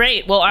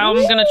 Great. Well, I'm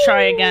gonna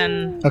try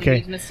again. to Okay.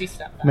 use Misty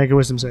step. Make a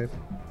wisdom save.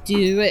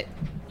 Do it.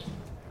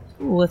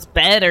 Ooh, it's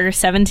better.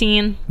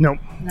 17. Nope.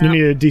 You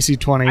need a DC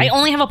 20. I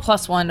only have a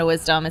 +1 to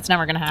wisdom. It's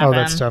never gonna happen. Oh,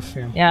 that's tough.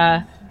 Yeah.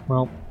 Yeah.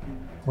 Well.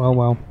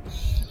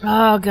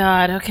 Oh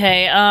god.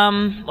 Okay.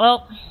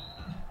 Well,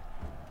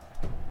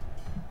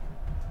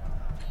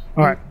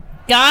 All right.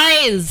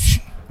 guys,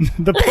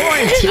 The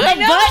point.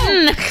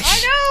 the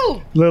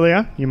button.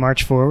 Lilia, you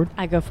march forward.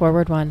 I go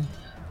forward one.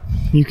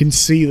 You can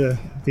see the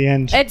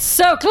end. It's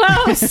so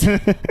close.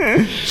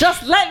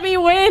 Just let me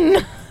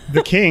win.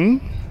 The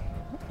king.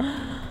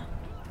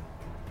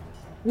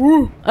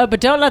 But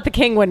don't let the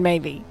king win.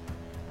 Maybe.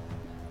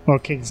 Well,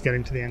 king's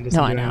getting to the end. doesn't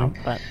No, I do know.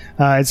 anything.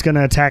 But It's going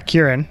to attack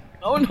Kieran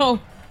Oh no.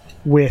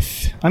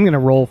 with. I'm going to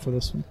roll for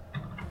this one.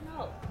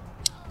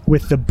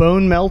 With the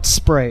bone melt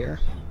sprayer.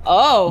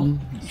 Oh.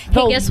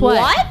 Hey, guess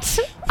what?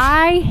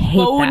 I hate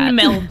Bone that.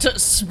 melt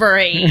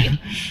spray.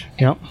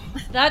 Yep.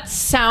 that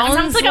sounds,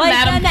 Sounds like a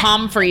Madame an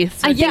Pomfrey.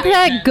 I think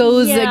that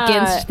goes Yeah.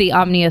 against the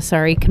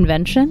Omniasari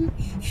convention.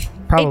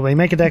 Probably.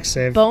 Make a dex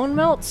save. bone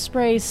melt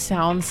spray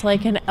sounds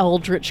like an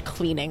eldritch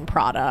cleaning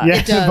product. Yeah,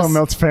 It does. bone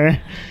melt sprayer.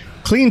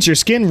 Cleans your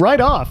skin right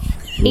off.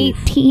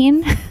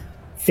 18.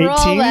 For all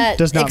 18 that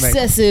does not make.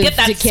 excessive Get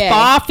that decay.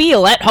 spa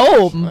feel at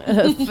home.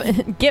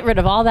 Get rid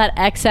of all that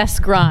excess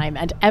grime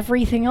and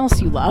everything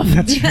else you love.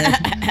 That's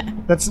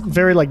right. That's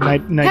very like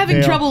night Having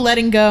Vale. trouble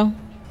letting go.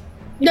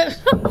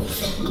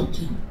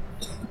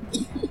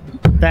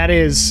 That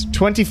is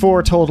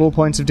 24 total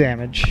points of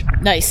damage.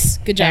 Nice.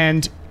 Good job.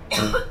 And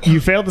you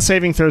failed the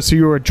saving throw, so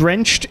you are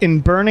drenched in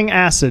burning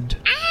acid.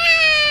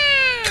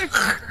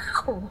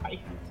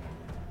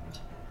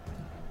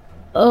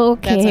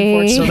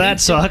 Okay. So that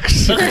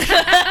sucks.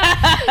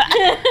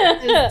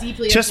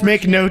 Just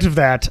make note of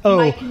that.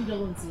 Oh,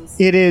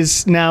 it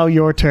is now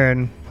your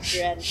turn.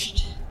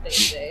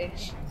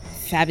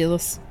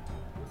 Fabulous.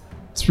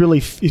 It's really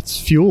it's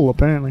fuel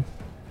apparently.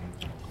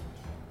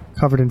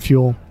 Covered in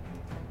fuel.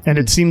 And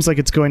it seems like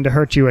it's going to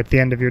hurt you at the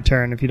end of your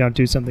turn if you don't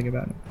do something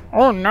about it.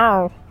 Oh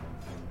no.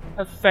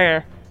 That's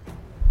fair.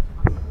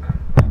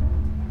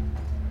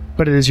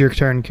 But it is your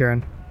turn,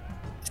 Kieran.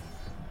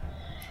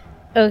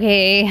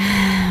 Okay.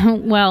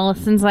 Well,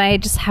 since I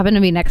just happen to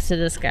be next to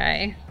this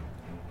guy,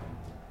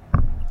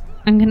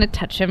 I'm gonna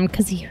touch him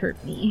because he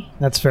hurt me.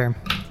 That's fair.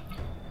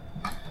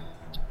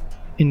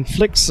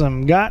 Inflict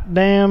some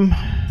goddamn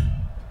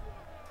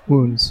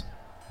wounds.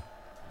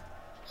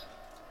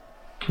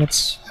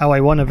 That's how I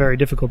won a very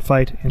difficult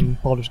fight in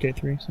Baldur's Gate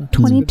 3. So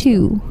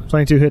 22.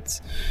 22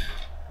 hits.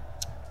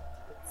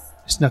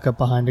 Snuck up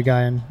behind a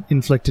guy and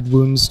inflicted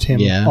wounds to him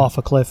Yeah. off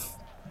a cliff.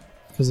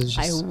 'Cause it's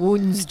I just-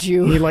 wounded he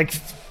you. like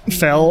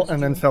fell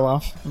and then fell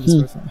off. It was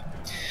sort of funny.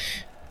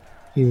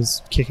 He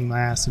was kicking my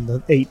ass in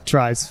the 8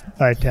 tries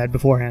I had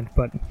beforehand,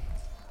 but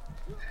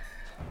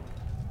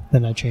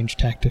then I changed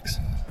tactics.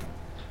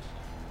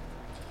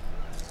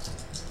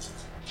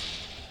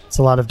 It's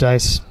a lot of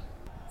dice.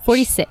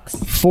 46.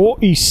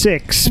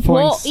 46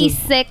 points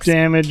 46. of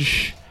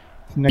damage.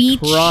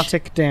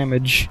 Necrotic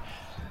damage.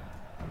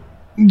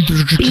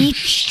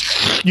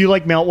 You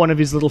like melt one of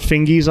his little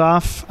fingies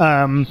off.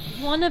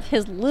 One of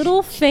his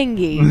little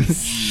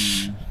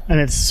fingies. And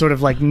it's sort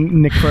of like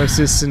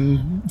necrosis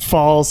and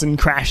falls and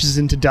crashes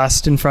into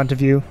dust in front of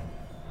you.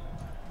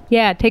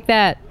 Yeah, take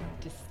that,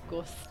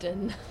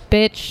 Disgusting.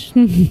 bitch.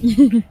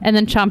 And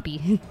then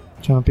Chompy.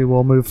 Chompy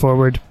will move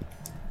forward.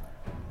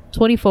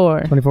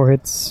 24. 24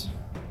 hits.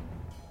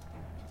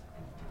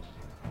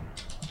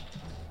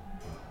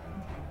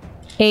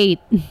 8.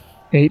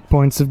 8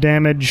 points of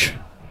damage.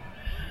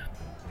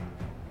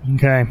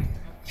 Okay.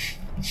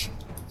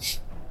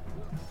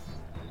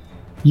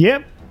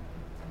 Yep.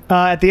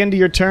 At the end of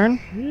your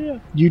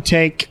turn, you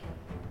take,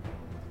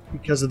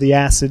 because of the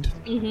acid,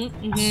 you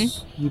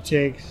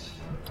take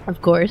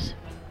Of course.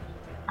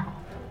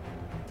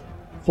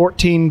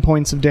 14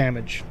 points of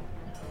damage.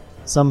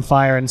 Some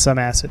fire and some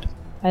acid.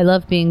 I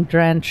love being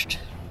drenched.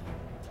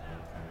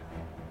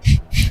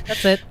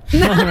 That's it.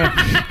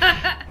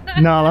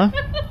 Nala,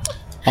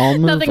 I'll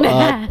move Nothing to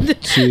up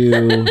add.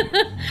 to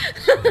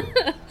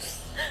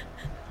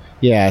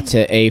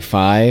to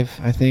A5.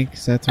 I think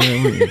is that the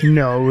right one?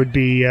 no, it would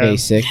be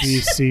A6? B,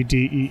 C,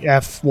 D, E,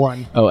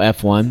 F1. Oh,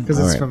 F1. Because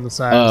it's Alright. from the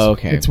side. Oh,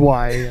 okay. It's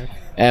Y.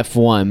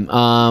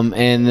 F1.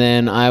 And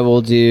then I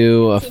will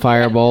do a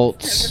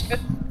firebolt.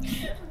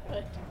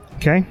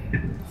 Okay.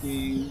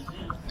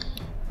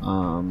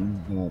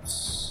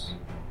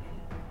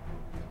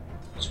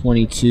 That's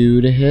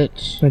 22 to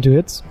hit. 22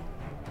 hits.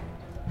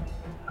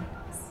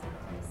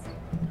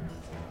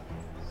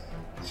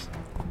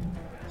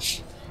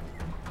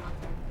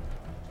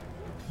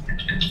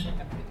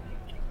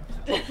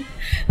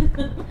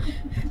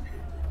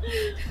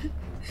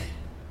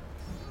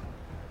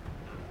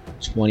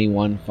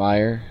 $21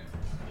 fire.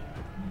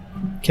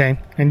 Okay.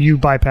 And you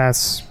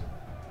bypass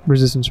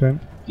resistance, right?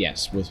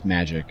 Yes, with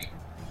magic.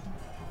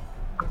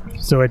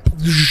 So it.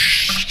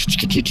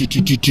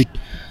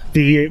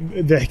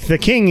 The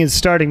king is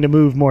starting to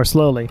move more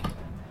slowly.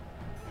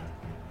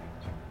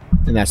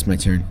 And that's my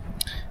turn.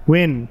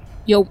 Win.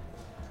 Yo.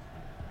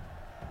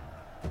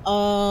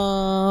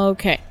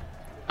 Okay.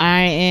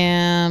 I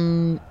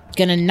am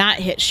gonna not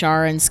hit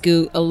Shar and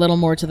scoot a little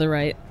more to the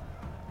right.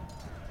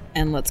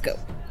 And let's go.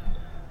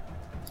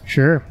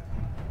 Sure.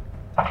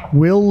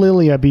 Will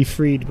Lilia be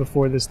freed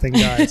before this thing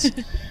dies?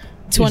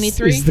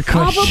 23. Is the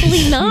question.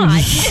 Probably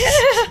not.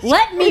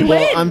 Let me Well,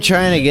 win. I'm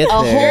trying to get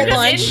A there. whole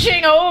bunch.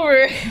 Inching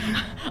over.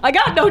 I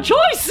got no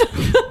choice.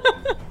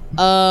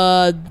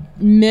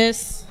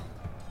 Miss.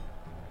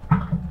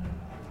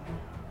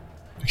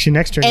 Actually,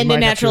 next turn. you And a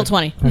might have natural to-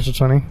 20 Natural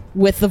 20.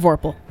 with the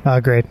Vorpal. Oh,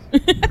 great.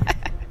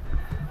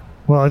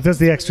 Well, it does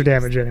the extra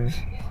damage anyway.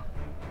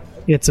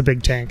 It's a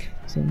big tank.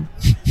 So.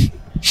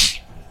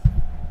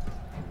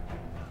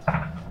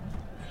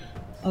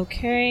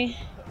 Okay.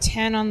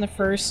 10 on the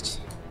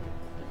first.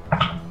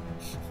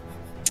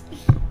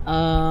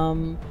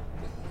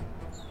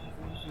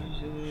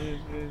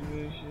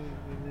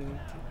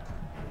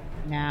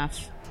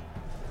 Naff.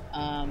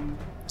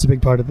 It's a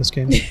big part of this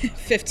game.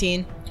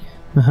 15.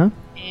 Uh huh.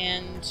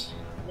 And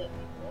let me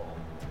roll.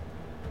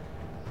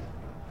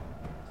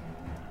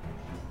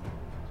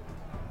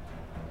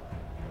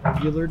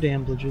 Regular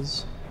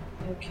damages.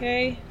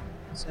 Okay.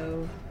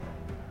 So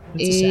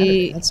It's a Saturday.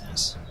 Eight. That's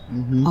nice.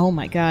 oh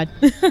my god.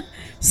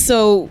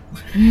 So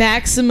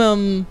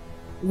maximum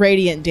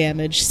radiant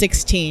damage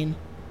 16.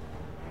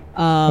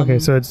 Okay,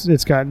 so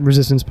it's got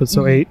resistance, but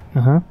so 8.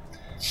 Uh huh.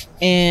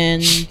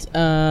 And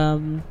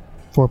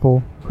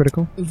 4-pull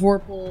critical.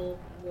 Vorpal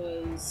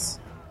was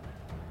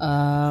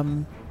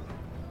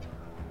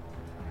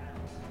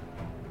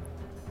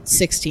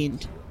 16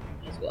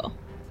 as well.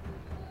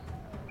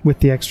 With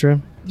the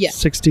extra. Yeah.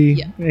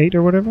 68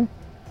 or whatever.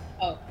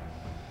 Oh.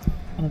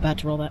 I'm about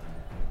to roll that.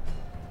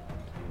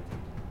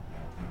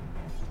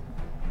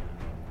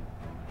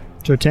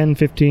 So 10,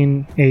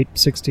 15, 8,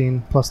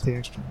 16 plus the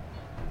extra.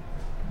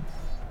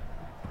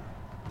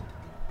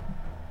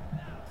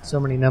 So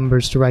many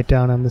numbers to write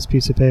down on this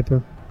piece of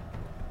paper.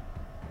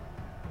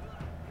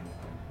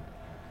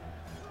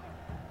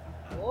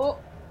 Oh.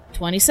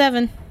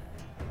 27.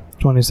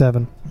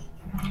 27.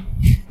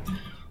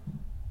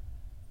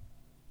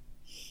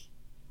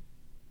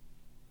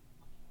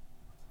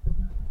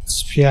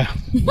 Yeah.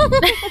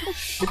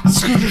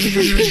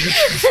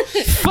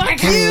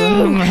 Fuck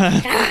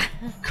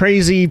you!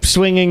 Crazy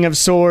swinging of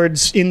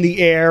swords in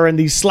the air, and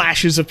these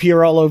slashes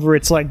appear all over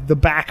its like the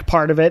back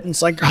part of it, and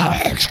it's like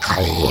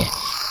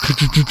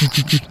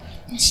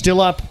still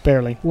up,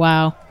 barely.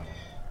 Wow.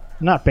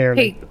 Not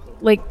barely. Hey,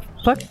 like,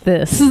 fuck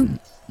this thing.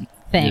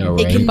 Yeah, right.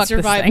 It can Fuck this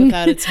survive thing.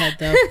 without its head,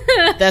 though.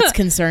 That's It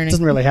concerning.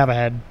 doesn't really have a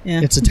head.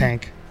 Yeah. It's a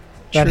tank.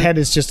 That True. head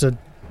is just a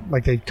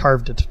like they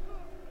carved it.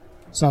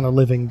 It's not a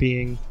living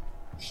being.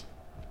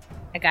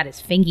 I got his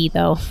fingy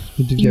though.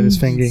 He did get his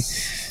fingy.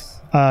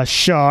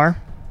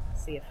 Shar,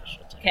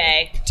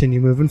 Okay. continue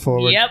moving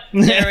forward. Yep.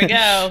 There we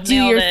go. Do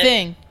your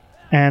thing.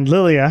 And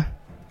Lilia,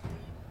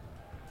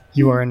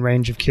 you are in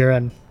range of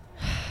Kieran.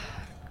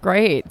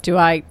 Great.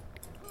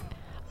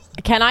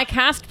 Can I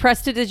cast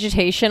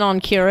Prestidigitation on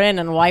Kieran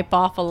and wipe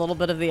off a little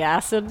bit of the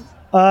acid?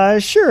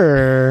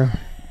 Sure.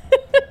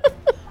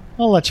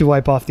 I'll let you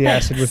wipe off the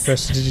acid with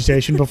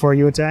Prestidigitation before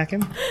you attack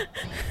him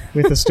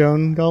with a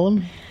stone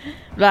golem.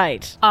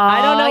 Right.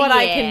 I don't know what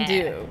I can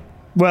do.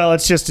 Well,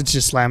 it's just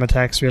slam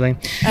attacks, really.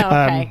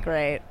 Okay,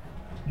 great.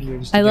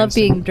 I love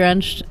being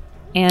drenched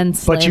and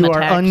slam But you are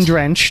attacked.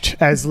 undrenched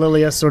as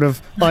Lilia sort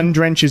of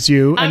undrenches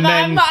you, and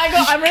then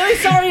I'm really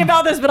sorry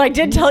about this, but I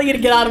did tell you to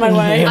get out of my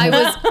way.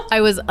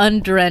 I was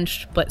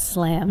undrenched but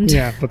slammed.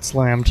 yeah, but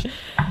slammed.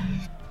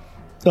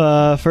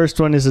 First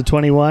one is a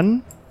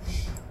 21.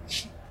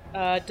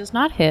 Does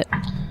not hit.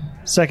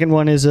 Second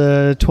one is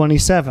a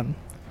 27.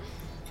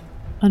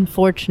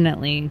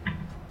 Unfortunately,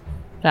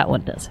 that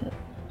one does hit.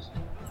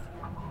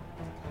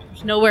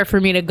 There's nowhere for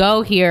me to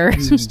go here.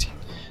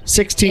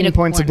 16 In a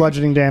points of corner.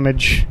 bludgeoning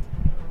damage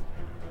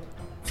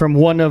from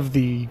one of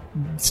the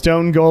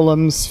stone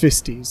golem's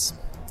fisties.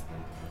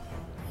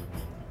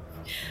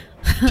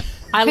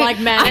 I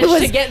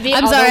managed to get the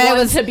I'm other sorry, I one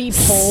was to be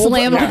pulled.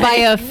 slammed by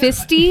a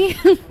fisty.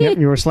 Yep,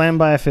 you were slammed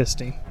by a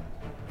fisty.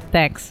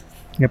 Thanks.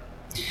 Yep.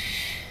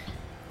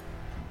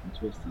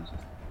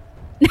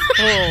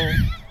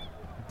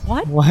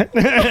 What?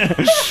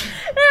 I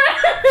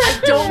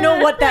don't know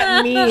what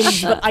that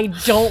means, but I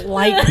don't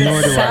like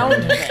Nor the do I. sound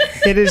of it.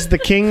 It is the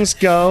king's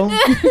go.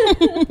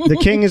 The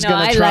king is No,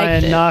 going I to try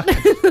liked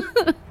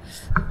and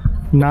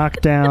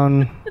knock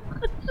down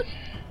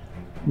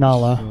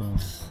Nala.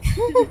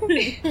 Put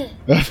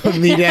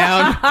me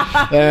down.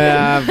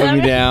 Put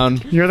me down.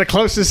 You're the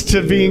closest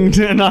to being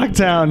knocked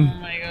down.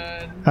 Oh my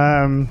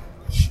god.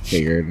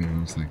 Figured.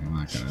 I was like, I'm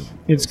not gonna.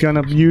 It's going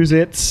to use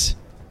its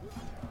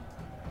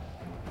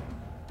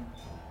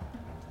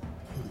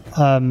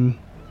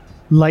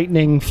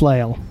lightning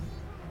flail.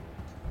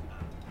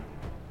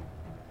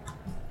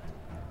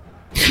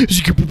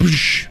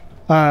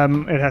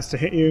 It has to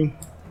hit you.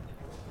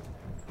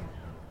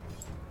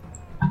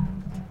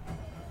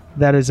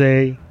 That is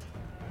a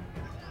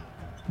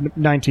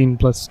 19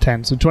 plus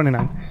 10, so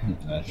 29.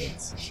 That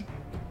hits.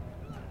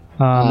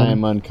 Um,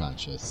 I'm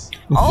unconscious.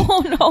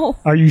 Oh no.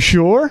 are you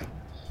sure?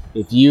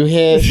 If you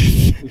hit,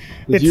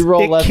 if you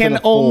roll less than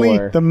a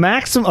 4, the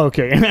maximum.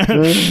 Okay,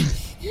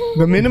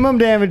 the minimum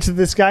damage that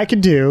this guy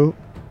can do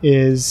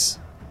is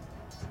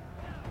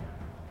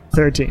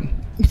 13.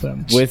 So.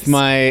 with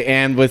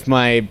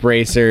my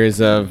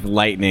bracers of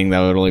lightning,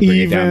 that would only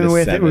bring it down Even to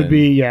with 7. it would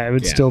be it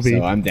would Yeah, still be.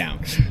 So I'm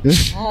down. So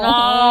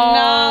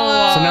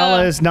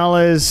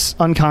Nala is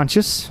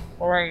unconscious.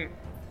 Right.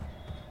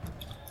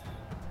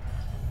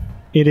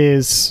 It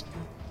is,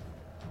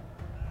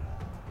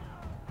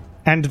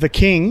 and the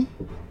king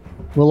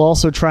will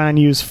also try and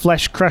use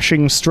flesh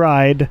crushing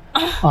stride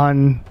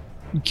on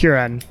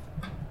Kieran.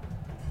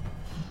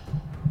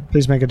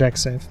 Please make a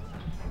dex save.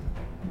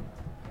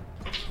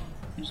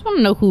 I just want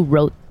to know who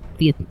wrote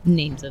the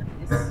names of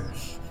these,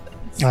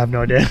 I have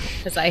no idea.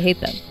 because I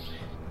hate them.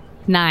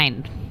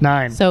 9.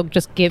 9. So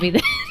just give me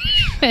the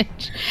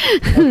damage.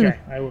 Okay,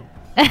 I will.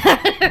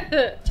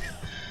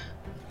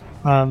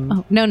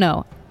 Oh,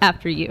 no.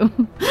 After you.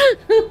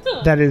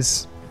 That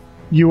is,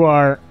 you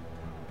are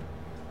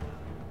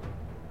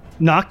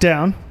knocked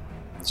down,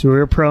 so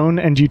you're prone,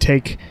 and you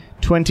take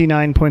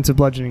 29 points of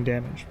bludgeoning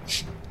damage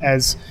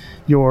as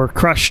you're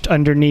crushed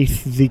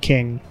underneath the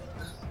king.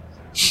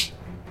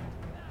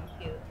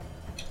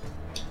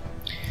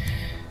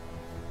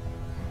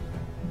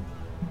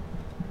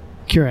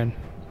 Kieran.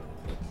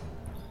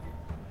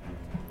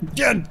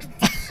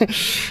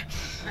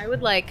 I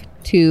would like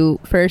to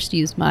first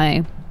use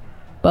my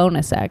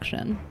bonus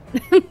action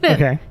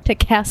Okay. to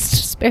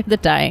cast Spare the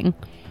Dying.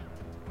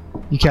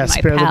 You cast my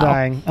Spare the pal.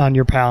 Dying on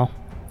your pal.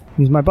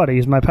 He's my buddy.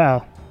 He's my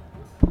pal.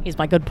 He's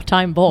my good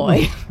time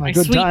boy. My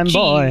good time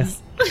boy.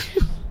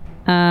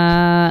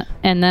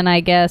 And then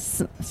I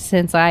guess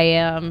since I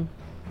am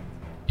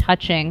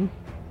touching,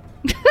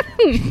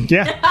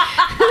 Yeah.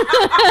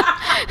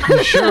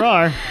 You sure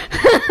are.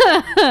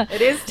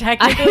 It is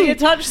technically a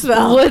touch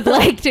spell. would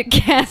like to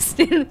cast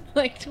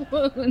Inflict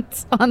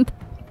Wounds on the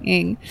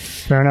king.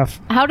 Fair enough.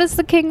 How does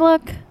the king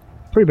look?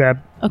 Pretty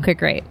bad. Okay,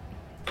 great.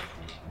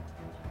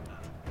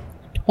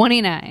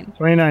 29.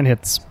 29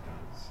 hits.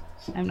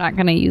 I'm not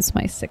going to use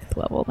my 6th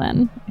level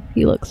then.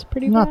 He looks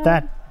pretty Not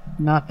bad.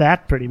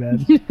 that pretty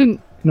bad.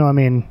 No, I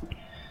mean,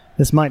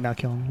 this might not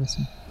kill him.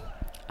 Listen.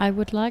 I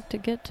would like to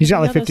get to He's the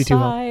got like other 52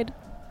 health. side.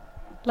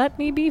 Let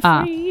me be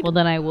Ah, freed. well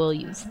then I will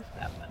use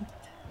that one.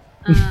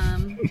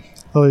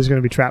 Oh, he's going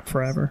to be trapped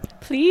forever.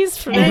 Please,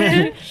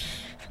 friend.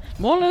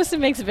 Morlosin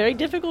makes it very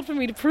difficult for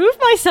me to prove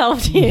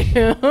myself to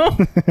you.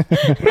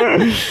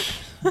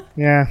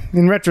 Yeah.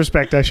 In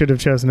retrospect, I should have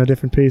chosen a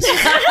different piece.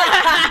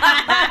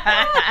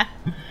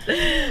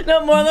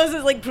 No, Morlos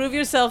is like, prove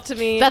yourself to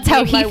me. That's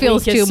how Be my he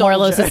feels too. weakest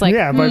Morlos soldier. is like,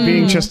 Yeah, by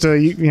being just a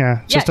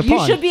just a you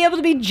pawn. should be able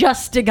to be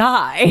just a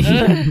guy.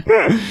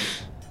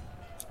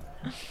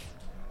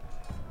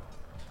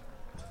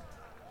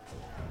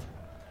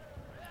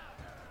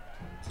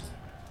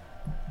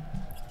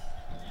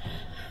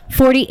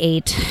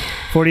 48.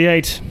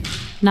 48.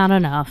 Not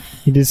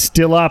enough. It is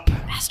still up.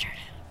 Bastard.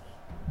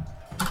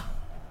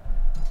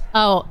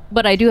 Oh,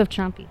 but I do have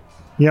Chompy.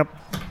 Yep.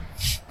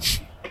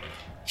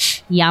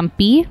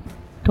 Yampy.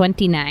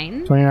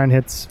 29. 29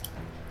 hits.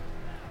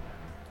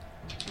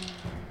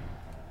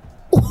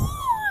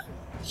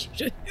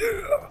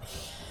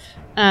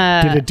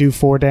 Did it do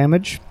 4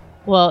 damage?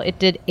 Well, it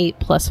did 8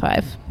 plus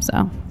 5.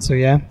 So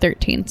Yeah.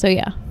 13. So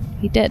yeah,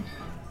 he did.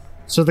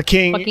 So the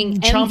king, Fucking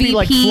Chompy,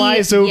 like MVP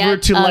flies over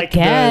yet to like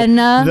again.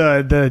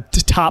 the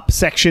top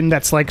section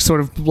that's like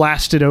sort of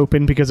blasted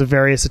open because of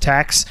various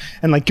attacks,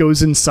 and like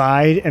goes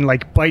inside and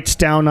like bites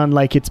down on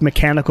like its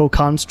mechanical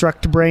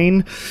construct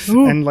brain,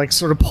 and like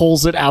sort of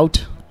pulls it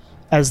out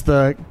as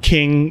the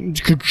king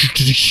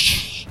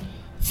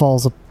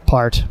falls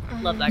apart.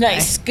 Love that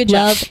Nice. Good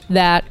job. Love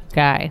that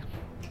guy.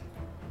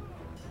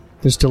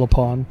 There's still a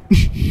pawn.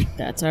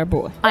 That's our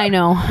boy. I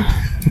know.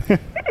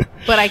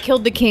 But I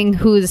killed the king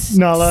who's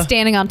Nala,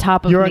 standing on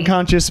top of You're me.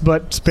 unconscious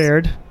but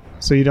spared,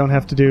 so you don't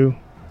have to do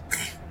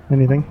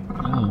anything.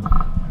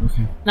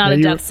 Not Yeah, a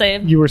you- death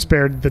save. You were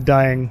spared the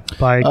dying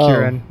by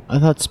Kieran. I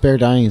thought spare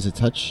dying is a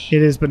touch.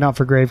 It is, but not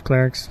for grave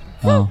clerics.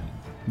 Oh.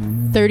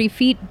 30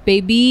 feet,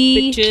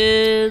 baby.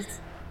 Bitches.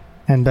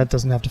 And that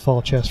doesn't have to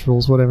follow chess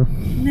rules, whatever.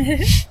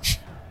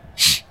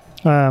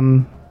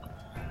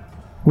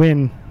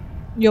 Win.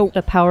 Yo.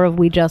 The power of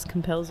we just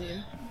compels you.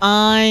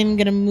 I'm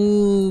gonna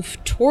move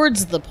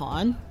towards the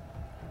pawn.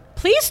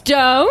 Please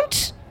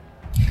don't.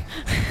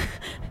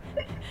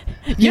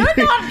 You're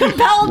not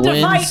compelled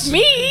to fight Wins.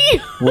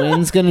 me.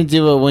 Wynn's gonna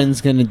do what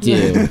Wynn's gonna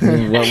do.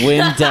 What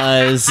Wynn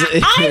does.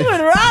 I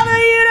would rather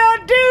you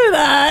don't do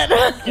that.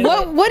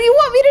 What do you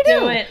want me to do?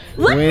 Do it.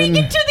 Let me Wynn-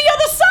 get to the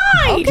other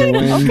side.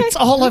 Wynn- That's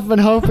all I've been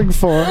hoping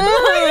for.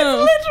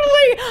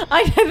 Literally,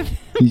 I'm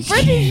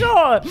pretty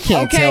sure.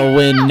 Can't tell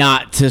Wynn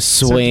not to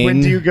So swing. when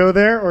do you go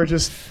there, or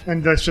just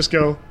and let's just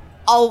go?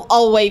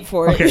 I'll wait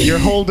for it. Okay, you're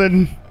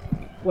holding.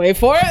 Wait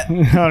for it.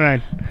 All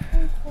right.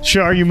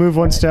 Char, you move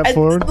one step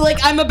forward. Like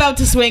I'm about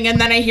to swing, and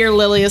then I hear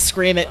Lilia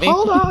scream at me.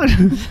 Hold on.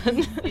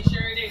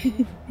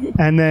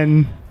 And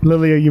then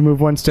Lilia, you move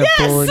one step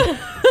forward,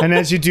 and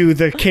as you do,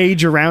 the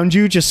cage around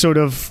you just sort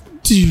of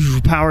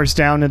powers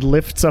down and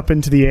lifts up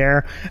into the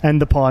air,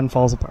 and the pawn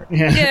falls apart.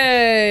 Yeah.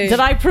 Did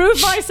I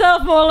prove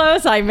myself,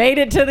 Morlos? I made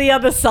it to the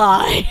other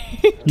side.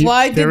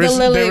 Why did There the is-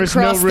 Lilia there is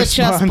no cross the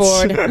response.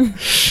 chessboard?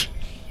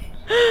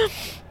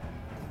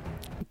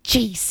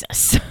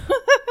 Jesus.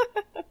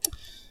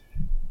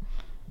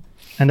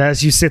 And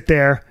as you sit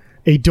there,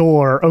 a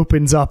door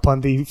opens up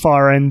on the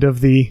far end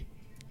of the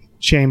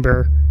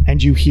chamber,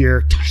 and you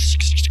hear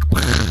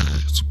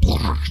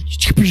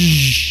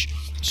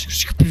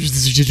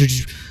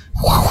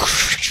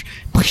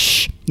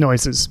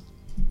noises.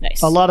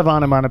 Nice. A lot of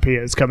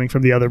onomatopoeias coming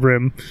from the other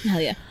room.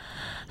 Hell yeah.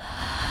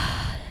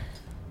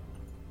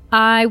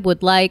 I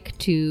would like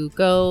to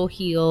go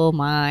heal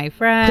my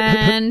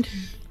friend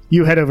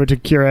You head over to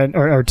Kira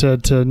or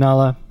to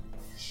Nala.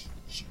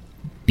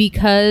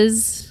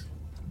 because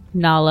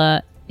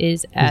Nala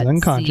is Who's at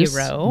unconscious.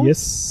 0.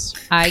 Yes.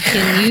 I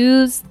can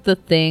use the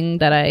thing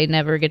that I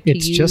never get to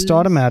It's use. just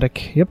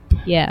automatic. Yep.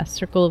 Yeah,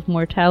 Circle of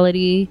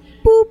Mortality.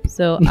 Boop.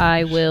 So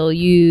I will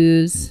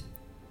use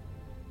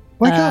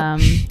Wake up.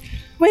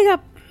 Wake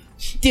up.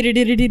 Grab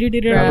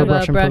grab a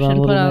brush and a brush put on a and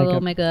little put on a makeup.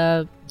 little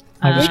makeup.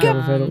 I just um,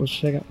 got a little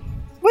shake.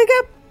 Wake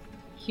up.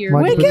 Cure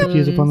Why'd you put the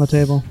keys up on the wounds,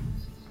 table?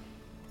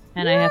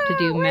 and I have to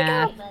do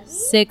math.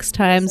 6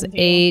 times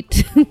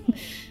 8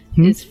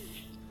 Hmm? is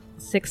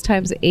 6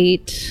 times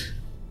 8.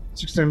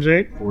 6 times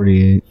 8.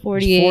 48.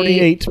 48,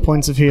 48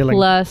 points of healing.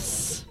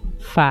 plus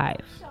 5.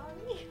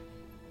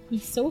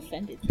 He's so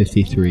offended.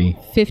 53.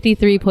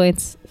 53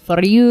 points for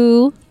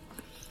you.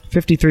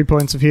 53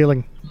 points of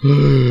healing.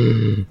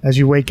 As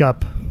you wake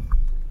up.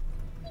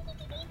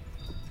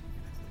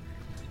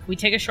 We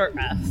take a short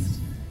rest.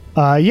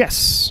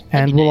 Yes,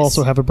 and be we'll nice.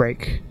 also have a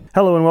break.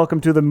 Hello and welcome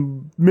to the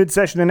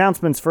mid-session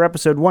announcements for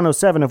episode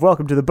 107 of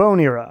Welcome to the Bone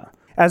Era.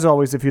 As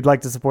always, if you'd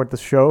like to support the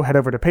show, head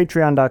over to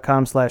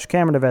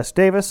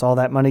patreon.com/CameronofSDavis. All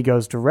that money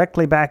goes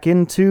directly back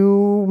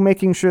into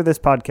making sure this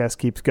podcast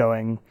keeps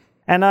going.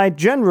 And I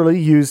generally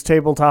use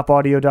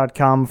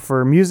tabletopaudio.com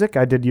for music.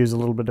 I did use a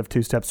little bit of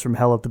Two Steps from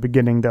Hell at the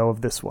beginning, though,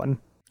 of this one.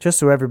 Just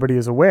so everybody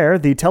is aware,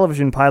 the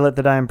television pilot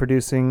that I am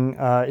producing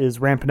is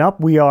ramping up.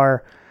 We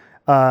are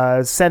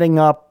setting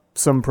up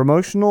some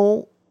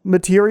promotional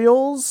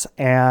materials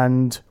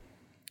and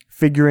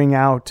figuring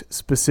out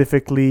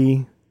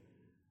specifically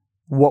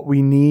what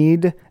we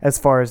need as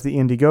far as the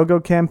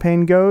Indiegogo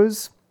campaign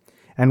goes.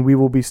 And we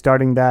will be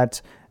starting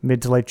that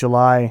mid to late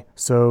July,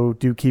 so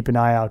do keep an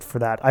eye out for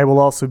that. I will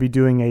also be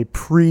doing a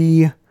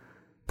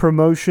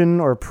pre-promotion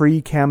or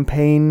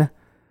pre-campaign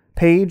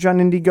page on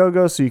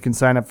Indiegogo, so you can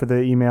sign up for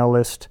the email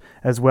list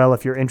as well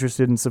if you're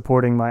interested in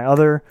supporting my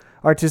other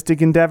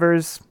artistic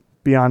endeavors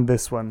beyond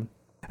this one.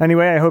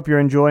 Anyway, I hope you're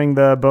enjoying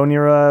the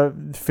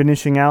Bonira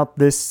finishing out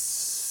this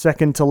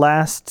second to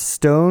last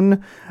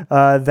stone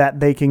that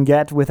they can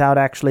get without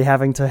actually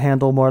having to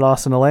handle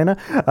Morlos and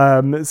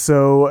Elena.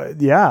 So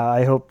yeah,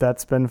 I hope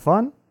that's been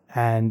fun,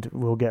 and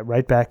we'll get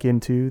right back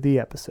into the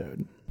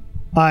episode.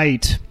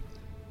 Aight.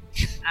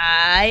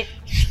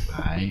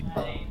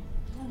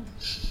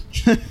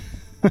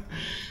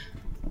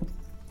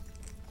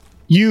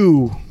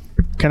 You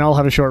can all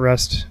have a short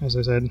rest, as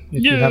I said.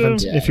 If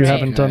you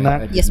haven't done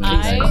that. Yes,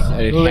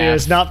 please. Lily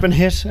has not been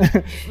hit.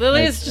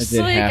 Lily's just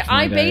did half like, my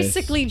I dice.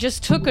 basically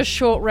just took a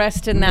short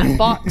rest in that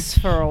box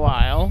for a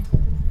while.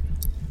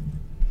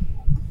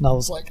 And I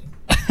was like,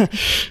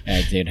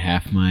 I did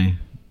half my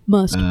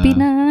Must be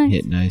nice.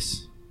 hit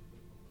dice.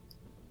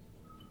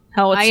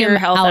 What's I your am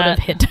health out at?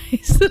 of hit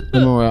dice.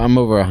 I'm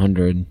over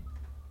 100.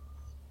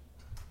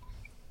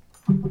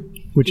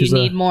 which You is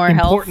need a more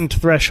health? important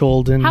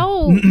threshold in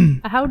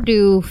How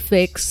do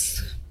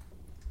fix?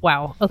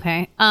 Wow.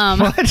 Okay. How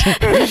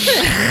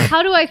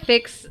do I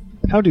fix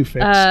how do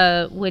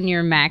fix. when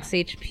your max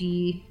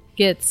HP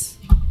gets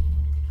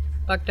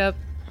Fucked up.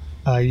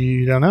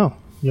 You don't know.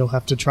 You'll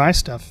have to try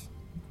stuff.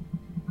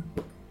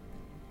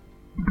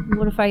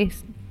 What if I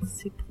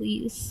say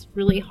please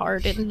really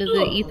hard into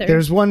the ether?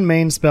 There's one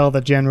main spell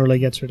that generally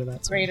gets rid of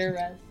that. Greater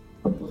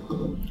res.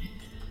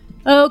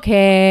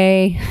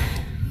 Okay.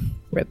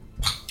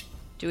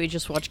 Do we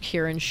just watch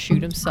Kieran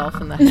shoot himself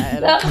in the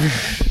head?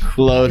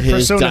 Load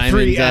his Persona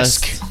diamond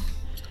 3-esque. dust.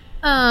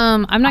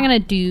 I'm not gonna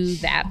do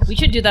that. We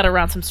should do that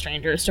around some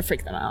strangers to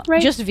freak them out. Right.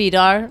 Just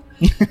Vidar.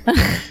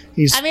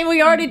 He's I mean,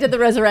 we already did the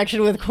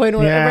resurrection with Quinn.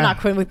 Yeah. We're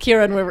not Quinn, with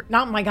Kieran. We're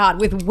not, my God,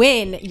 with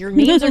Win. Your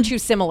names are too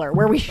similar.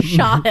 Where we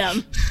shot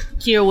him.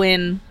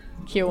 Kierwin.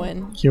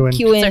 Kieran.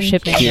 Qing. It's our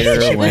ship name.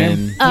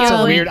 Kierwin. That's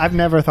a weird. I've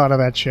never thought of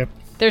that ship.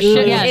 There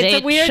should Yeah, it's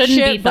they a weird shouldn't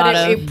ship, be but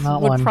thought it of.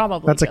 Not would one.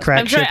 probably That's a go. crack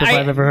I'm sure ship if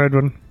I've ever heard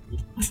one.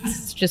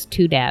 It's just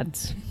two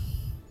dads.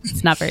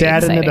 It's not very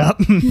Dadding exciting. it up.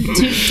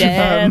 Too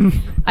dead.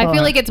 I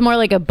feel like it's more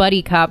like a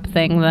buddy cop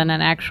thing than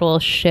an actual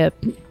ship,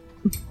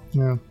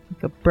 Yeah.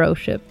 like a bro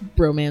ship.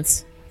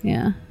 Bromance.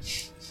 Yeah.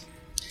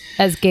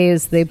 As gay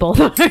as they both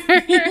are.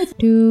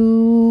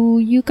 Do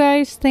you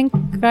guys think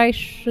I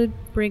should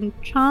bring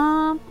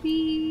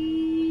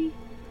Chompy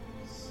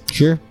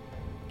Sure.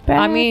 back?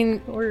 I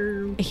mean,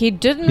 or he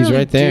didn't He's really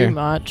right there. do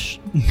much,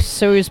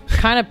 so he's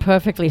kind of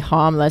perfectly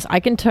harmless. I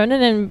can turn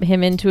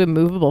him into a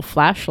movable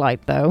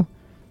flashlight, though.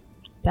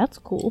 that's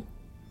cool.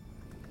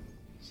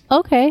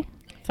 Okay.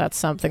 If that's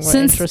something we're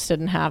Since- interested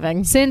in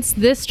having. Since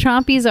this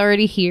Chompy's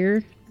already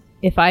here,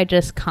 if I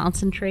just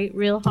concentrate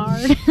real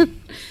hard,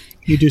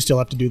 You do still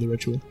have to do the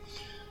ritual.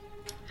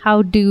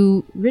 how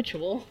do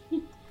ritual?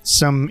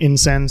 Some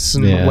incense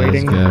and Yeah,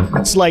 waiting. that's good.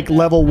 It's like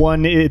level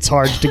 1. It's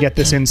hard to get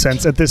this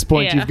incense. At this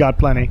point, Yeah. you've got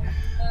plenty.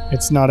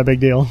 It's not a big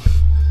deal.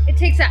 It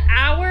takes an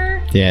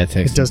hour. Yeah, it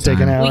takes. It does some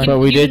take an time. hour. But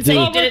we You did can say do.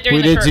 you did it during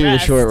We the did short do the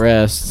rest. short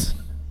rest.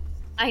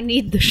 I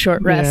need the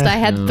short rest. Yeah. I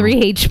had No. 3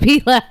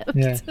 HP left.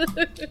 Yeah.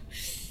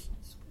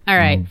 All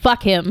right,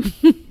 fuck him.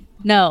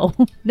 No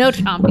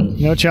Chompy.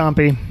 No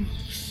Chompy.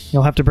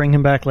 You'll have to bring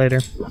him back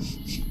later.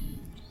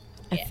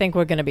 I think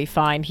we're going to be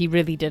fine. He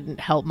really didn't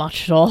help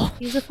much at all.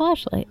 He's a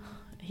flashlight.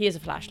 He is a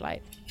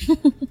flashlight.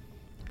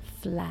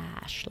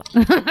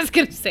 Flashlight. I was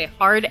gonna say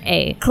hard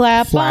A.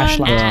 Clap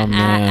Flashlight. on. Oh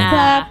man,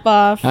 Clap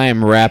off. I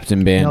am wrapped in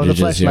No, the bandages,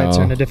 flashlights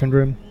are in a y'all. different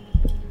room.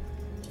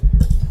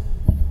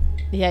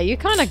 Yeah, you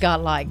kind of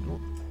got like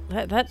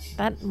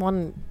that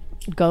one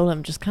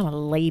golem just kind of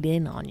laid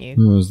in on you. It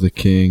was the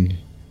king.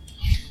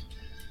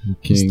 The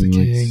king.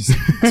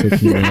 the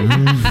took me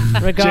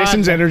down.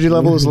 Jason's energy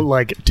level is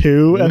like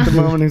 2 at the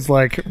moment. He's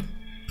like,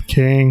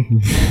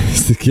 King.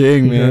 It's the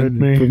king, You heard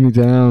man. me. Put me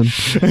down.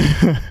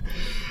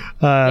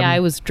 Yeah, I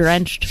was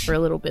drenched for a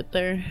little bit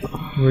there.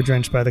 We're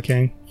drenched by the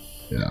king.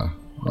 Yeah.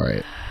 All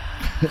right.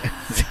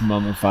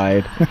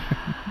 Mummified.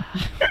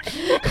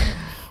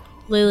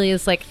 Lily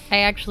is like, I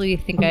actually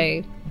think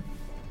I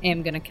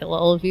am gonna kill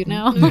all of you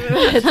now.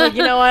 It's like,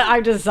 you know what?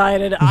 I've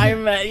decided.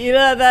 I'm, you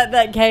know,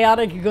 that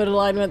chaotic good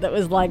alignment that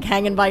was like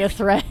hanging by a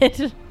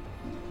thread.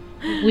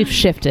 We've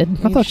shifted.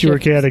 I thought you were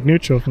chaotic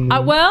neutral from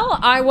the Well,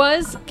 I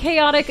was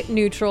chaotic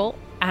neutral,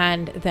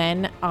 and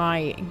then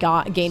I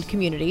gained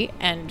community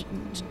and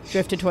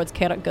drifted towards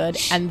chaotic good,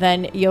 and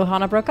then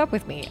Johanna broke up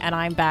with me, and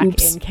I'm back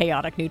in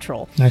chaotic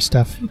neutral. Nice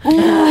stuff.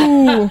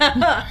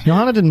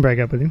 Johanna didn't break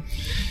up with you.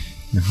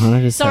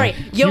 Sorry,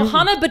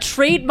 Johanna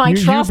betrayed my you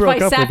trust broke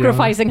by up with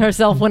sacrificing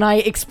herself when I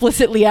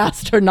explicitly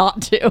asked her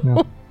not to.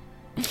 No.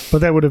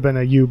 But that would have been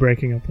a you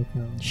breaking up with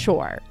her.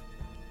 Sure.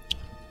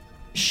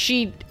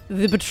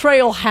 The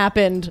betrayal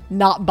happened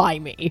not by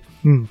me.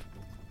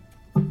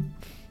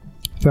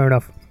 Fair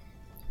enough.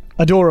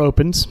 A door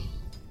opens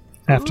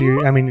after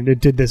you. I mean, it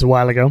did this a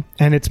while ago,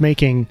 and it's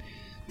making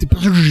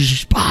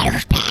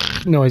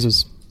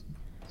noises.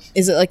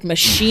 Is it like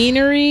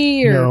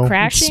machinery or No,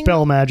 crashing?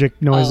 spell magic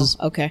noises.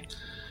 Oh, okay.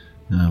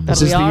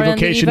 This is the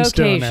evocation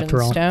stone,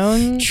 after all.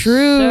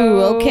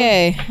 True.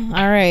 Okay.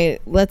 All right.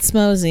 Let's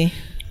mosey.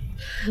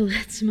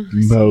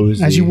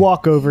 Mosey. As you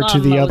walk over to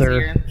the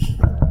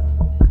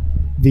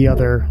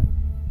other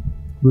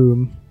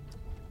room,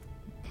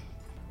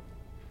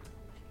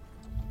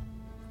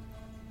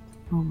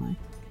 Oh my.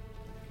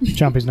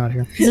 Chompy's not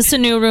here. Is this a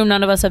new room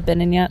none of us have been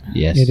in yet?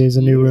 Yes. It is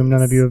a new room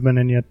none of you have been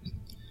in yet.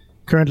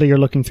 Currently, you're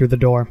looking through the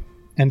door,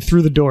 and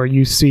through the door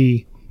you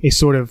see a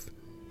sort of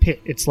pit.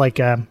 It's like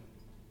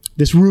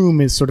this room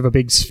is sort of a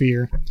big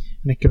sphere,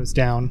 and it goes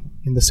down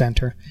in the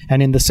center.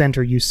 And in the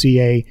center, you see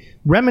a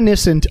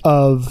reminiscent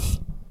of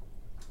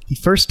the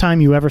first time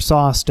you ever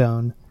saw a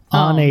stone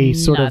on a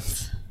sort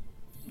of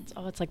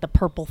It's like the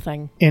purple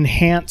thing.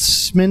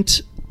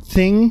 enhancement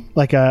thing,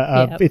 like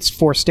it's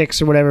 4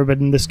 sticks or whatever, but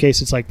in this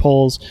case it's like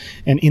poles,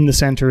 and in the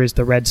center is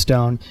the red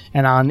stone,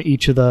 and on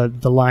each of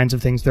the lines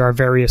of things there are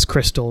various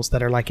crystals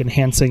that are like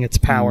enhancing its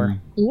power.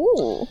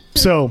 Ooh.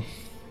 So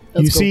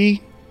you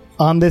see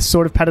on this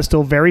sort of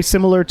pedestal, very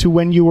similar to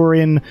when you were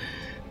in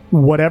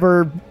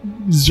whatever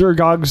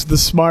Zergogs the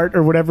Smart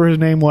or whatever his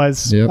name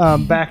was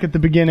back at the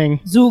beginning.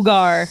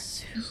 Zugar.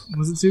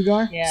 Was it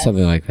Zugar? Yeah.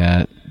 Something like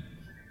that.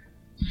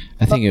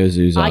 I think it was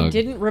Uzog. I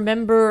didn't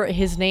remember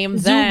his name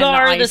then.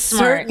 Zugar the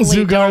Smart.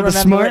 Zugar the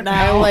Smart.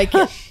 I like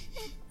it.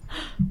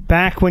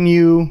 Back when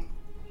you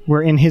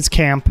were in his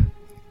camp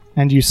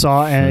and you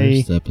saw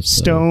a First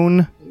episode.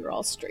 stone. We were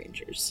all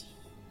strangers.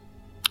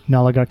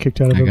 Nala got kicked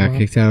out of I the got bar.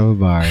 kicked out of a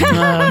bar.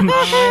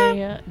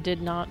 I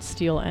did not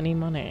steal any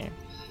money.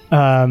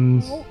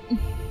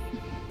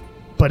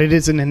 But it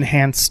is an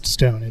enhanced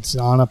stone. It's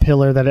on a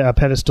pillar, a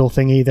pedestal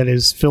thingy that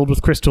is filled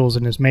with crystals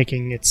and is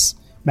making its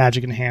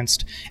magic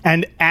enhanced.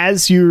 And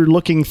as you're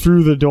looking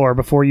through the door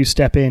before you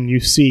step in,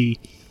 you see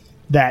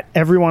that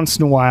every once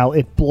in a while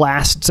it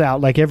blasts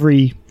out, like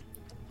every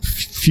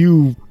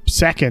few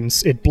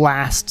seconds, it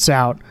blasts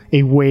out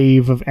a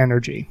wave of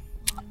energy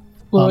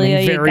Lilia,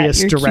 in you got various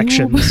your cube?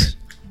 directions.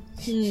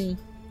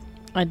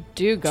 I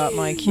do got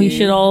my cube. We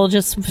should all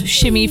just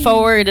shimmy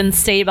forward and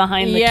stay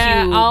behind the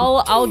cube.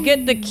 I'll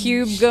get the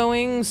cube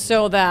going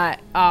so that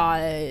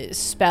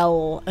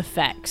spell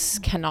effects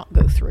cannot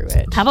go through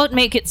it. How about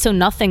make it so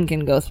nothing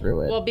can go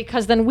through it? Well,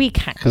 because then we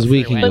can't. Because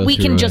we can but go we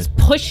through can it. just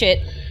push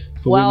it.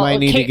 But we might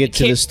need to get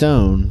to the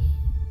stone.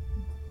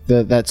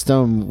 That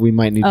stone, we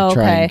might need to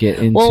try and get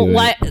into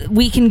it.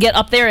 We can get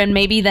up there, and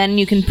maybe then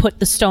you can put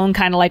the stone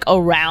kind of like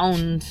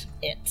around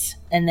it,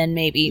 and then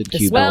maybe the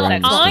cube spell around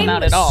effects the won't come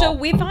out at all. So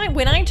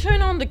when I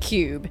turn on the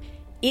cube,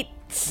 it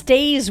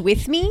stays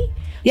with me.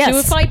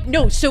 Yes.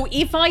 So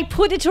if I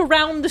put it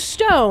around the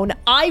stone,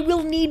 I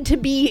will need to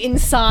be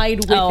inside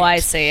with it. Oh, I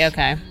see.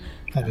 Okay.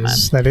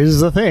 That is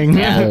the thing.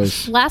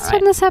 Those. Last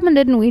time this happened,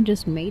 didn't we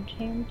just mage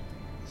hand?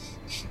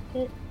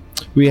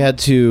 We had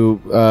to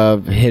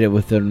hit it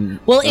with a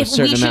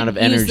certain amount of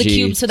energy use the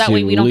cube so that to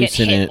way we don't get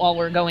loosen hit it. while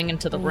we're going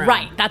into the room.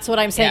 Right, that's what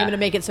I'm saying. Yeah. I'm going to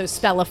make it so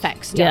spell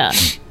effects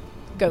don't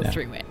go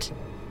through it.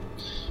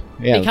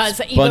 Yeah, Because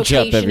let's bunch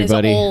up, evocation is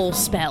everybody. all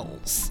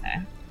spells.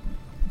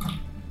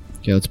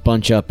 Okay, let's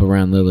bunch up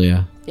around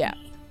Lilia. Yeah.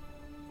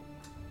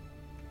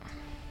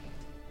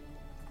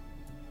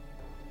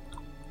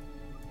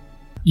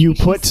 You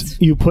put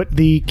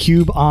the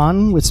cube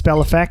on with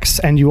spell effects,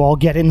 and you all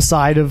get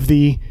inside of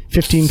the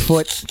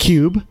 15-foot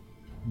cube.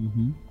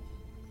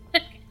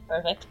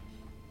 Perfect.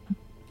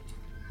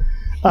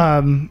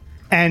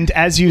 And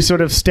as you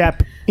sort of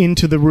step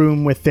into the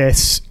room with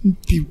this,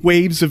 the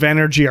waves of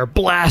energy are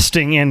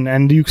blasting in,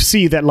 and you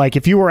see that, like,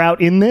 if you were out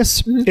in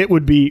this, it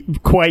would be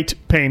quite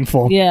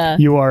painful. Yeah.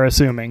 You are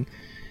assuming.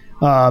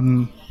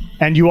 And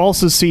you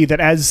also see that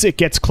as it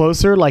gets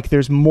closer, like,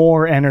 there's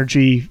more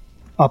energy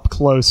up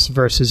close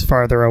versus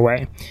farther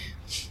away.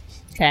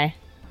 Okay.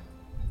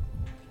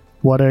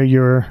 What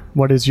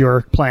is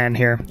your plan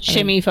here?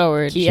 Shimmy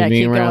forward. Yeah, Shimmy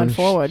keep going around.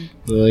 forward.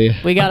 Lilia.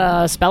 We got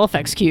a spell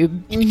effects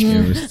cube.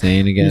 Yeah, we're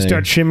staying together. You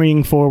start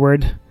shimmying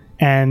forward,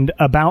 and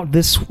about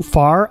this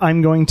far,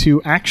 I'm going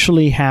to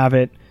actually have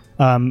it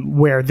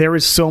where there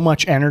is so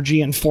much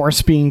energy and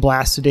force being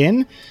blasted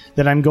in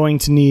that I'm going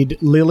to need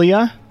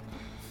Lilia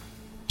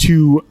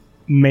to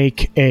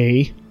make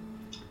a...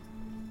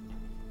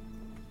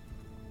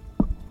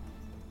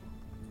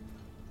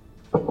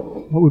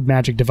 What would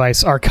magic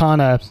device?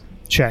 Arcana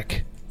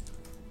check.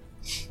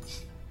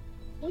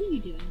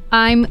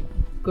 I'm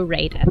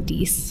great at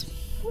these.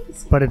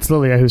 But it's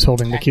Lilia who's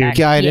holding the cube.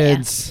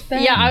 Guidance.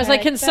 Yeah, I was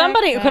like, could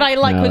somebody No, I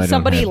could don't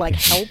somebody have- like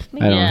help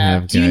me? I don't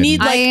have Do you guidance. need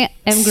like I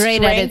am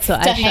great at it, so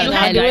I to hang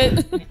shall on to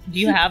it? Do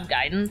you have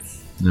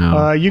guidance?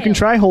 No. You can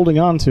try holding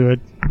on to it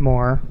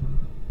more.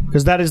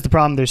 Because that is the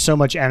problem. There's so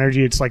much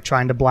energy, it's like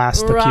trying to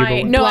blast the cube Right.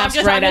 away. No, I'm Blast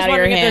just, right I'm just out of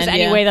your wondering if there's hand,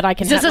 any yeah. way that I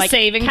can Is this have, a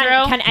saving throw?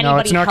 Can anybody No,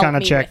 it's an help Arcana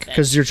me check with it?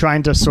 because you're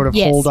trying to sort of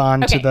Yes. hold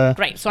on Okay, to the.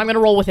 great. So I'm going to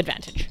roll with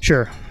advantage.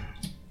 Sure.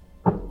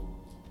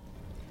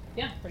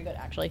 Yeah, pretty good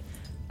actually.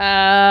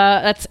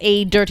 That's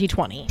a dirty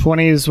 20.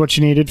 20 is what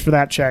you needed for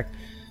that check.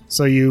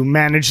 So you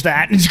manage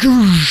that, and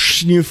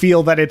you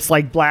feel that it's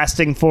like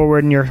blasting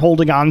forward, and you're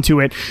holding on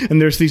to it,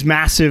 and there's these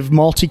massive,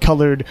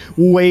 multicolored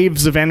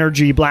waves of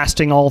energy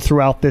blasting all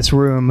throughout this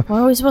room.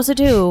 What are we supposed to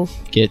do?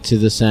 Get to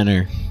the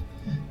center.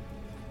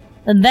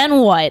 And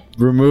then what?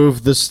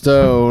 Remove the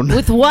stone.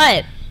 With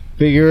what?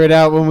 Figure it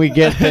out when we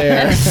get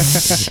there.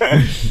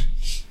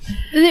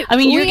 I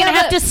mean, you're gonna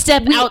have to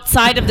step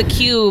outside of the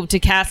cube to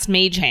cast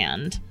Mage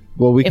Hand.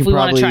 Well, we If can we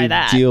wanna probably try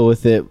that. deal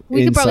with it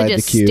We could probably inside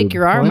just the cube. stick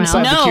your arm Well,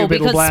 inside out. the No, cube,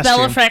 it'll because blast spell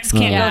you. effects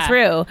can't Yeah. go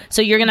through.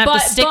 So you're gonna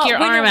have to stick your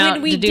arm out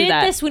when we to do did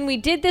that. this, when we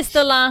did this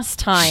the last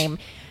time,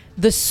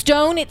 the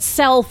stone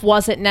itself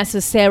wasn't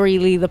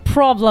necessarily the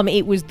problem.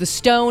 It was the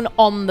stone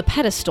on the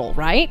pedestal,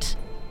 right?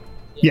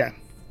 Yeah.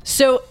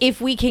 So if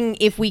we can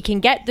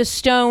get the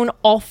stone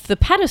off the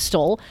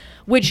pedestal,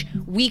 which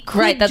we could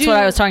Right, that's do- what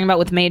I was talking about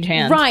with Mage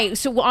Hand. Right,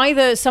 so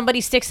either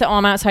somebody sticks the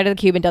arm outside of the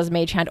cube and does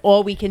Mage Hand,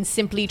 or we can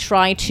simply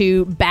try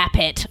to bap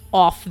it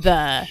off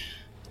the...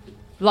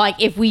 Like,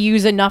 if we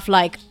use enough,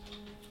 like,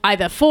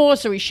 either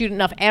force or we shoot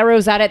enough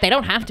arrows at it. They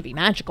don't have to be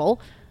magical.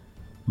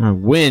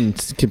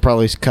 Wind could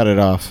probably cut it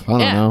off. I don't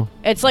know.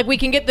 It's like we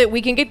can get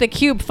the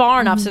cube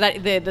far enough so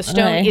that the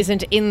stone Okay.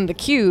 isn't in the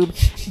cube,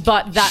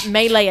 but that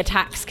melee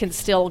attacks can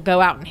still go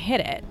out and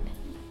hit it.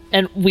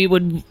 And we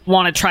would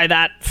want to try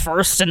that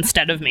first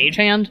instead of Mage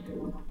Hand.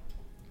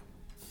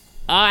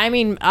 I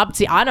mean, up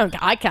to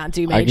I can't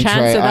do I Mage can Hand,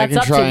 try. so I that's can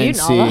up try to you, and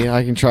see. Nala.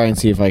 I can try and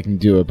see if I can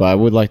do it, but I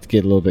would like to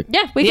get a little bit.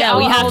 Yeah, we Yeah, can.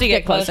 we I'll have to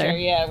get closer.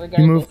 Yeah, You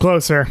regardless. move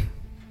closer.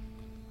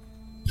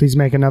 Please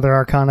make another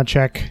Arcana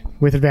check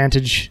with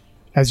advantage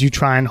as you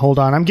try and hold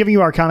on. I'm giving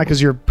you Arcana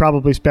because you're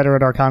probably better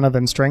at Arcana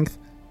than Strength.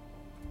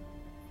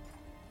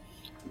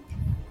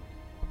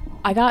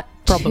 I got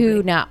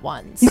 2 nat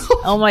ones.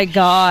 Oh my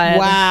god.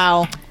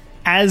 Wow.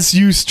 As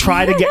you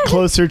try to get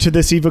closer to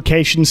this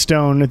evocation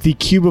stone, the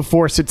cube of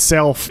force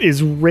itself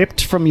is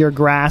ripped from your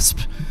grasp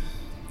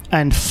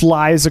and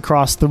flies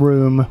across the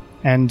room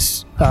and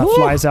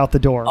flies out the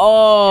door.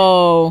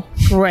 Oh.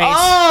 Great.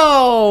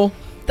 Oh,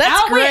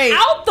 that's great.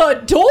 Out the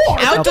door!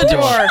 Out the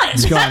door.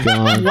 It's gone.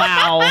 Gone.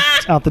 Wow.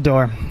 Out the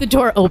door. The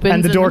door opens.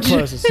 And the door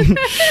closes. was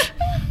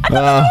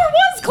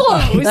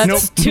closed!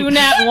 That's 2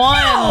 nat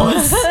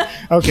ones.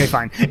 Okay,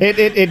 fine.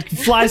 It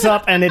flies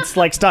up and it's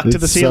like stuck to It's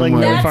the ceiling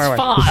somewhere. really far away.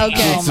 Fine.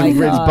 Okay. Oh my It's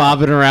god.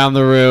 bobbing around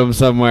the room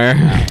somewhere.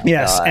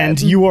 Yes,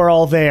 and you are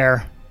all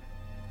there.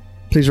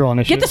 Please roll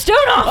initiative. Get the stone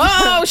off!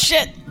 Oh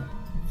shit.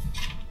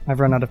 I've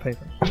run out of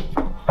paper.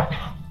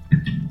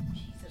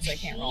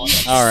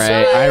 All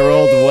right, I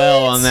rolled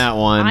well on that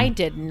one. I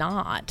did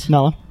not.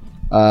 Nala.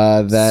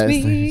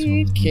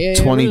 That's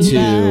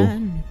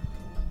 22.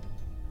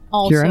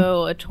 Also Kieran?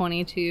 a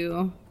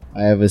 22.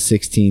 I have a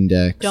 16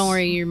 dex. Don't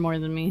worry, you're more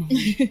than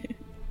me.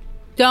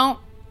 Don't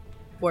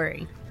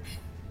worry.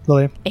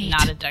 Lilia.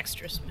 Not a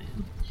dexterous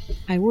man.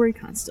 I worry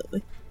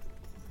constantly.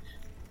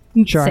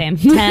 Sure. Same.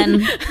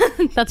 10.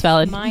 That's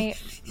valid.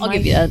 I'll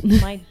give you that.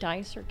 My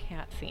dice are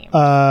cat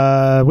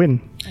themed.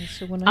 Win. And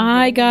so when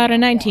I roll got a that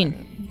 19.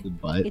 one, It's a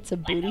butt. It's a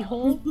booty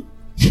hole.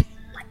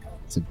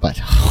 It's a butt.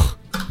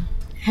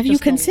 Have you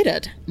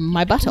considered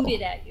my butthole?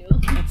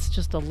 It's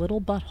just a little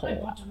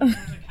butthole.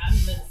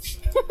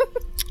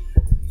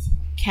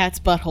 Cat's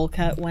butthole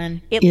cut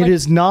when. It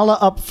is Nala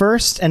up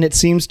first, and it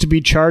seems to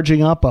be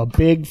charging up a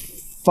big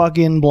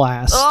fucking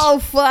blast. Oh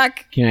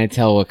fuck. Can I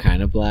tell what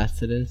kind of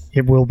blast it is?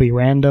 It will be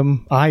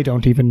random. I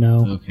don't even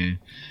know. Okay.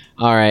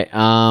 All right.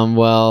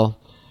 Well,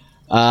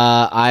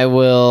 I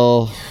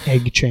will.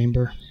 Egg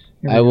chamber.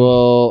 I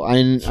will.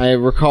 I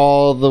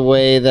recall the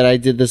way that I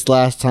did this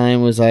last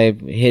time was I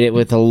hit it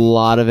with a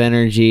lot of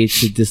energy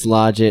to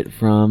dislodge it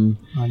from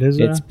That is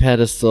its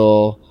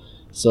pedestal.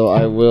 So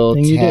I will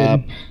Thing you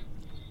tap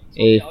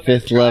a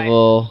 5th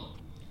level,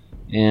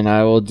 and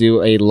I will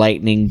do a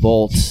lightning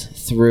bolt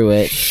through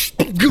it.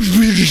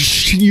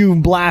 You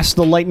blast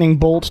the lightning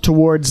bolt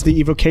towards the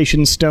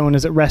evocation stone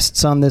as it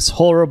rests on this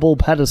horrible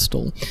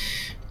pedestal.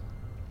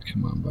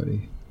 Come on,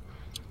 buddy.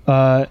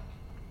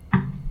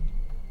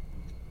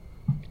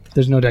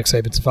 There's no deck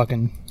save. It's a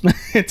fucking.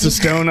 It's a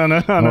stone on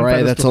a. On All a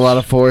right, pedestal. that's a lot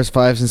of 4s,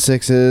 5s, and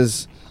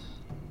 6s.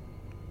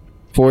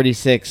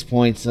 46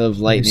 points of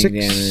lightning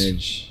 46.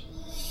 damage.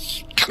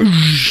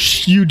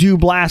 You do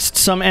blast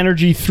some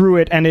energy through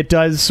it, and it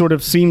does sort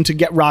of seem to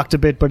get rocked a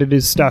bit, but it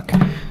is stuck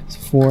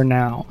for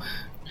now.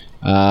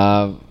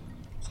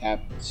 Tap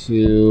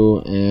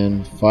 2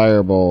 and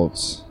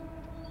firebolts.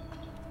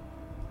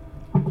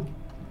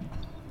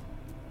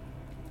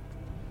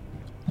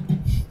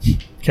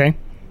 Okay,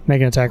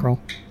 make an attack roll.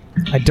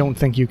 I don't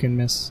think you can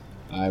miss.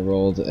 I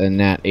rolled a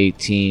nat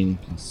 18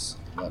 plus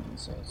 11,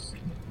 so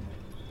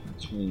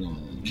it's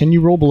 29. Can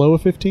you roll below a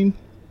 15?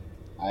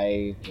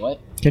 What?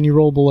 Can you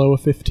roll below a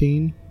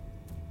 15?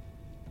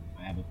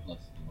 I have a plus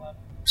 11.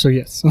 So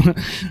yes.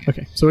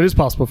 Okay, so it is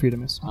possible for you to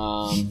miss.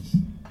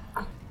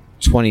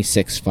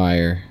 26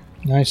 fire.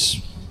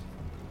 Nice.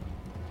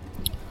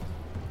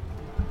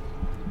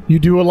 You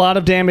do a lot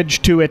of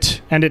damage to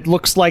it, and it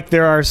looks like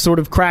there are sort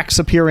of cracks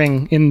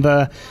appearing in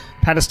the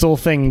pedestal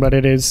thing, but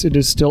it is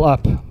still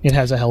up. It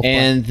has a health bar.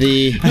 And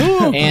the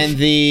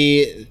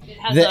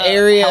The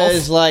area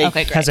is like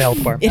Okay, great. Has a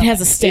health bar. It has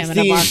a it's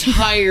stamina the bar.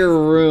 entire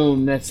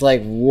room that's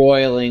like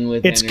roiling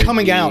with. It's energy.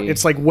 coming out.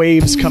 It's like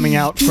waves coming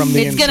out from the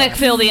It's inside. gonna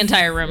fill the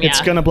entire room. It's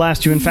Yeah. gonna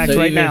blast you. In fact, So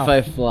right even now. if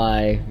I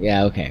fly,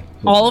 yeah, okay.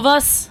 All of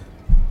us.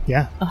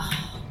 Yeah.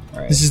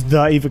 Alright. This is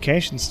the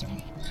evocation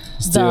stone.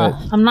 Let's do it.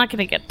 I'm not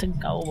gonna get to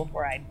go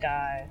before I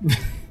die.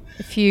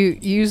 If you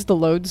use the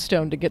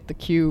lodestone to get the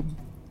cube,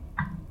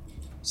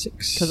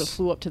 6. because it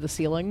flew up to the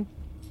ceiling.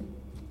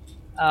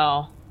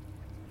 Oh.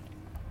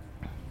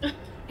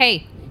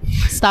 Hey,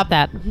 stop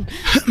that.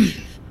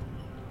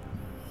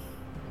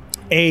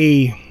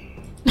 A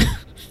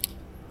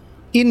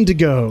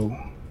indigo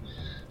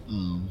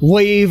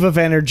wave of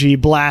energy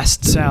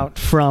blasts out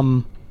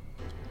from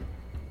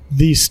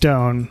the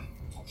stone.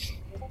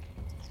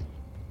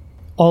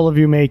 All of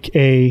you make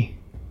a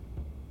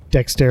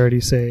dexterity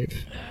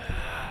save.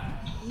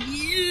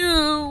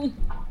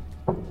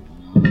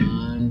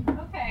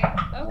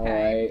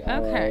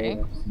 Okay.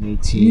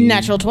 18,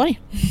 Natural 20.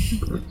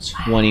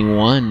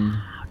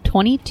 21.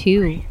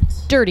 22.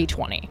 Dirty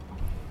 20.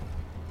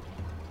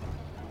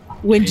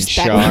 Which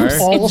Shar.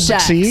 All It's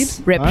dex.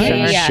 succeed. Rip All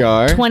right. Shar.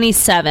 Shar.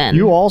 27.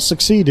 You all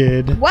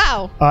succeeded.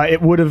 Wow.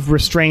 It would have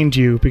restrained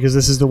you because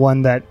this is the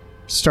one that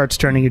starts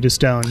turning you to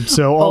stone.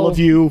 So all of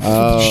you,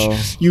 Oh.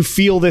 you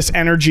feel this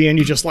energy and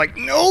you just like,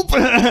 nope.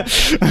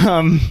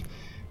 And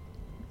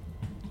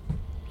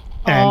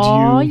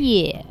Oh, you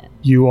yeah.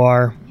 you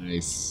are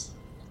Nice.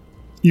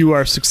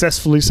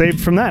 successfully saved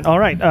from that. All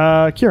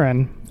right,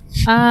 Kieran.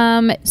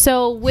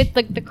 So with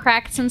the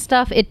cracks and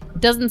stuff, it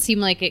doesn't seem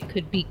like it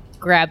could be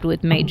grabbed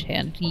with mage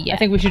hand yet. I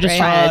think we should just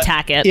try to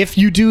attack it. If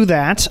you do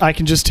that, I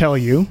can just tell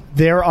you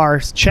there are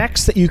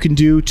checks that you can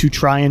do to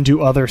try and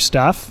do other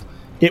stuff.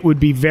 It would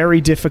be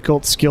very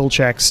difficult skill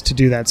checks to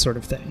do that sort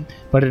of thing,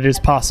 but it is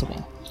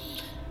possible.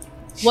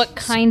 What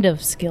kind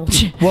of skill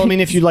check? Well, I mean,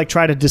 if you like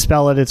try to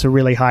dispel it, it's a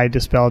really high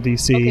dispel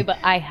DC. Okay, but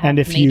I have and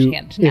if mage you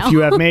hand now. if you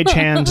have mage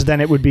hand,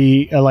 then it would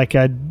be like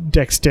a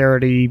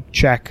dexterity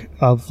check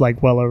of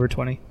like well over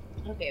 20.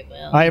 Okay,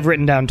 well, I have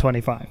written down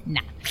 25,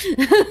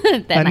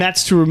 then and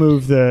that's to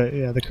remove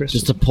the crystal,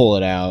 Just to pull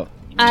it out.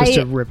 just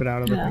to I rip it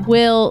out of the thing.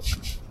 will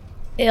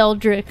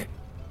Eldritch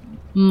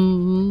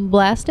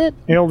blast it.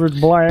 Eldritch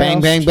blast.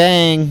 Bang, bang,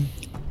 bang.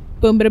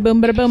 Boom, bada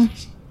boom, bada boom.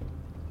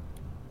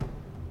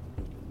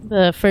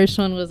 The first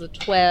one was a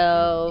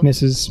 12.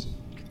 Misses.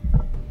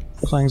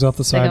 Clangs off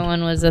the Second side.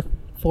 one was a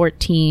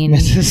 14.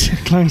 Misses.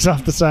 Clangs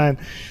off the side.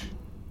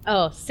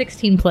 Oh,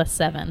 16 plus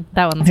 7.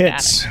 That one's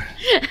Hits.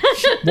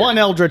 One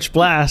Eldritch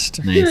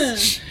blast.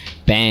 Nice.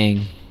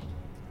 Bang.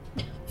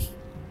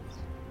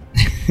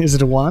 Is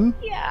it a 1?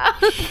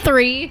 got it.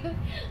 3.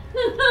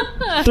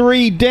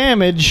 3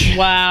 damage.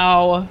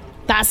 Wow.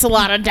 That's a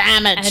lot of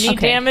damage. Any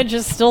damage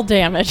is still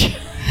damage.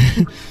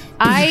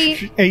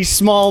 A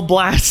small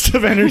blast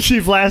of energy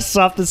blasts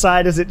off the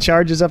side as it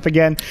charges up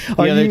again.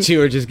 The other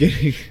two are just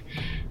getting.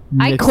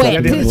 I mixed quit.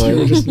 up The in other two blood.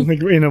 are just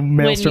like in a Wait,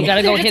 maelstrom. you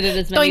gotta go hit it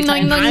as many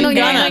times.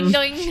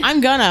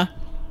 I'm gonna.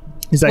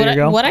 Is that your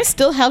go? Would I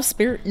still have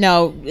spirit?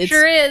 No, it's,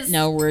 Sure is.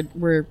 No,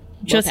 we're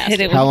just past hit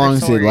it. it. With How your long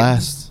does it sword.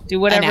 last? Do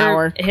whatever An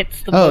hour.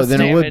 hits the Oh, most then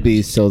it would damage.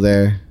 be still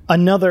there.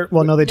 Another.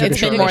 Well, no, they took a It's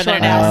short been more rest. than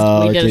an hour.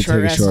 Oh, We did okay, a short take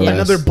a rest. short Yeah.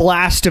 rest. Another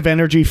blast of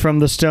energy from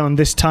the stone.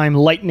 This time,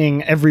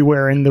 lightning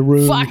everywhere in the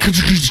room. Fuck.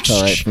 It's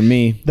all right for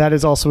me. That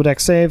is also a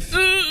dex save.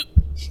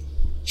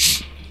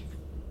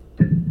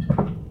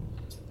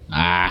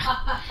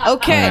 Ah.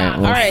 Okay. All right,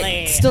 well- All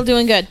right. Still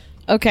doing good.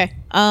 Okay.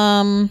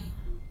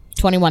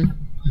 21.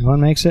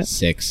 One makes it.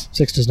 6.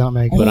 6 does not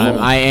make it. But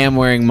I am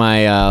wearing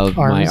my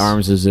my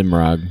arms of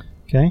Zimrog.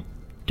 Okay.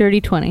 Dirty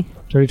 20.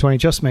 Dirty 20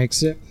 just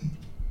makes it.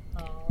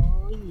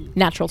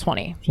 Natural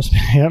 20. Just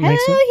yeah, it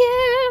makes it.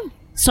 Yeah.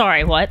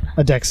 Sorry, what?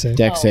 A dex save.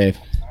 Deck save.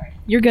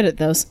 You're good at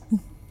those.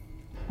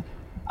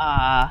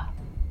 Let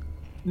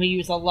me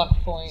use a luck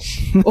point.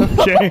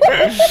 Okay.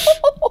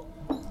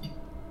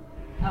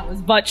 That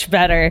was much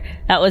better.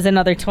 That was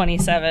another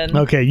 27.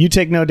 Okay, you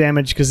take no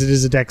damage because it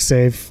is a dex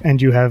save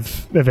and you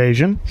have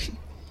evasion.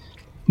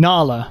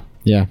 Nala,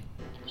 Yeah.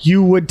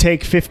 you would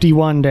take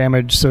 51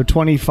 damage, so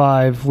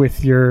 25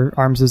 with your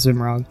arms of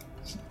Zimrog.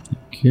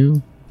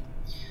 Cool.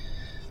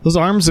 Those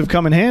arms have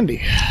come in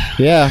handy.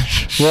 Yeah.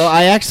 Well,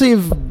 I actually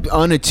have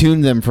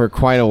unattuned them for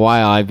quite a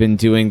while. I've been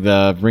doing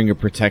the Ring of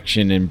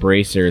Protection and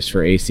bracers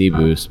for AC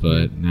boost,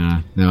 but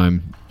now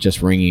I'm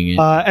just ringing it.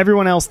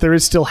 Everyone else, there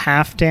is still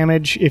half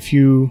damage if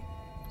you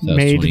So it's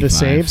made the 25.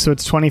 save, so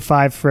it's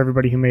 25 for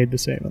everybody who made the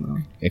save on that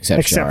one.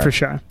 Except Shar. for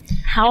Shar.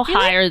 How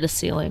high are the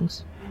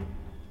ceilings?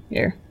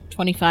 Here.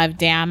 25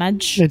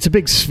 damage. It's a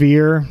big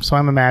sphere, so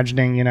I'm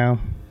imagining,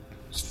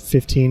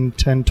 15,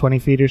 10, 20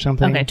 feet or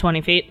something. Okay,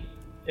 20 feet.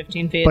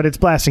 15 feet. But it's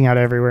blasting out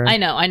everywhere. I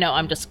know.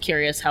 I'm just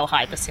curious how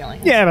high the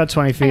ceiling is. Yeah, about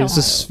 20 feet. It's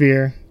a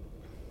sphere.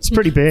 It's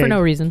pretty big. For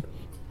no reason.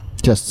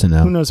 Just to Who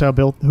know. knows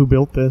who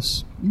built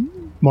this?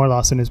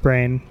 Morlos in his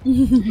brain.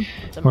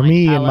 It's a Or mind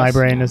me in palace. my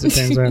brain, as it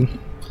turns out.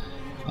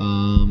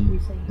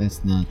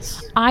 That's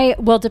nuts.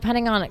 Well,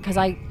 depending on it, because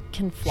I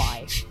can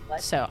fly.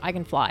 So I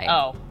can fly.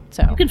 Oh.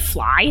 So You can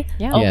fly?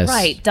 Yeah. Oh, Yes.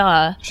 right.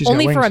 Duh. She's got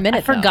only for a wings. minute.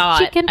 I forgot.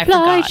 She can I fly.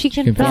 forgot. She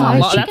can can fly. fly.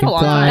 Well, She that's can a long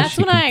fly. time. That's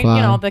she when can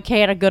fly. the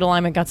chaotic good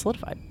alignment got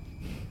solidified.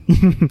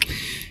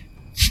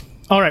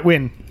 All right,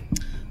 Win.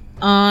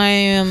 I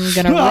am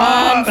gonna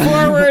run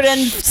forward and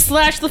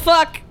slash the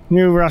fuck.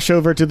 You rush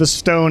over to the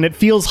stone. It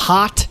feels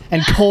hot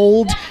and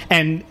cold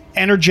and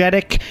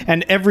energetic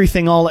and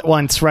everything all at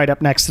once right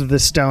up next to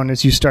this stone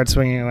as you start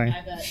swinging away.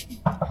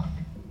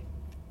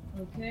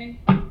 Okay.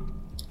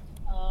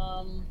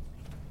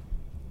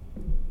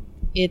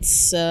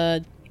 It's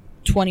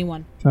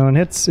 21. Stone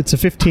hits. It's a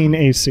 15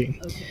 AC.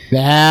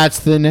 That's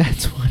the net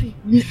 20.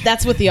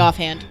 That's with the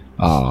offhand.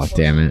 Oh,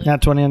 damn it.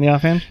 Not 20 on the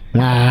offhand.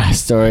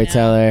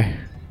 Storyteller.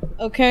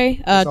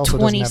 Okay. This also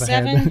doesn't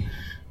have a head.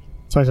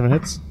 27 27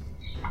 hits.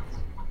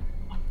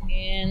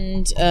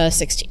 and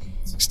 16.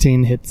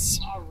 16 hits.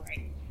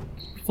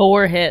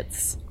 4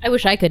 hits. I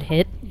wish I could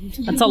hit.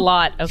 That's a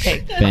lot.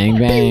 Okay. Bang,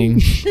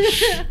 bang.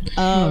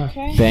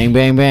 Okay. Bang,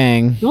 bang,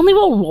 bang. You only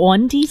roll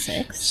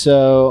 1d6?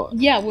 So,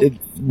 Yeah.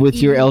 with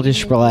your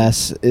Eldritch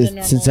Blast,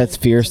 since that's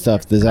fear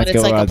stuff, does that But it's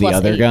go like a out the plus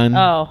other 8. gun?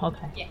 Oh,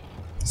 okay.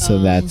 So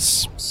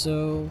that's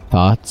So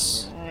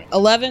thoughts?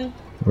 11,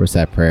 Or is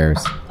that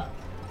prayers?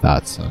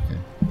 Thoughts, okay.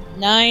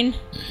 9.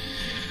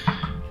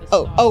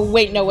 Oh,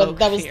 wait, no,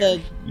 that was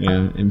the. Yeah,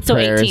 and So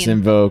prayers 18.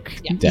 invoke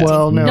death.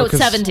 Well, no. No, it's 'cause-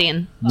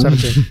 17.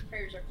 17.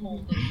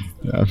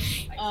 Yeah.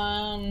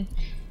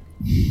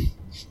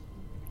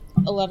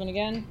 11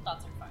 again.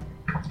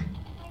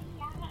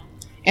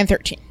 And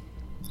 13.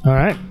 All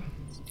right.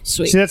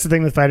 Sweet. See, that's the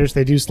thing with fighters.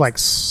 They do like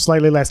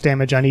slightly less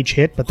damage on each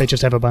hit, but they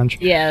just have a bunch.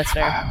 Yeah, that's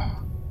fair.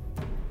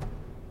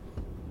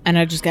 And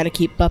I just got to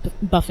keep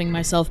buffing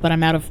myself, but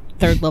I'm out of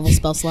 3rd level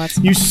spell slots.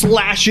 You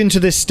slash into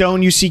this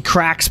stone. You see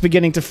cracks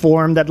beginning to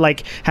form that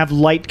like have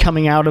light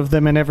coming out of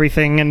them and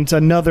everything. And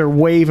another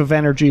wave of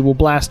energy will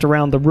blast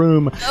around the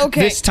room.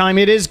 Okay. This time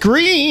it is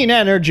green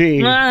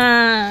energy,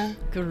 Ah.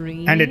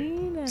 Green. and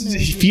it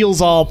feels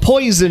all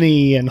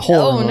poisony and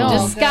horrible. no.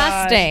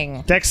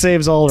 Disgusting. Dex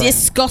saves all around.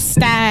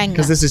 Disgusting.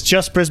 Because this is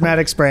just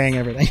prismatic spraying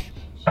everything.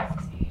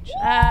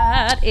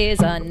 That is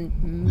a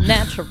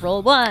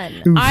natural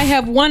 1. I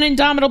have 1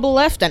 indomitable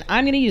left, and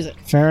I'm going to use it.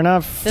 Fair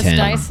enough. This 10.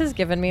 dice has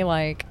given me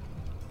like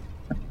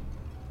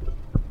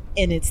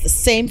And it's the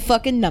same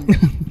fucking number.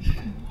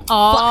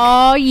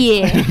 Oh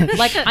yeah.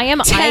 like I am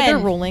 10. either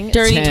rolling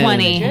Dirty 10.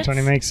 20.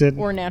 20 makes it.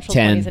 or natural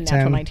 10. 20s and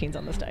natural 10. 19s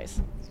on this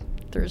dice.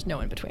 There's no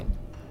in between.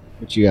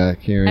 What you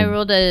got, Kieran? I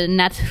rolled a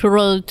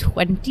natural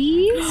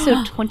 20,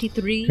 so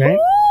 23. Okay.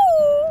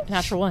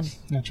 Natural 1.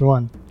 Natural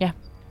 1. Yeah.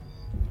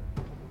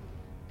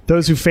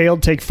 Those who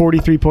failed take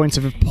 43 points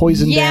of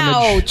poison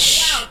damage.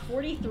 Ouch.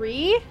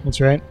 43? That's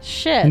right.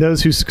 Shit. And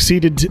those who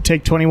succeeded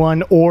take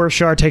 21, or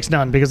Shar takes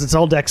none because it's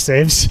all dex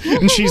saves,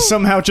 and she's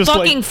somehow just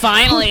Fucking like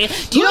finally.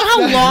 Do you know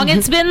how long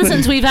it's been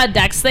since we've had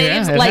dex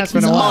saves? Yeah, it like has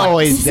been a while.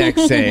 Always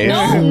dex save.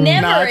 No,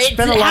 never. Nah, it's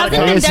been a lot of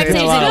hasn't been dex dex saves.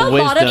 saves A lot in of a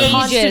lot of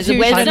wisdom. ages. I've I've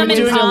Wisdom been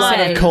and doing a lot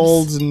of saves.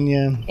 colds and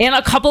yeah. And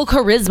a couple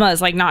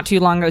charismas, like not too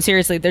long ago.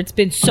 Seriously, it's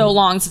been so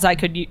long since I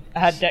could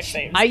had dex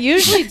saves. I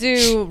usually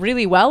do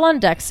really well on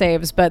dex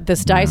saves, but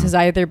this dice has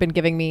either been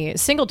giving me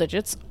single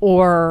digits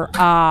or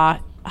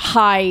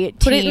high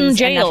Put it in teens and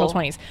jail. natural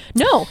 20s.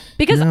 No,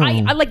 because I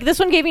like this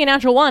one gave me a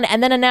natural 1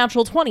 and then a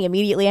natural 20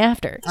 immediately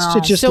after.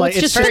 It's just So like it's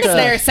just First a-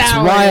 they're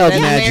sour, wild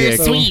then they're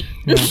magic. sweet.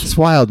 It's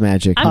wild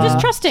magic. I'm just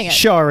trusting it.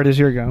 Shar, it is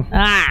your go.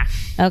 Ah,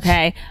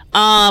 okay.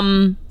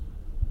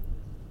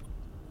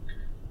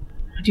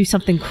 Do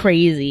something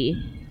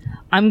crazy.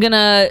 I'm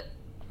gonna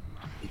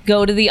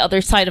go to the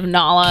other side of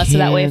Nala, so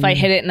that way if I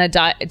hit it in a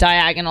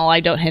diagonal, I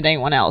don't hit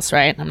anyone else,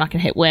 right? I'm not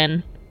gonna hit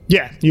Win.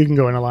 Yeah, you can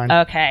go in a line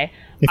Okay.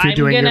 if you're I'm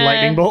doing your gonna-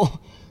 lightning bolt.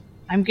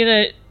 I'm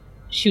gonna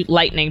shoot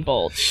lightning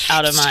bolts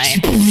out of my.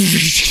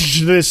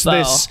 this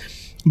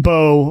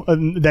bow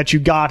that you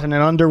got in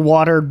an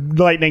underwater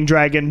lightning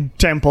dragon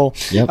temple.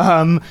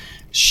 Yep.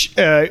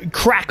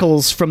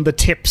 Crackles from the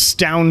tips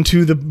down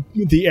to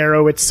the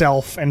arrow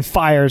itself and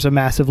fires a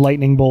massive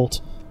lightning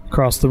bolt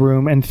across the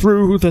room and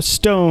through the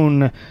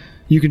stone.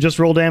 You can just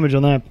roll damage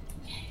on that.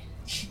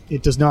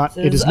 It does not.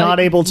 It is not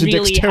able to really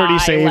dexterity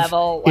high save.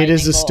 level It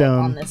is a lightning bolt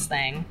on stone. this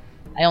thing.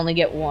 I only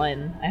get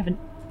 1. I haven't.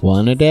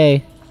 One a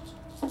day.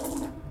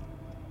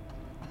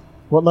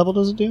 What level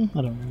does it do?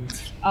 I don't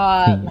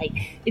know.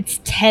 Like it's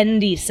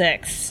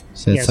 10d6.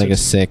 So it's Yeah, like so a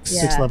 6.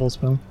 Yeah. 6 level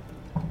spell.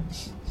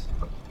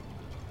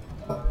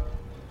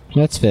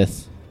 That's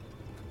 5th.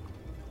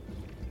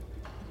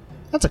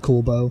 That's a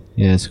cool bow.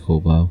 Yeah, it's a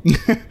cool bow.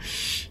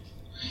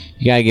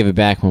 You gotta give it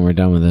back when we're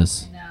done with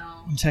this.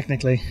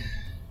 Technically.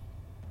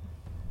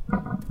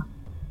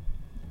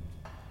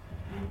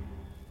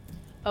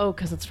 Oh,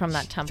 because it's from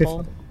that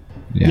temple.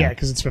 Yeah,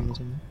 because it's from the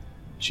temple.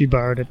 She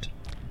borrowed it.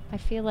 I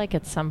feel like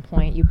at some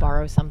point you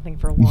borrow something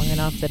for long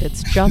enough that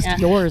it's just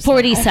yours.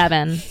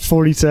 47.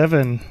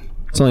 47.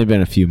 It's only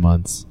been a few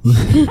months. Yeah,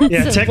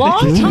 It's a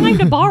long time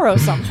to borrow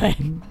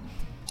something.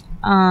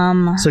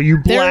 So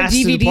you There are blast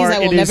it DVDs apart. I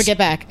will It never is- get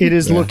back. It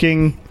is Yeah.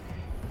 looking.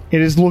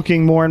 It is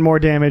looking more and more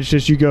damaged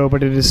as you go,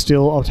 but it is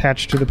still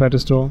attached to the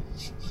pedestal.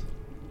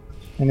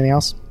 Anything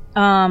else?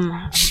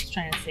 just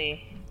trying to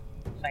see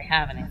if I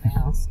have anything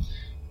else.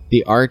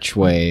 The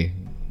archway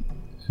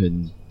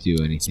couldn't do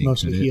anything.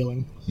 Mostly could it?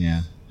 healing.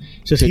 Yeah.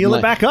 Just heal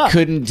it back up.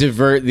 Couldn't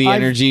divert the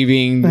energy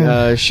being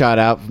shot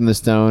out from the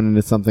stone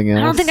into something else.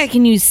 I don't think I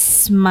can use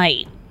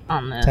smite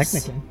on this.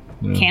 Technically.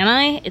 Can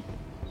I?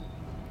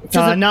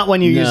 Not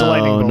when you use a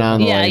lightning bolt. not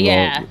on the Yeah, lightning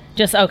yeah. bolt.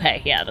 Just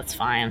okay. Yeah, that's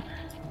fine.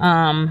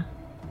 I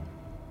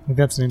think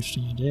that's an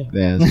interesting idea.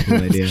 Yeah, that's a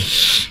good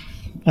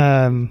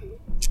idea.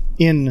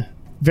 In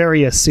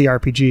various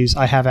CRPGs,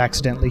 I have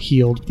accidentally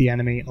healed the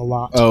enemy a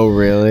lot. Oh,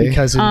 really?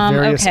 Because in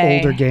various okay.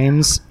 older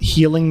games,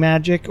 healing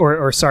magic, or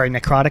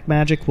necrotic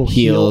magic will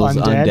heal Heals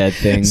undead. undead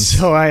things.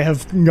 So I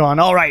have gone,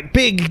 all right,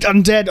 big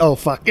undead. Oh,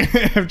 fuck.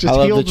 I've just I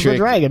love healed the trick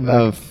dragon.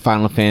 of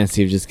Final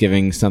Fantasy of just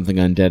giving something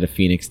undead a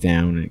phoenix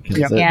down. It kills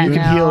Yep. it. Yeah, you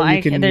can no, heal. I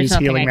You can can- there's use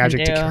nothing healing I can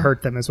magic to do.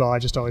 hurt them as well. I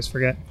just always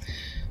forget.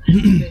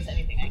 If there's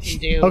anything I can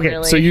do. Okay,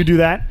 really. so you do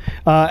that,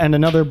 and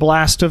another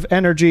blast of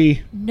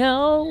energy.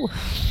 No.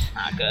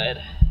 Not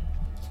good.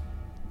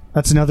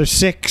 That's another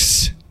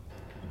 6.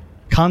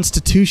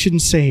 Constitution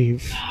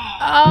save.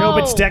 No,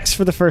 but it's Dex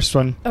for the first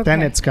one. Then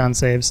Okay. it's con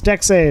saves.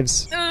 Dex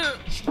saves.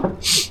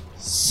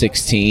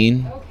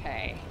 16.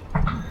 Okay.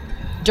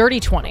 Dirty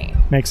 20.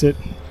 Makes it.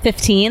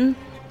 15.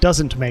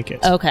 Doesn't make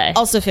it. Okay.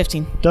 Also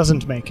 15.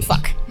 Doesn't make it.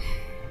 Fuck.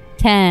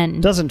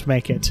 10. Doesn't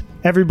make it.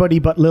 Everybody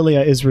but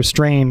Lilia is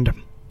restrained.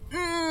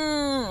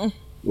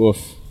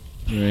 Woof.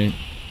 Right.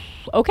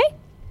 Okay.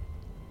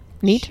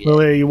 Neat.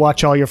 Lilia, you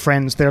watch all your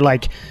friends. They're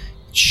like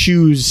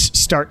shoes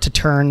start to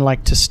turn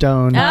like to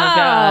stone. Oh,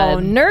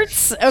 God.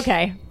 nerds.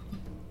 Okay.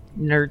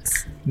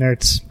 Nerds.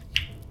 Nerds.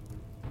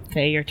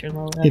 Okay, your turn,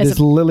 Lola. It is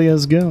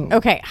Lilia's go.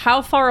 Okay.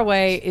 How far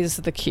away is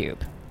the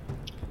cube?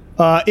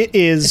 It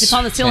is If it's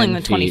on the ceiling, 10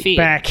 then 20 feet. feet.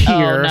 back Oh,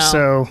 here, no.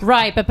 so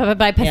Right, but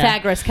by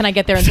Pythagoras, can I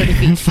get there in 30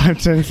 feet?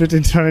 5, 10,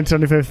 15, 20,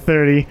 25,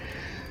 30.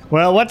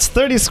 Well, what's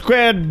 30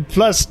 squared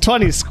plus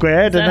 20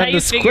 squared, and how then you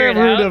the square figure it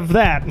root out? of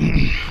that?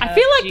 I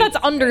feel like that's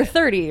under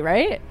 30,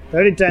 right?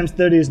 30 times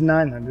 30 is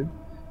 900.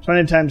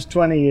 20 times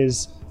 20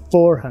 is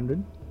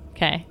 400.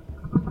 Okay.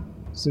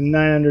 So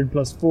 900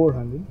 plus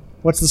 400.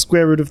 What's the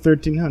square root of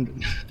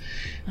 1300?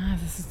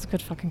 This is a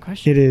good fucking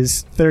question. It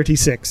is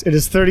 36. It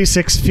is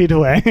 36 feet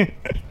away.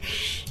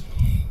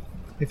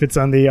 If it's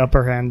on the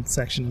upper hand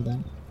section of that.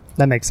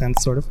 That makes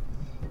sense, sort of.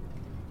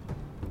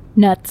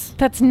 Nuts.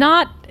 That's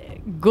not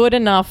good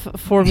enough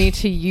for me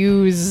to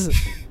use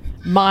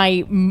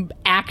my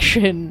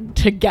action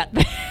to get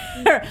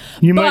there.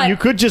 You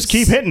could just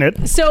keep hitting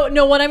it. So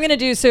no, what I'm gonna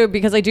do,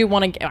 because I do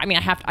want to. I mean,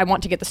 I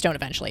want to get the stone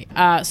eventually.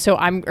 Or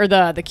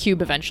the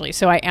cube eventually.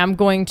 So I am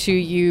going to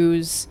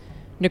use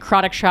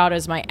Necrotic Shroud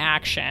as my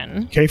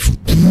action, Okay.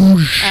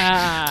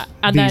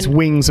 and These then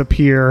wings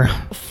appear.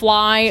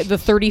 fly the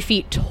 30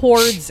 feet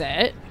towards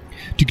it,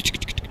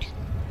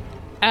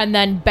 and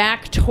then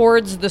back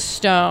towards the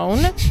stone.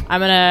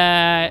 I'm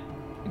gonna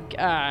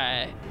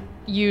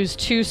use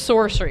 2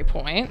 sorcery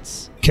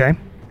points Okay.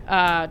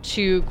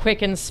 to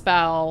quicken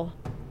spell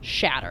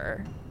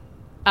Shatter.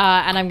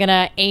 And I'm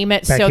gonna aim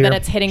it Back so here? that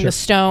it's hitting Sure. the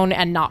stone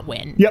and not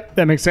win. Yep,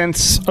 that makes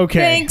sense. Okay.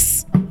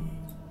 Thanks.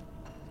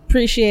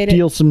 Appreciate it.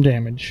 Deal some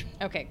damage.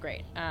 Okay,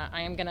 great.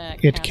 I am gonna.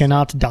 It cast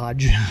cannot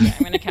dodge.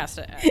 I'm gonna cast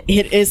it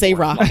It is a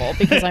rock.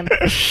 because I'm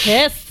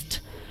pissed.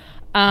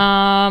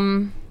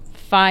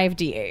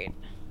 5d8.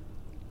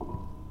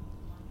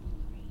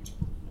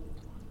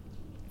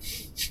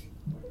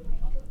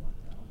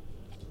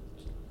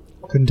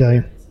 Couldn't tell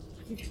you.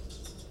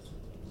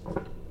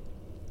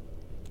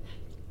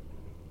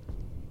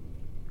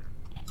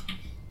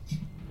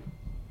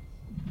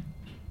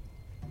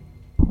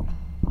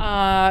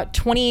 Uh,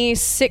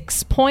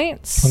 26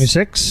 points.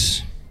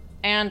 26.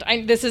 And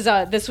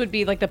this would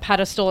be like the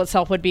pedestal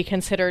itself would be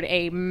considered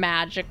a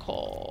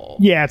magical.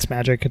 Yeah, it's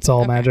magic. It's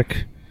all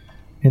magic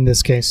in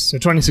this case. So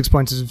 26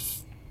 points of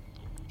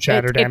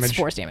shatter It's damage.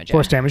 force damage, yeah.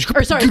 Force damage.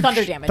 Or sorry,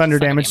 thunder damage. Thunder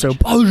It's damage.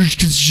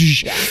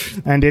 damage.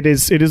 So, and it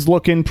is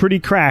looking pretty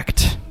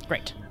cracked,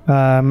 Great.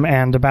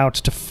 and about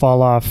to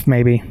fall off.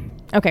 Maybe.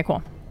 Okay,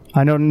 cool.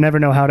 I never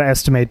know how to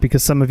estimate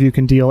because some of you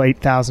can deal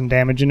 8,000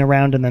 damage in a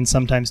round and then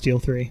sometimes deal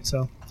 3.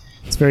 So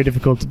it's very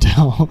difficult to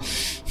tell.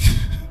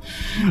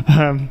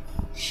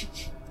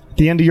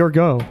 The end of your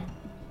go.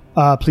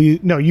 Please,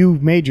 no, you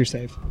made your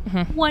save.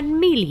 1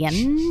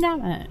 million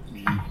damage.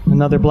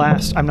 Another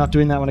blast. I'm not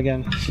doing that one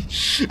again.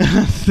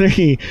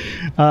 3.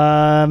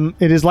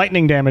 It is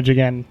lightning damage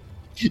again.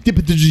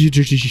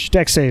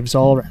 Dex saves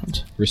all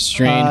around.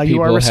 Restrained people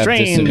You are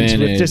restrained have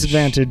disadvantage. with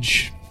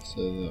disadvantage.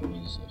 So that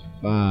was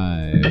a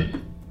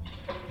 5.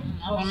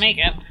 I'll make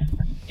it.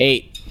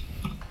 8.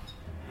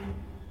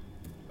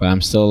 But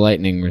I'm still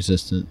lightning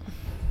resistant.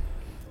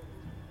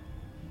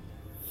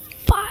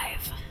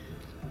 5.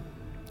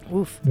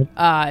 Oof.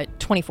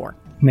 24.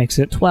 Makes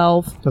it.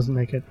 12. Doesn't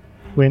make it.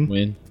 Win.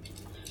 Win.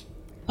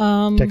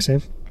 Dex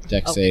save.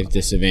 Dex save,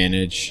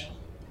 disadvantage.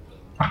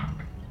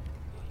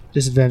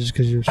 Disadvantage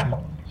because you're restrained.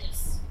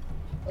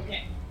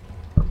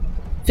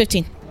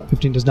 15.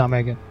 15 does not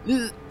make it.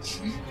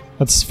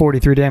 That's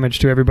 43 damage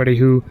to everybody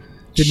who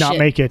did not Shit.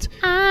 make it.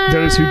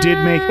 Those who did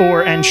make,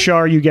 and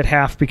Shar, you get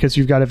half because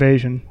you've got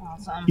evasion.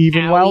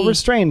 Even while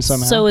restrained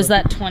somehow. So is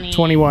that 20?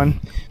 21.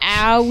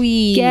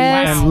 Owie.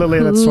 Guess And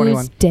Lilia, that's 21.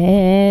 who's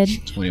dead?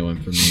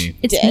 21 for me.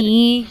 It's Dead.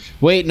 me.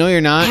 Wait, no, you're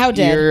not. How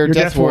dead? You're You're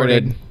death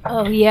warded.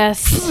 Oh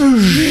yes.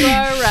 You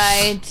are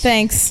right.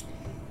 Thanks.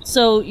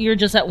 So you're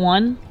just at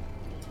 1?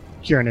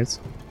 Kieran is.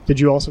 Did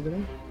you also go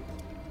down?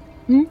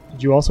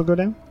 Did you also go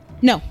down?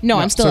 No,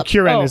 I'm still so up.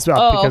 Kieran is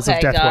up because okay,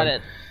 of death got ward.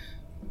 it.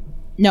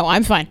 No,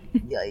 I'm fine.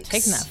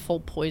 Taking that full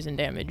poison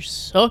damage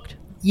sucked.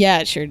 Yeah,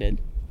 it sure did.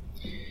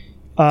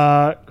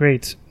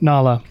 Great.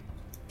 Nala.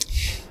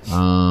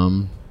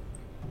 It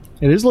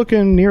It is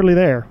looking nearly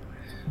there.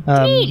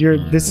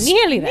 This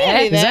Nearly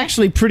there. is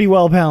actually pretty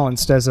well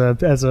balanced as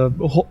a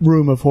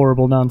room of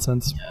horrible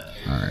nonsense.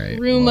 All right.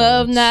 Room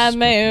of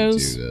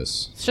nightmares. Do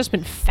this. It's just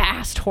been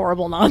fast,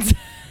 horrible nonsense.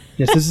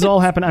 Yes, this has all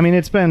happened. I mean,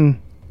 it's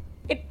been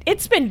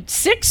It's been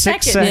 6 6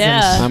 seconds. seconds.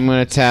 Yeah. I'm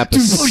gonna tap.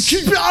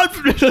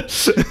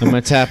 I'm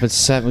gonna tap at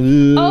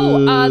 7.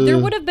 Oh, there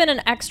would have been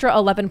an extra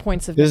 11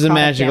 points of. This is a necrotic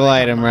magical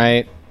damage item, on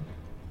right?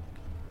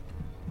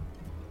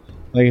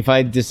 Like if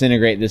I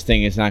disintegrate this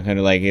thing, it's not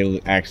gonna like it'll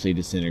actually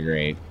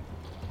disintegrate.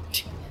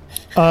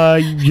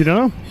 You don't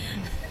know.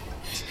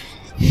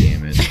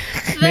 Damn it.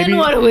 Maybe.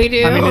 what do we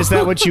do? I mean, is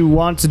that what you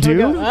want to do?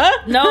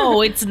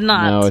 No, it's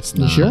not. No, it's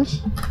not. Sure.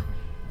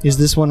 Is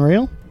this one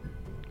real?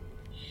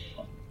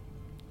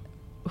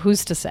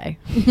 Who's to say?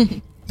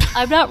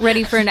 I'm not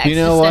ready for an You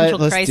know what? existential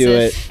Let's do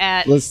crisis it.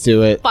 at Let's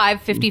do it.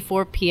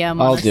 5:54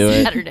 p.m. I'll on a do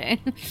it.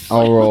 Saturday.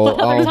 I'll roll.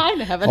 time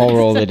to have an I'll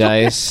roll the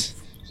dice.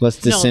 Let's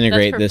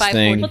disintegrate for this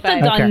thing. 5:45.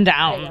 Put the gun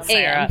down,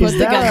 Sarah. Is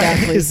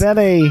that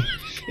a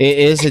It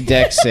is a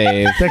deck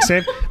save. dex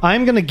save?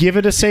 I'm gonna give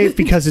it a save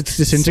because it Swinging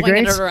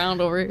disintegrates. it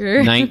around over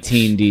here.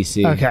 19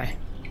 DC. Okay.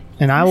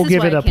 And I will is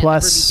give why it I a can't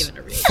plus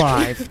ever be given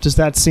a 5. Does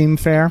that seem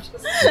fair?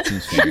 That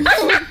seems fair.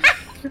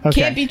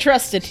 Okay. Can't be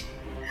trusted.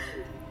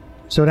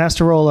 So it has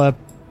to roll a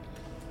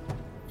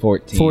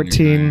 14.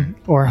 14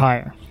 or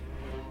higher.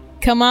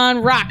 Come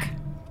on, rock.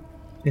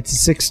 It's a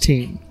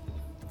 16.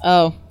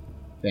 Oh.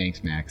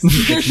 Thanks, Max.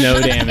 It's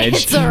no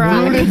damage.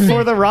 Rooted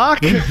for the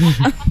rock.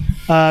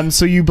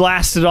 So you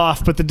blast it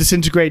off, but the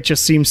disintegrate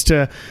just seems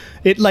to,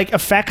 it like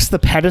affects the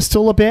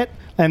pedestal a bit,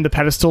 and the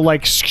pedestal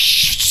like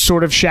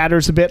sort of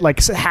shatters a bit,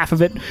 like half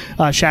of it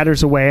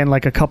shatters away, and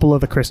like a couple of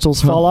the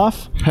crystals fall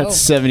off. That's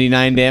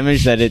 79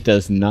 damage that it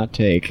does not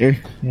take.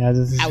 Yeah,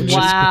 this is Ouch. just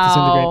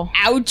Wow.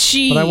 disintegrate.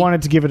 Ouchie. But I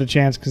wanted to give it a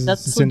chance because it's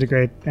That's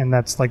disintegrate, and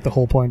that's like the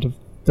whole point of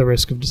the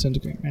risk of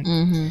disintegrate.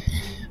 Right?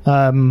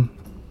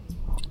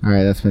 All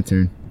right, that's my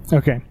turn.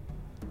 Okay.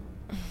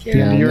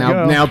 Yeah, your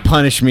go. now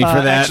punish me for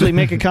that. Actually,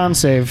 make a con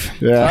save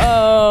yeah.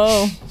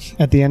 Oh.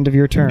 at the end of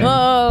your turn.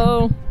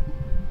 Oh.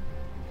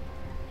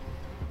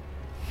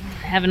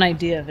 I have an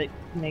idea if it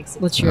makes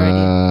it. What's your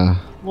idea?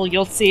 Well,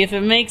 you'll see if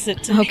it makes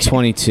it. To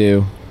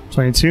 22.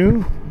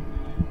 22.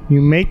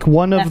 You make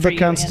one of After the you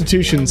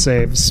Constitution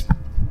answer. saves.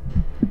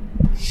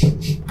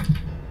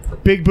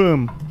 Big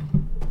boom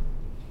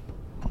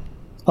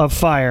of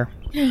fire.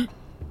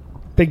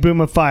 Big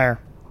boom of fire.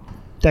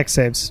 Dex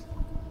saves.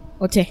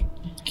 Okay.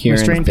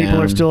 Kieran's Restrained people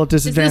down. are still at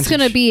Is disadvantage. this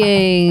going to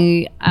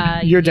be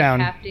a You're down.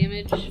 half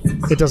damage?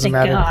 It doesn't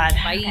matter. God.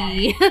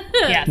 Bye.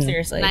 Yeah,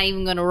 seriously. Not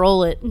even going to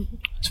roll it.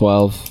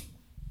 12.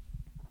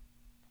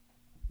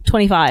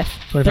 25.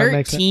 25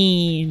 makes it.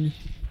 13.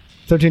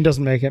 13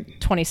 doesn't make it.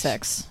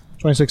 26.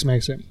 26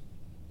 makes it.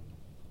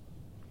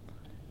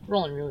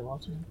 Rolling really well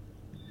too.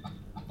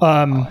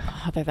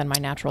 Other than my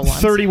natural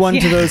ones. 31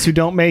 to those who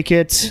don't make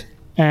it,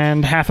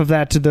 and half of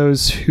that to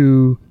those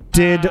who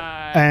did,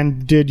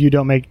 and you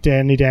don't make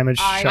any damage.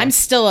 Shot. I'm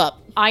still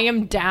up. I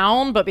am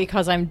down, but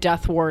because I'm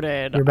death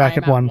warded, You're back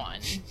I'm at 1.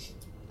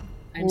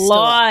 I'm still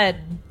up. Lord.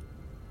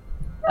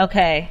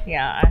 Okay,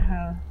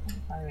 yeah.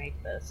 I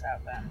make this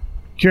out then.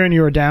 Kieran,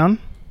 you are down.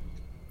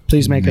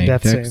 Please make a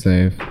death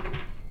save.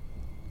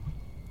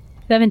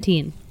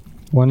 17.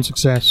 One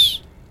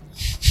success.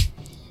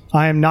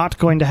 I am not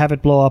going to have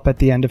it blow up at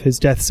the end of his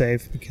death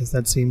save because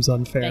that seems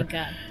unfair. Thank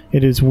God.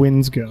 It is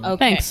Wind's go. Okay.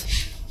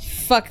 Thanks.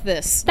 Fuck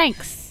this.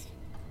 Thanks.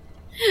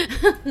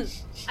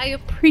 I You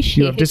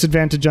appreciate have it.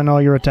 disadvantage on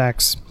all your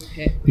attacks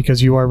Okay.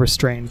 because you are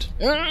restrained.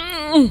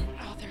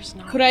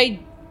 Could I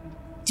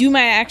do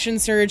my action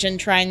surge and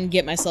try and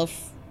get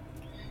myself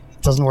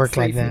It doesn't work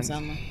free like from that.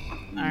 someone?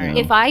 All right.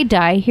 If I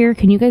die here,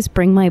 can you guys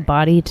bring my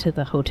body to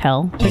the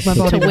hotel Take my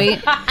body to back.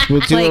 wait? We'll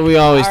do Like, what we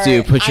always do.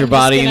 alright, Put your I'm just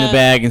body in the gonna-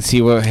 bag and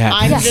see what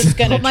happens. I'm just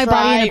gonna Put my try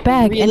body in a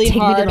bag and really take me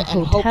to hard the and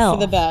hope hotel. for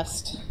the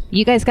best.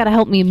 You guys got to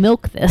help me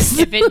milk this.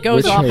 If it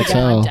goes Which off again,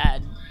 I'm hotel?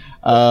 dead.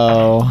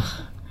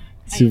 Oh.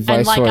 To And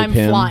like Viceroy I'm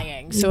Pim.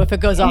 flying, so if it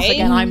goes off Okay,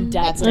 again, I'm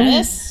dead. That's a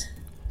miss.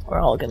 We're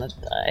all gonna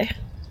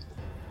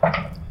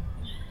die.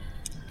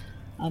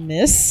 A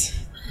miss.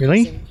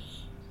 Really?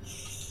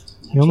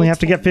 You only have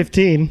to get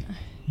 15.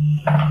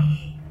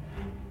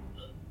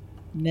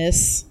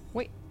 Miss.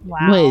 Wait,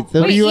 Wow. What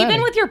are Wait, you even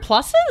adding? with your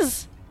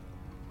pluses?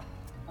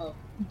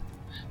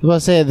 I was about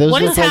to say, those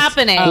What look is like,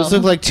 happening? Those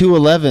look like 2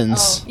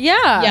 11s.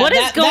 Yeah. What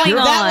is going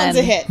That on? one's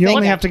a hit. You Thank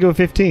only have to go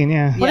 15,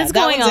 yeah. What Yeah, is that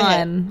going one's a hit.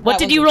 on? That What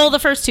did one's you a roll the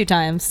first 2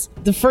 times?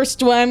 The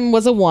first one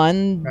was a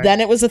 1, Right.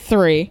 then it was a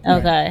 3.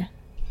 Okay.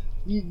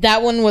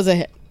 That one was a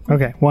hit.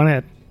 Okay, 1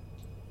 hit.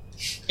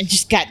 I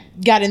just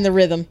got in the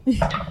rhythm.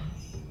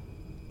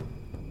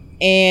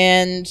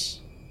 And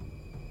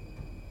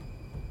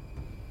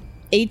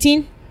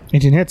 18?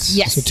 18 hits.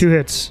 Yes. So 2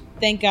 hits.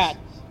 Thank God.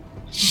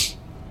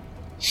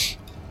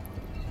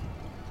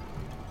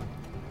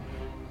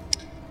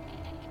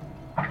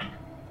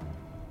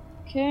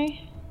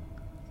 Okay.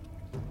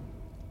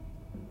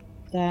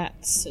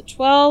 That's a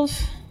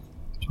 12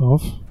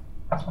 12,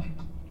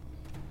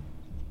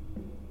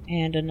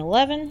 and an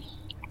 11.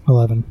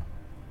 11.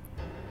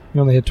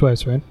 You only hit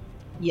twice, right?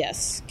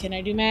 Yes. Can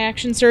I do my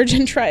action surge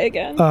and try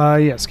again?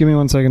 Yes. Give me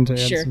 1 second to add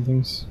Sure. some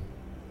things.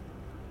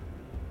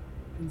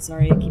 I'm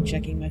sorry, I keep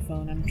checking my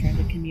phone. I'm trying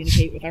to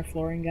communicate with our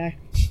flooring guy.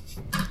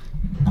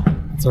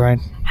 It's all right.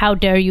 How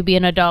dare you be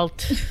an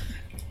adult?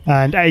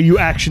 And you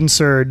action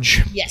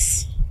surge.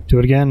 Yes. Do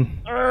it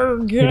again.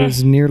 It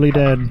is nearly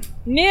dead.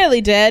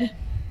 Nearly dead.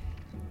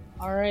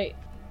 All right.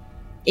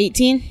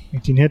 18.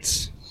 18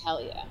 hits.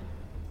 Hell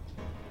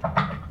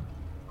yeah.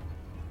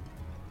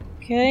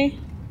 Okay.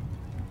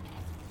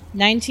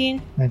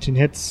 19. 19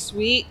 hits.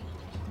 Sweet.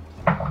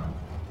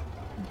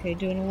 Okay,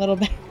 doing a little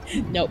bit.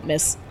 Nope,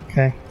 miss.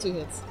 Okay. 2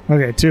 hits.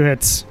 Okay, 2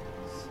 hits.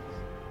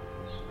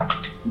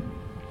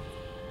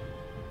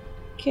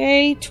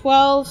 Okay,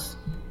 12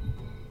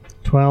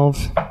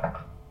 12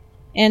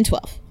 and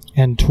 12.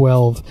 and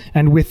 12.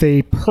 And with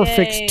a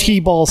perfect Yay.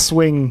 T-ball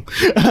swing,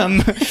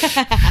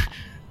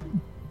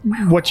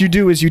 what you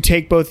do is you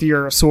take both of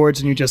your swords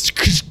and you just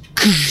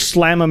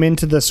slam them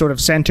into the sort of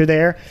center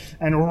there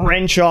and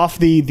wrench off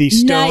the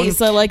stone.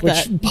 Nice, I like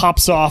which that.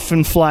 pops off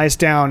and flies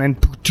down and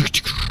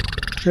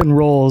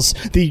rolls.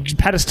 The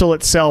pedestal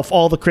itself,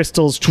 all the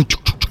crystals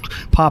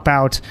pop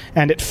out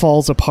and it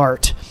falls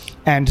apart.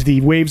 And the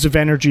waves of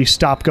energy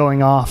stop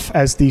going off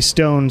as the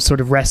stone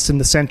sort of rests in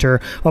the center.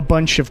 A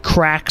bunch of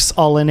cracks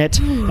all in it,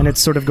 and it's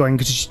sort of going.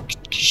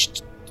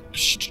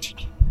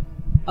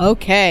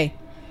 Okay.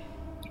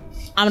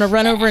 I'm gonna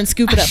run over and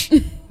scoop it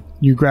up.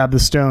 You grab the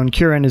stone.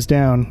 Kieran is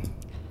down.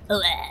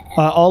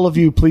 All of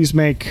you, please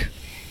make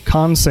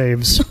con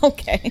saves.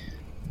 Okay.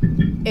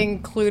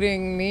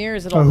 Including me, or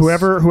is it all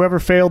Whoever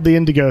failed the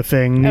indigo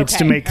thing needs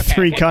to Okay, make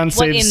 3 con What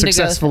saves indigo?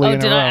 successfully Oh, in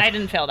a did row. I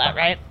didn't fail that,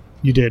 right?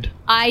 You did,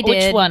 I did.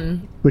 Which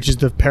one? which is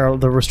the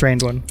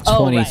restrained one.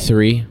 Oh, right.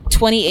 23.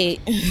 28.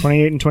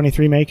 28 and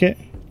 23 make it.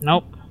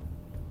 Nope.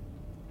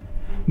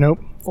 Nope.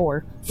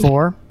 4.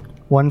 4.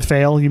 1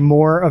 fail.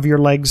 More of your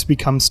legs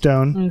become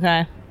stone.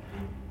 Okay.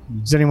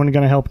 Is anyone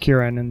going to help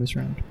Kieran in this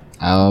round?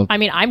 I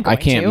mean, I'm going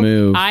I can't to.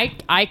 move.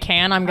 I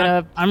can. I'm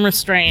gonna. I'm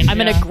restrained. I'm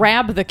gonna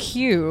grab the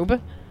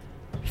cube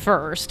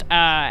first,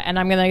 and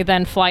I'm gonna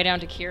then fly down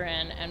to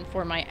Kieran. And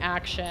for my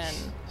action,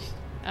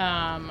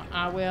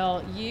 I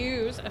will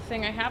use a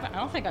thing I haven't. I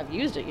don't think I've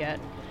used it yet.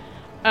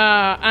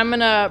 I'm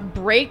gonna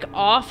break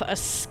off a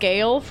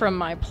scale from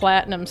my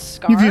platinum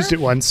scarf. You've used it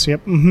once.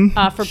 Yep.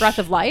 Mm-hmm. For Breath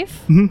of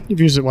Life. You've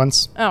used it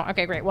once. Oh,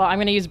 okay, great. Well, I'm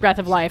gonna use Breath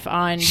of Life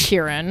on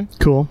Kieran.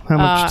 Cool. How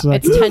much is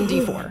that? It's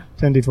 10d4.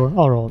 10d4.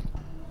 I'll roll it.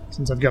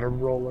 Since I've got a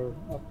roller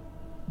up.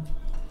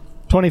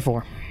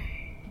 24.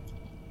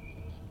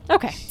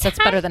 Okay, that's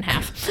better than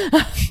half.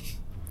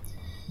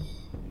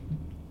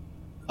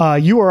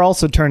 You are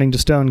also turning to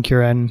stone,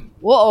 Kieran.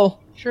 Whoa.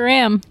 Sure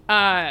am.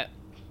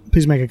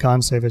 Please make a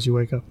con save as you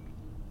wake up.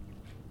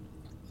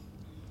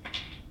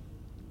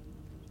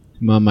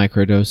 Come on,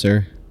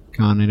 microdoser.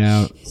 Con it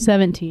out.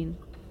 17.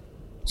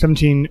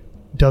 17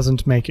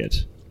 doesn't make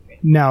it.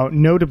 Now,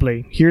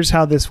 notably, here's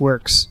how this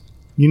works.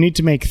 You need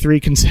to make 3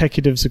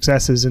 consecutive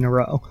successes in a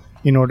row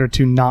in order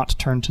to not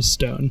turn to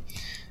stone.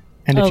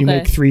 And if you Okay.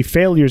 make 3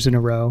 failures in a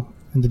row,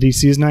 and the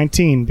DC is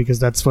 19, because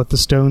that's what the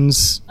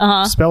stone's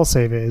spell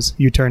save is,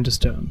 you turn to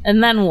stone.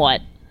 And then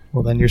what?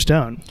 Well, then you're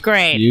stone.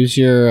 Great. Use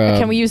your.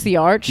 Can we use the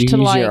arch You to can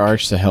use like your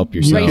arch to help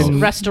yourself.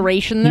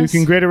 restoration You this?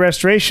 can greater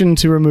restoration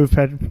to remove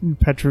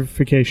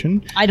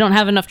petrification. I don't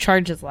have enough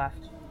charges left.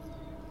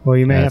 Well,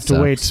 you may That have to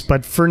sucks. wait,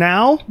 but for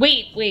now,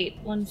 Wait.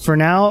 One.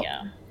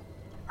 Yeah.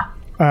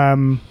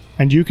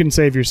 and you can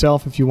save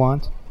yourself if you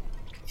want.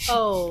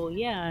 Oh,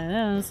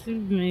 yeah.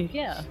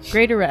 Yeah.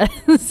 Greater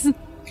res.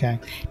 Okay.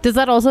 Does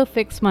that also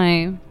fix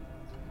my...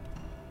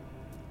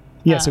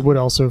 Yes, it would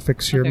also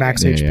fix your Okay,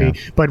 max great. HP.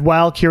 Yeah. But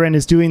while Kieran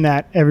is doing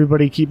that,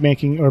 everybody keep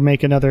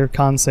make another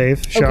con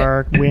save.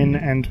 Shar, Win,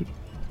 and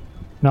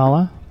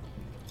Nala.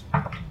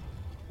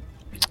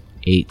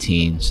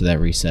 18, so that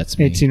resets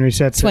me. 18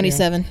 resets. it,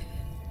 27. yeah.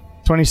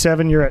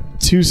 27, you're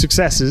at 2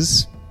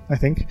 successes, I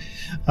think.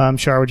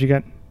 Shar, what'd you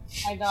get?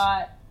 I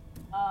got.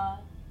 I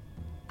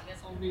guess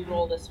I'll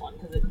re-roll this one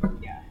because it.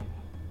 Yeah.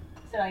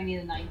 So I need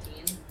a 19.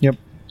 Yep.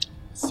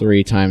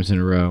 3 times in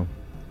a row.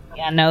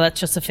 Yeah, no, that's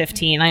just a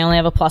 15. I only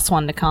have a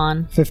 +1 to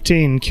con.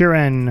 15.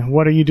 Kieran,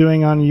 what are you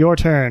doing on your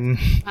turn?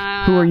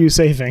 Who are you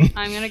saving?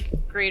 I'm going to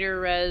greater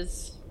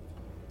res...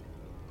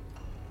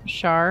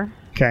 Shar.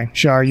 Okay,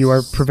 Shar, you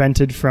are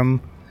prevented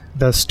from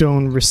the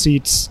stone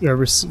receipts.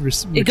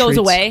 It goes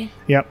away.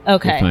 Yep.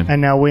 Okay. Fine.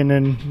 And now Win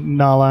and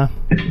Nala,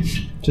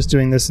 just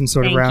doing this in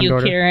sort of Thank round you,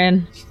 order.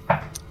 Kieran.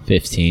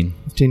 15.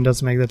 15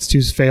 doesn't make that's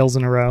 2 fails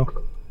in a row.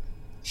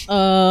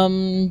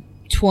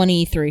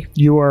 23.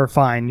 You are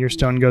fine. Your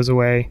stone goes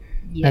away.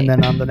 And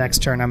then on the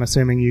next turn, I'm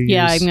assuming you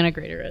Yeah, use I'm gonna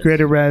greater res.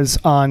 Greater Res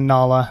on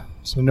Nala.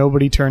 So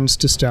nobody turns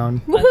to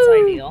stone. That's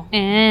ideal.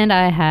 And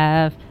I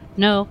have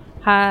no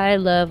high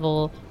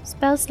level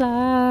spell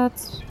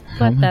slots.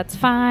 But that's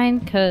fine,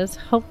 because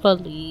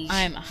hopefully...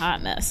 I'm a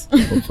hot mess.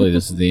 Hopefully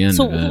this is the end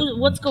So of it.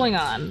 what's going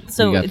on?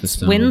 So got the it's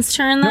stone. Wynn's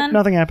turn Nope, then?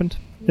 nothing happened.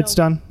 It's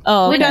done.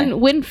 Oh, okay.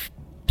 Win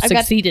I've got-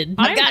 succeeded.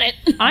 I've got it.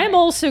 I'm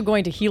also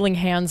going to Healing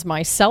Hands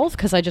myself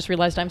because I just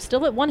realized I'm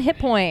still at 1 hit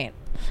point.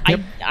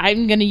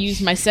 I'm gonna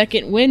use my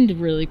second wind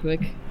really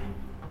quick.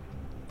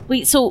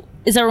 Wait, so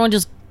is everyone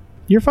just...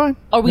 You're fine.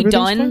 Are we Everything's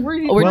done? fine.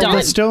 We're well, done.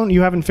 the stone,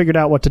 you haven't figured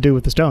out what to do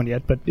with the stone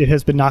yet, but it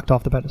has been knocked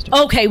off the pedestal.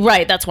 Okay,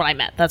 right. That's what I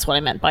meant. That's what I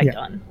meant by Yeah.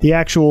 done. The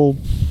actual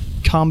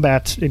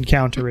combat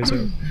encounter is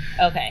over.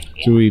 Okay.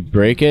 Do we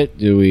break it?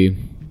 Do we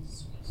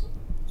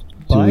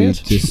Buy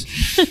it? just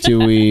do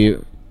we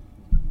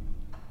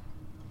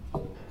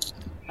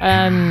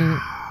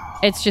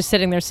It's just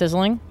sitting there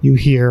sizzling. You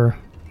hear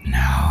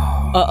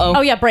Uh-oh.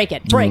 Oh yeah, break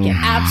it. Break it.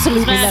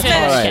 Absolutely. Smash Let's it.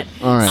 break All right. it.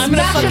 All right. I'm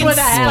gonna fucking with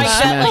a hammer.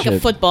 spike that like Smash a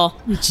it. football.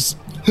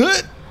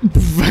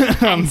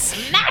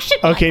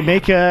 Okay,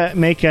 make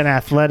an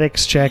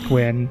athletics check.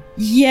 Win.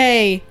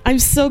 Yay! I'm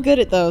so good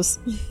at those.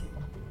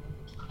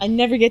 I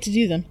never get to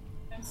do them.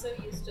 I'm so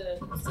used to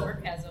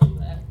sarcasm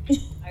that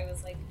I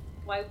was like,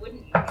 why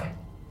wouldn't you?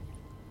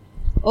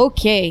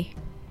 Okay.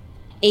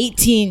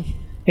 18.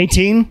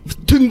 18.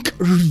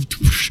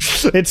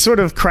 It sort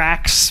of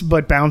cracks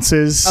but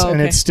bounces, Oh, and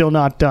okay. it's still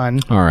not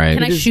done. All right.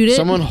 Can I shoot it?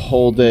 Someone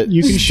hold it.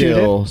 You can shoot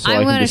still so I'm I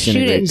can gonna shoot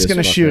disintegrate it. He's this gonna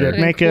without shoot hurt. it.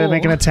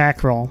 Make an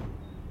attack roll.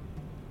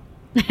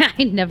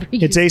 I never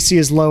Its used AC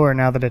is lower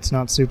now that it's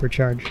not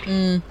supercharged.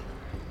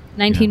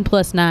 19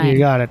 plus 9. You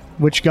got it.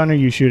 Which gun are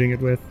you shooting it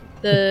with?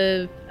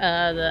 The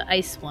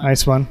ice one.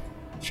 Nice one.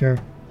 Sure.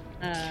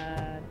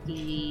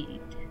 The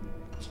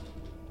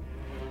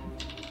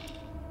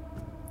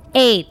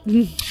 8.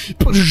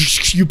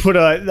 You put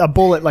a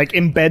bullet like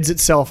embeds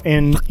itself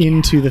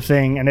into the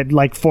thing, and it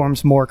like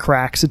forms more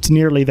cracks. It's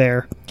nearly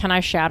there. Can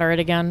I shatter it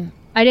again?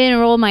 I didn't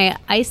roll my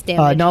ice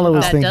damage. Nala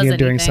was That thinking does of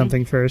doing anything.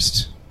 something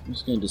first. I'm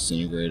just gonna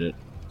disintegrate it.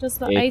 Does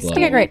the Eight ice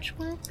level. Okay, great.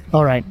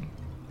 All right.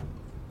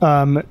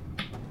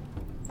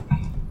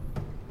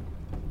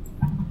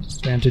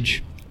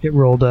 Advantage. It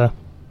rolled a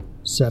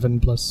 7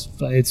 plus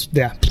 5. It's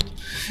yeah.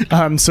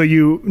 So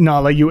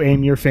Nala, you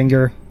aim your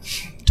finger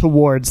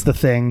towards the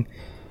thing,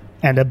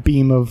 and a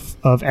beam of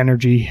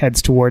energy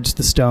heads towards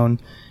the stone.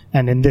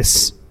 And in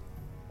this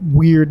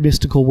weird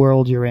mystical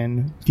world you're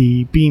in,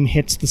 the beam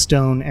hits the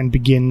stone and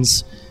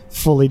begins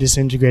fully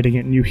disintegrating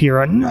it, and you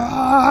hear a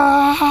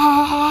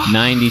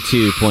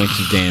 92 points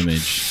of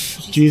damage.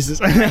 Jesus.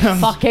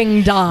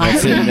 Fucking die.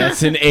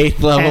 That's an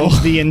 8th level.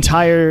 And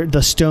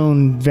the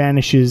stone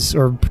vanishes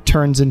or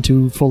turns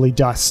into fully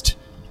dust.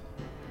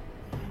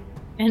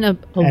 And a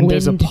And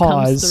there's a wind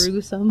pause. comes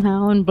through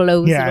somehow and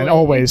blows it Yeah, and away.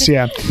 always,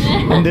 yeah.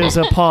 And there's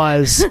a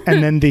pause,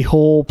 and then the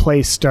whole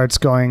place starts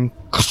going.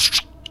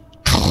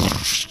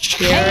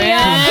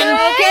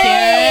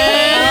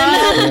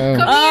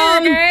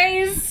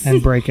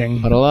 And breaking.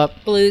 Huddle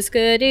up. Blues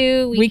could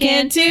do. We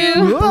can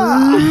too.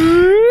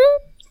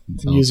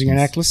 Using your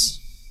necklace.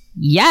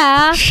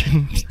 Yeah.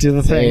 Do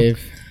the thing. Save.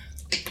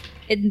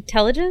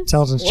 Intelligence?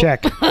 Intelligence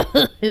check.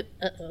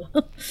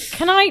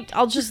 Can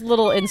I'll just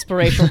little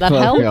inspiration. Would that We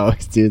help?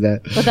 always do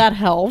that. Would that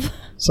help?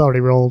 It's already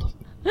rolled.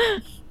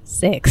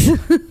 6.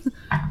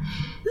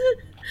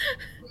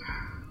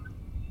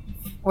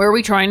 Where are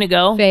we trying to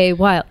go? Fey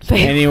Wild.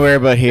 Anywhere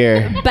but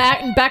here.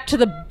 Back to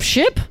the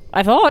ship?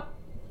 I thought.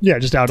 Yeah,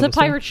 just out The of the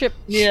thing. pirate ship.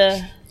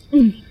 Yeah.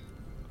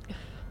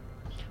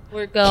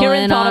 We're going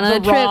Kieran thought on of a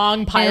the trip wrong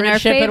in pirate our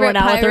ship, and we're favorite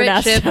now with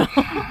pirate ship.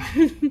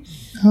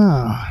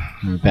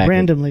 Ernesto. We're back.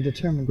 Randomly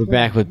determined. We're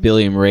back with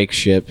Billiam Rake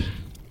ship.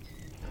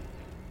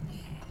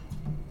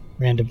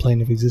 Random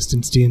plane of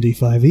existence D&D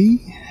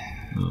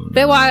 5e.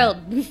 Fey Wild.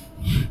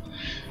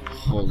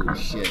 Holy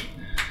shit.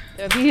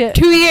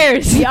 2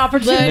 years. The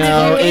opportunity.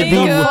 No,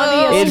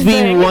 it'd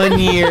be 1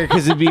 year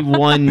because it'd be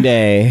 1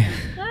 day.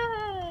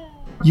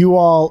 You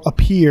all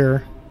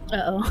appear.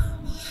 Uh-oh.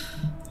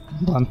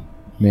 Hold on.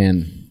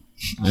 Man,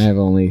 I have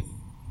only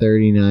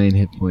 39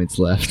 hit points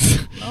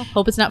left.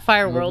 Hope it's not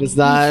Fireworld. It's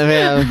not,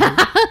 man.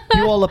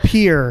 You all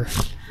appear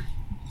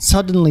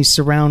suddenly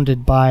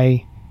surrounded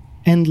by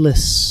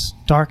endless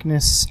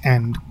darkness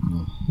and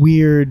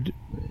weird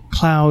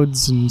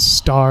clouds and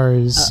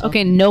stars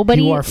Okay,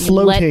 nobody You are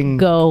floating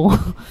let go.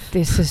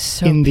 This is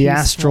so in the peaceful.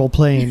 astral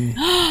plane.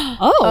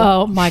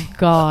 Oh my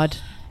god.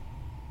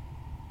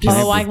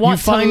 Oh, I want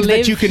You find to that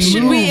live. you can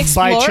Should we move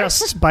by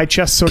explore?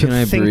 just sort Can I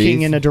of thinking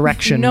breathe? in a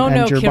direction, No, and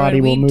your Kieran, body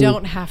will we move.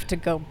 don't have to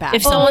go back.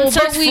 If someone but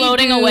starts we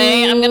floating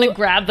away, I'm gonna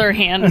grab their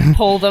hand and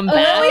pull them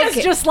back.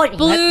 Lilia's just like, let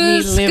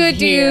me Blue live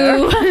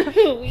here.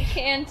 Skidoo. We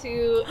can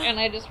too, and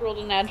I just rolled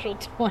a natural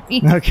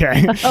 20.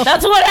 Okay.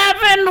 That's what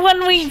happened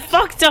when we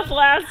fucked up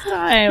last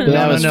time.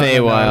 That was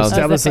Feywild.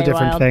 That was a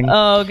different Feywild. thing.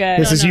 Oh, okay.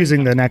 This is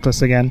using the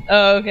necklace again.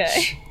 Oh,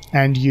 okay.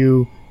 And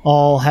you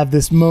all have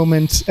this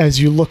moment as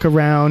you look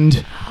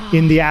around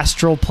in the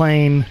astral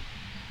plane,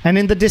 and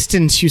in the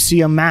distance you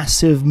see a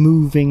massive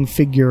moving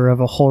figure of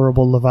a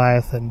horrible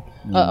leviathan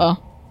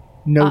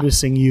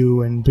noticing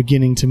you and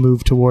beginning to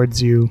move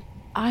towards you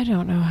I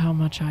don't know how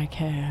much I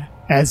care.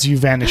 as you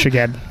vanish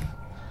again.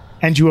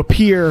 And you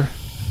appear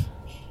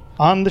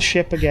on the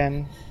ship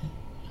again.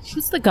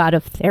 Who's the god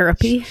of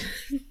therapy?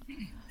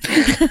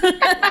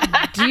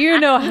 Do you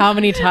know how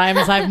many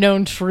times I've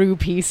known true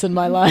peace in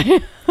my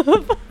life?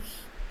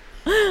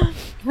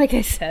 Like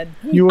I said.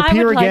 You I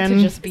appear would like again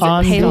to just be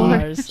on a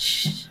the,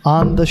 stars.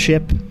 on the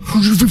ship.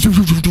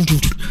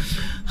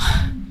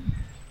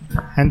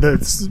 And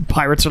the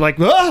pirates are like,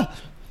 ah!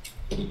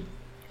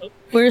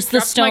 Where's the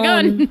My stone?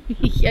 gun.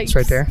 It's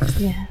right there.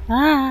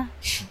 Ah.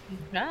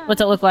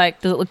 What's it look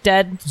like? Does it look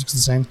dead? It's the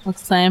same.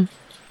 Looks the same.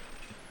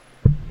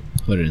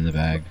 Put it in the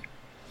bag.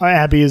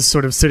 Abby is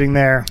sort of sitting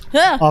there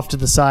off to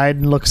the side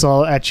and looks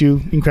all at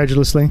you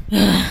incredulously.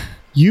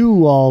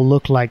 You all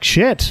look like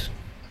shit.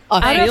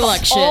 I Out feel of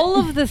like shit. all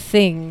of the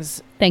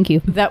things Thank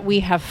you. that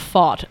we have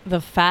fought, the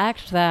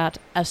fact that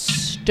a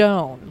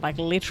stone, like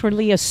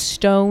literally a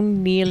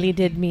stone, nearly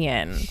did me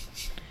in,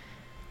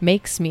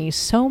 makes me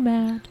so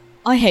mad.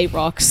 I hate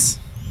rocks.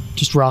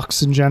 Just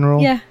rocks in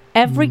general. Yeah.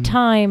 Every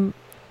time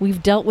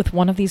we've dealt with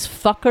one of these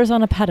fuckers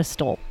on a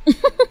pedestal,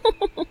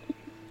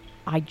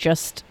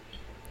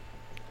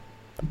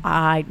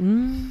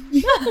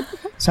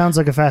 Sounds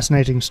like a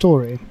fascinating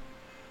story.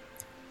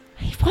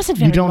 It wasn't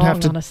very You don't long, have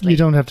to. honestly. You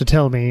don't have to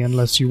tell me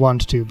unless you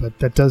want to. But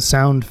that does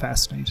sound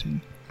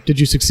fascinating. Did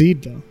you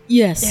succeed though?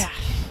 Yes. Yeah.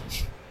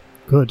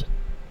 Good.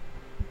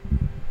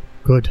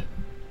 Good.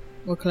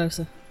 We're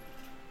closer.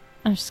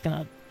 I'm just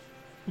gonna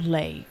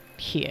lay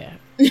here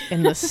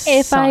in the sun.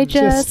 If I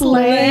just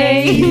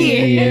lay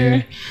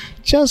here.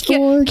 Just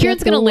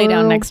Kieran's gonna lay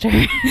down next to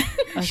her.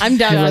 I'm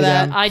down Yeah, for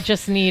that. yeah. I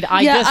just need. I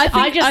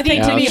think need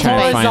I to be was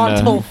trying to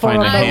horizontal for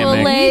find a a I will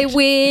moment. lay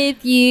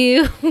with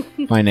you.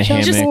 Find a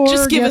hammock.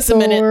 Just give us a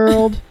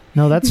minute.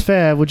 No, that's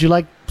fair. Would you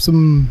like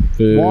some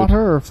Food.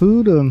 water or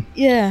food?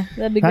 Yeah,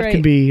 that'd be That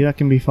great.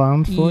 can be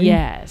found for you.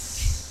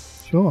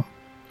 Yes. Sure.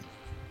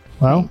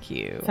 Well, Thank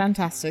you.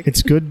 Fantastic.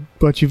 it's good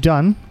what you've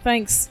done.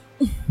 Thanks.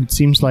 It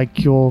seems like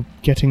we're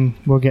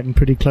getting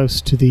pretty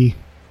close to the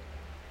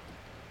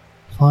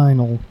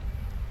final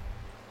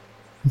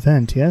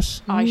event,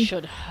 yes? I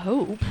should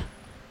hope.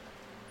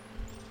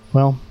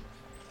 Well,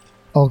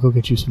 I'll go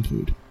get you some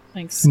food.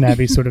 Thanks. And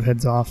Abby sort of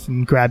heads off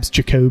and grabs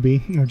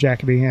Jacoby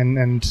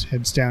and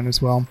heads down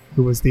as well,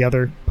 who was the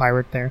other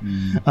pirate there.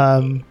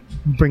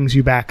 Brings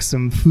you back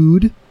some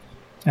food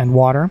and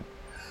water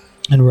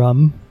and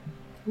rum.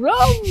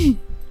 Rum.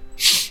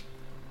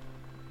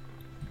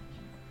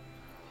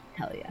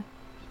 Hell yeah.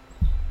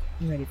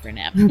 I'm ready for a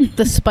nap.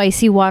 The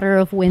spicy water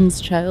of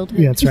Wynn's childhood.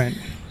 Yeah, that's right.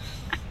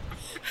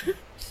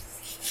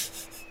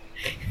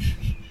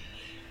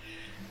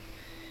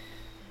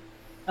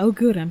 Oh,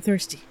 good. I'm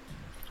thirsty.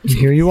 And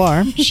here you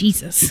are.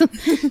 Jesus.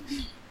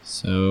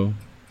 So,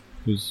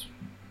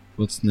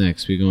 what's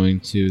next? We going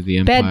to the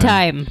Empire?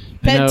 Bedtime.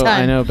 I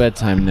Bedtime. know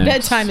bedtime next.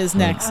 Bedtime is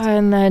next.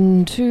 And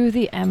then to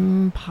the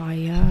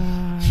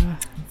Empire.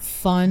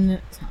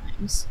 Fun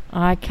times.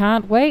 I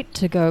can't wait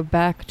to go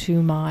back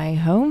to my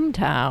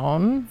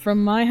hometown.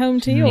 From my home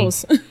to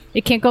yours.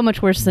 It can't go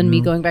much worse than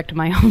me going back to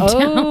my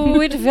hometown. Oh,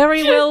 it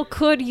very well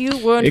could. You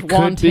weren't It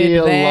wanted could be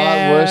a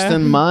there. lot worse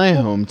than my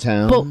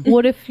hometown. But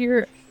what if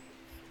you're...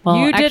 Well,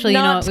 you actually, did you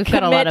know not what? We've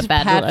got a lot of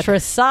commit bad luck.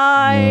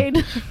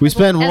 patricide. We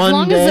spent As one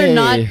long day. as they're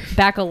not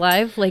back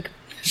alive, like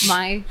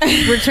my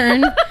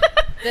return,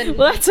 then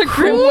Well, that's a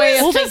cruel way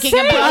of Who's to thinking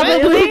say? about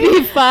it. Probably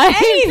be fine.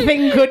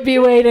 Anything could be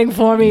waiting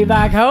for me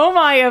back home.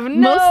 I have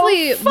no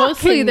mostly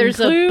fucking there's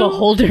clue. a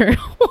beholder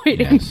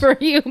waiting Yes. for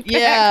you. back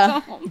Yeah.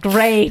 home.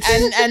 Great.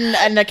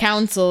 And a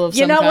council of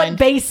You some know kind. what?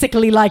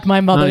 Basically, like my I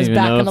don't mother's even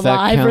back know and if that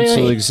alive. council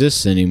Really.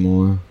 exists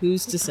anymore.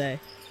 Who's to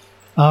say?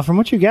 From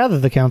what you gather,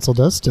 the council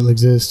does still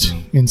exist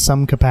in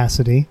some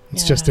capacity.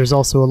 It's just there's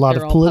also a lot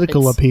They're of all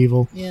political puppets.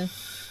 upheaval. Yeah.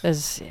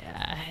 There's-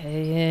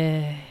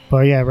 yeah.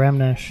 But yeah,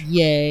 Ramnesh.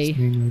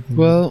 Yay.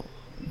 Well,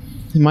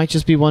 it might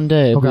just be one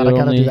day. oh god, I We were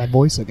gotta only- do that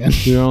voice again.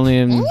 We were only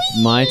in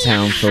my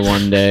town for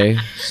one day,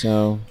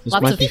 so this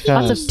might be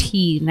fast. Lots of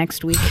tea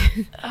next week.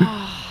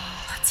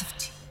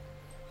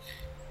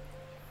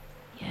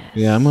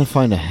 Yeah, I'm gonna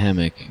find a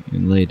hammock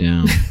and lay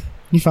down.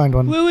 You find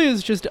one. Lily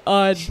is just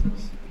on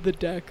the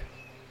deck.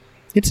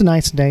 It's a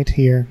nice date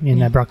here in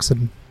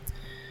Abruxan.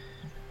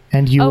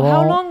 And you Oh, all...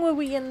 how long were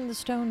we in the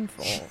stone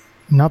for?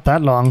 Not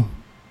that long.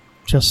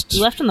 Just... We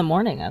left in the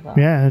morning, I thought.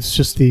 Yeah,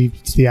 it's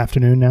the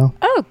afternoon now.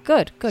 Oh,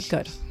 good.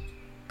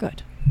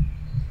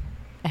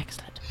 A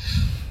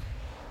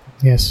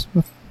Yes.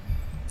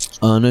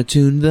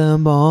 Unattuned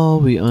them all.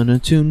 We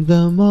unattuned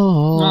them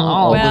all.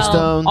 All the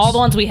stones. All the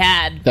ones we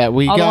had. That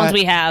we all got. the ones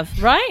we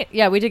have. Right?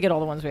 Yeah, we did get all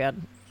the ones we had.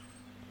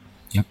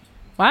 Yep.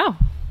 Wow.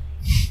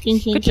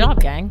 Good job,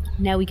 gang.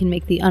 Now we can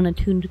make the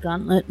unattuned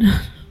gauntlet.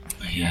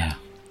 Yeah.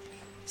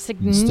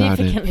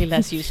 Significantly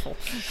less useful,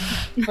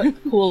 But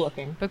cool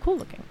looking. but cool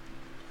looking.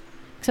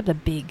 Except they're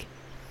big.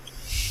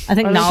 I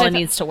think Oh, Nala that's-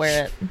 needs to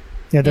wear it.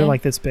 Yeah, they're Yeah.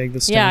 like this big.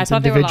 The stones Yeah, I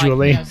thought they were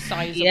individually. like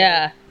sizable.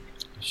 Yeah.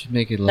 Should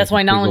make it. Like That's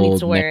why a Nala big needs old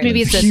to wear it. necklace.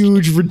 Maybe it's a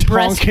Huge redonkulous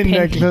breastplate.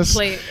 necklace.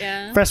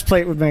 Yeah.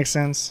 Breastplate would make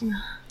sense.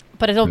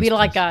 But it'll be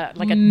like a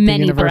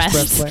Many universe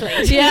breasts.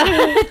 breastplate.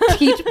 yeah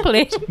teeth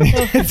plate.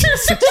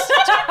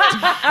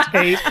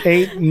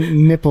 eight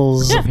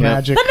nipples of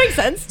magic. That makes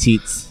sense.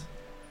 Teats.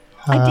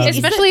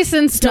 Especially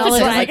since Nala dragon.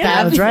 doesn't like Yeah,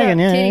 have the dragon,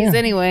 yeah, titties yeah.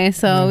 anyway,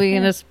 so we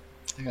can just.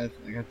 I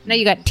got Now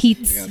you got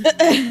teats.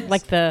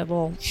 Like the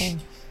little thing.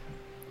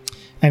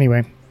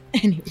 Anyway,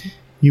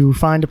 you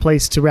find a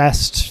place to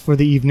rest for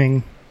the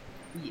evening,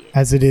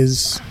 as it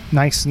is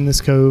nice in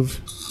this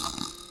cove,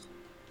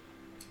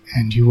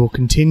 and you will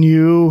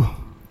continue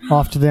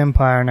off to the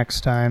Empire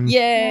next time.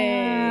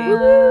 Yay!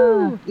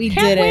 Woo! We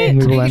did it. And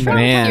we will end there.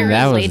 Man,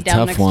 that was a laid down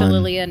tough next one. to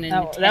Lillian and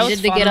That was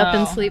intended to fun, get up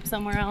and though. sleep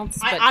somewhere else.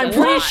 But I'm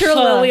pretty sure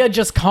Lilia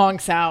just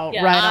conks out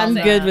Yeah, right I'm on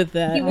there. good with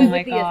that. Oh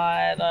my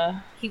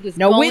god. He was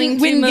No, going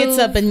Win to gets move.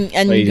 up and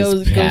But he goes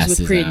just with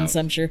passes credence, out.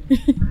 I'm sure.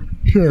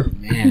 Sure.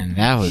 Man,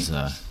 that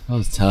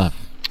was tough.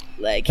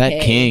 Like That hey,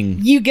 king.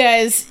 You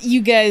guys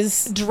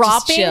just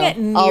Dropping chill.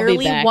 I'll be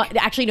nearly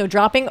back.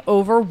 dropping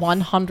over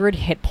 100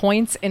 hit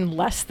points in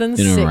less than In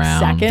a 6 round.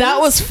 seconds. That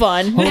was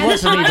fun. Well, it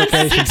wasn't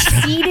evocation stone.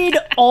 Succeeded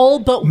all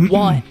but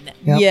one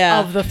Yep. Yeah.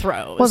 of the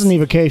throws. It wasn't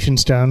evocation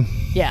stone.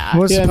 Yeah. It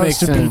was Yeah, supposed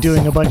to makes be sense.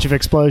 doing a bunch of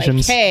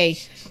explosions. Hey,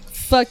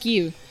 fuck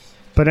you.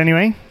 But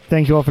anyway,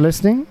 thank you all for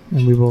listening,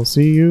 and we will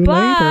see you later.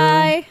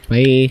 Bye.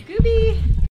 Bye.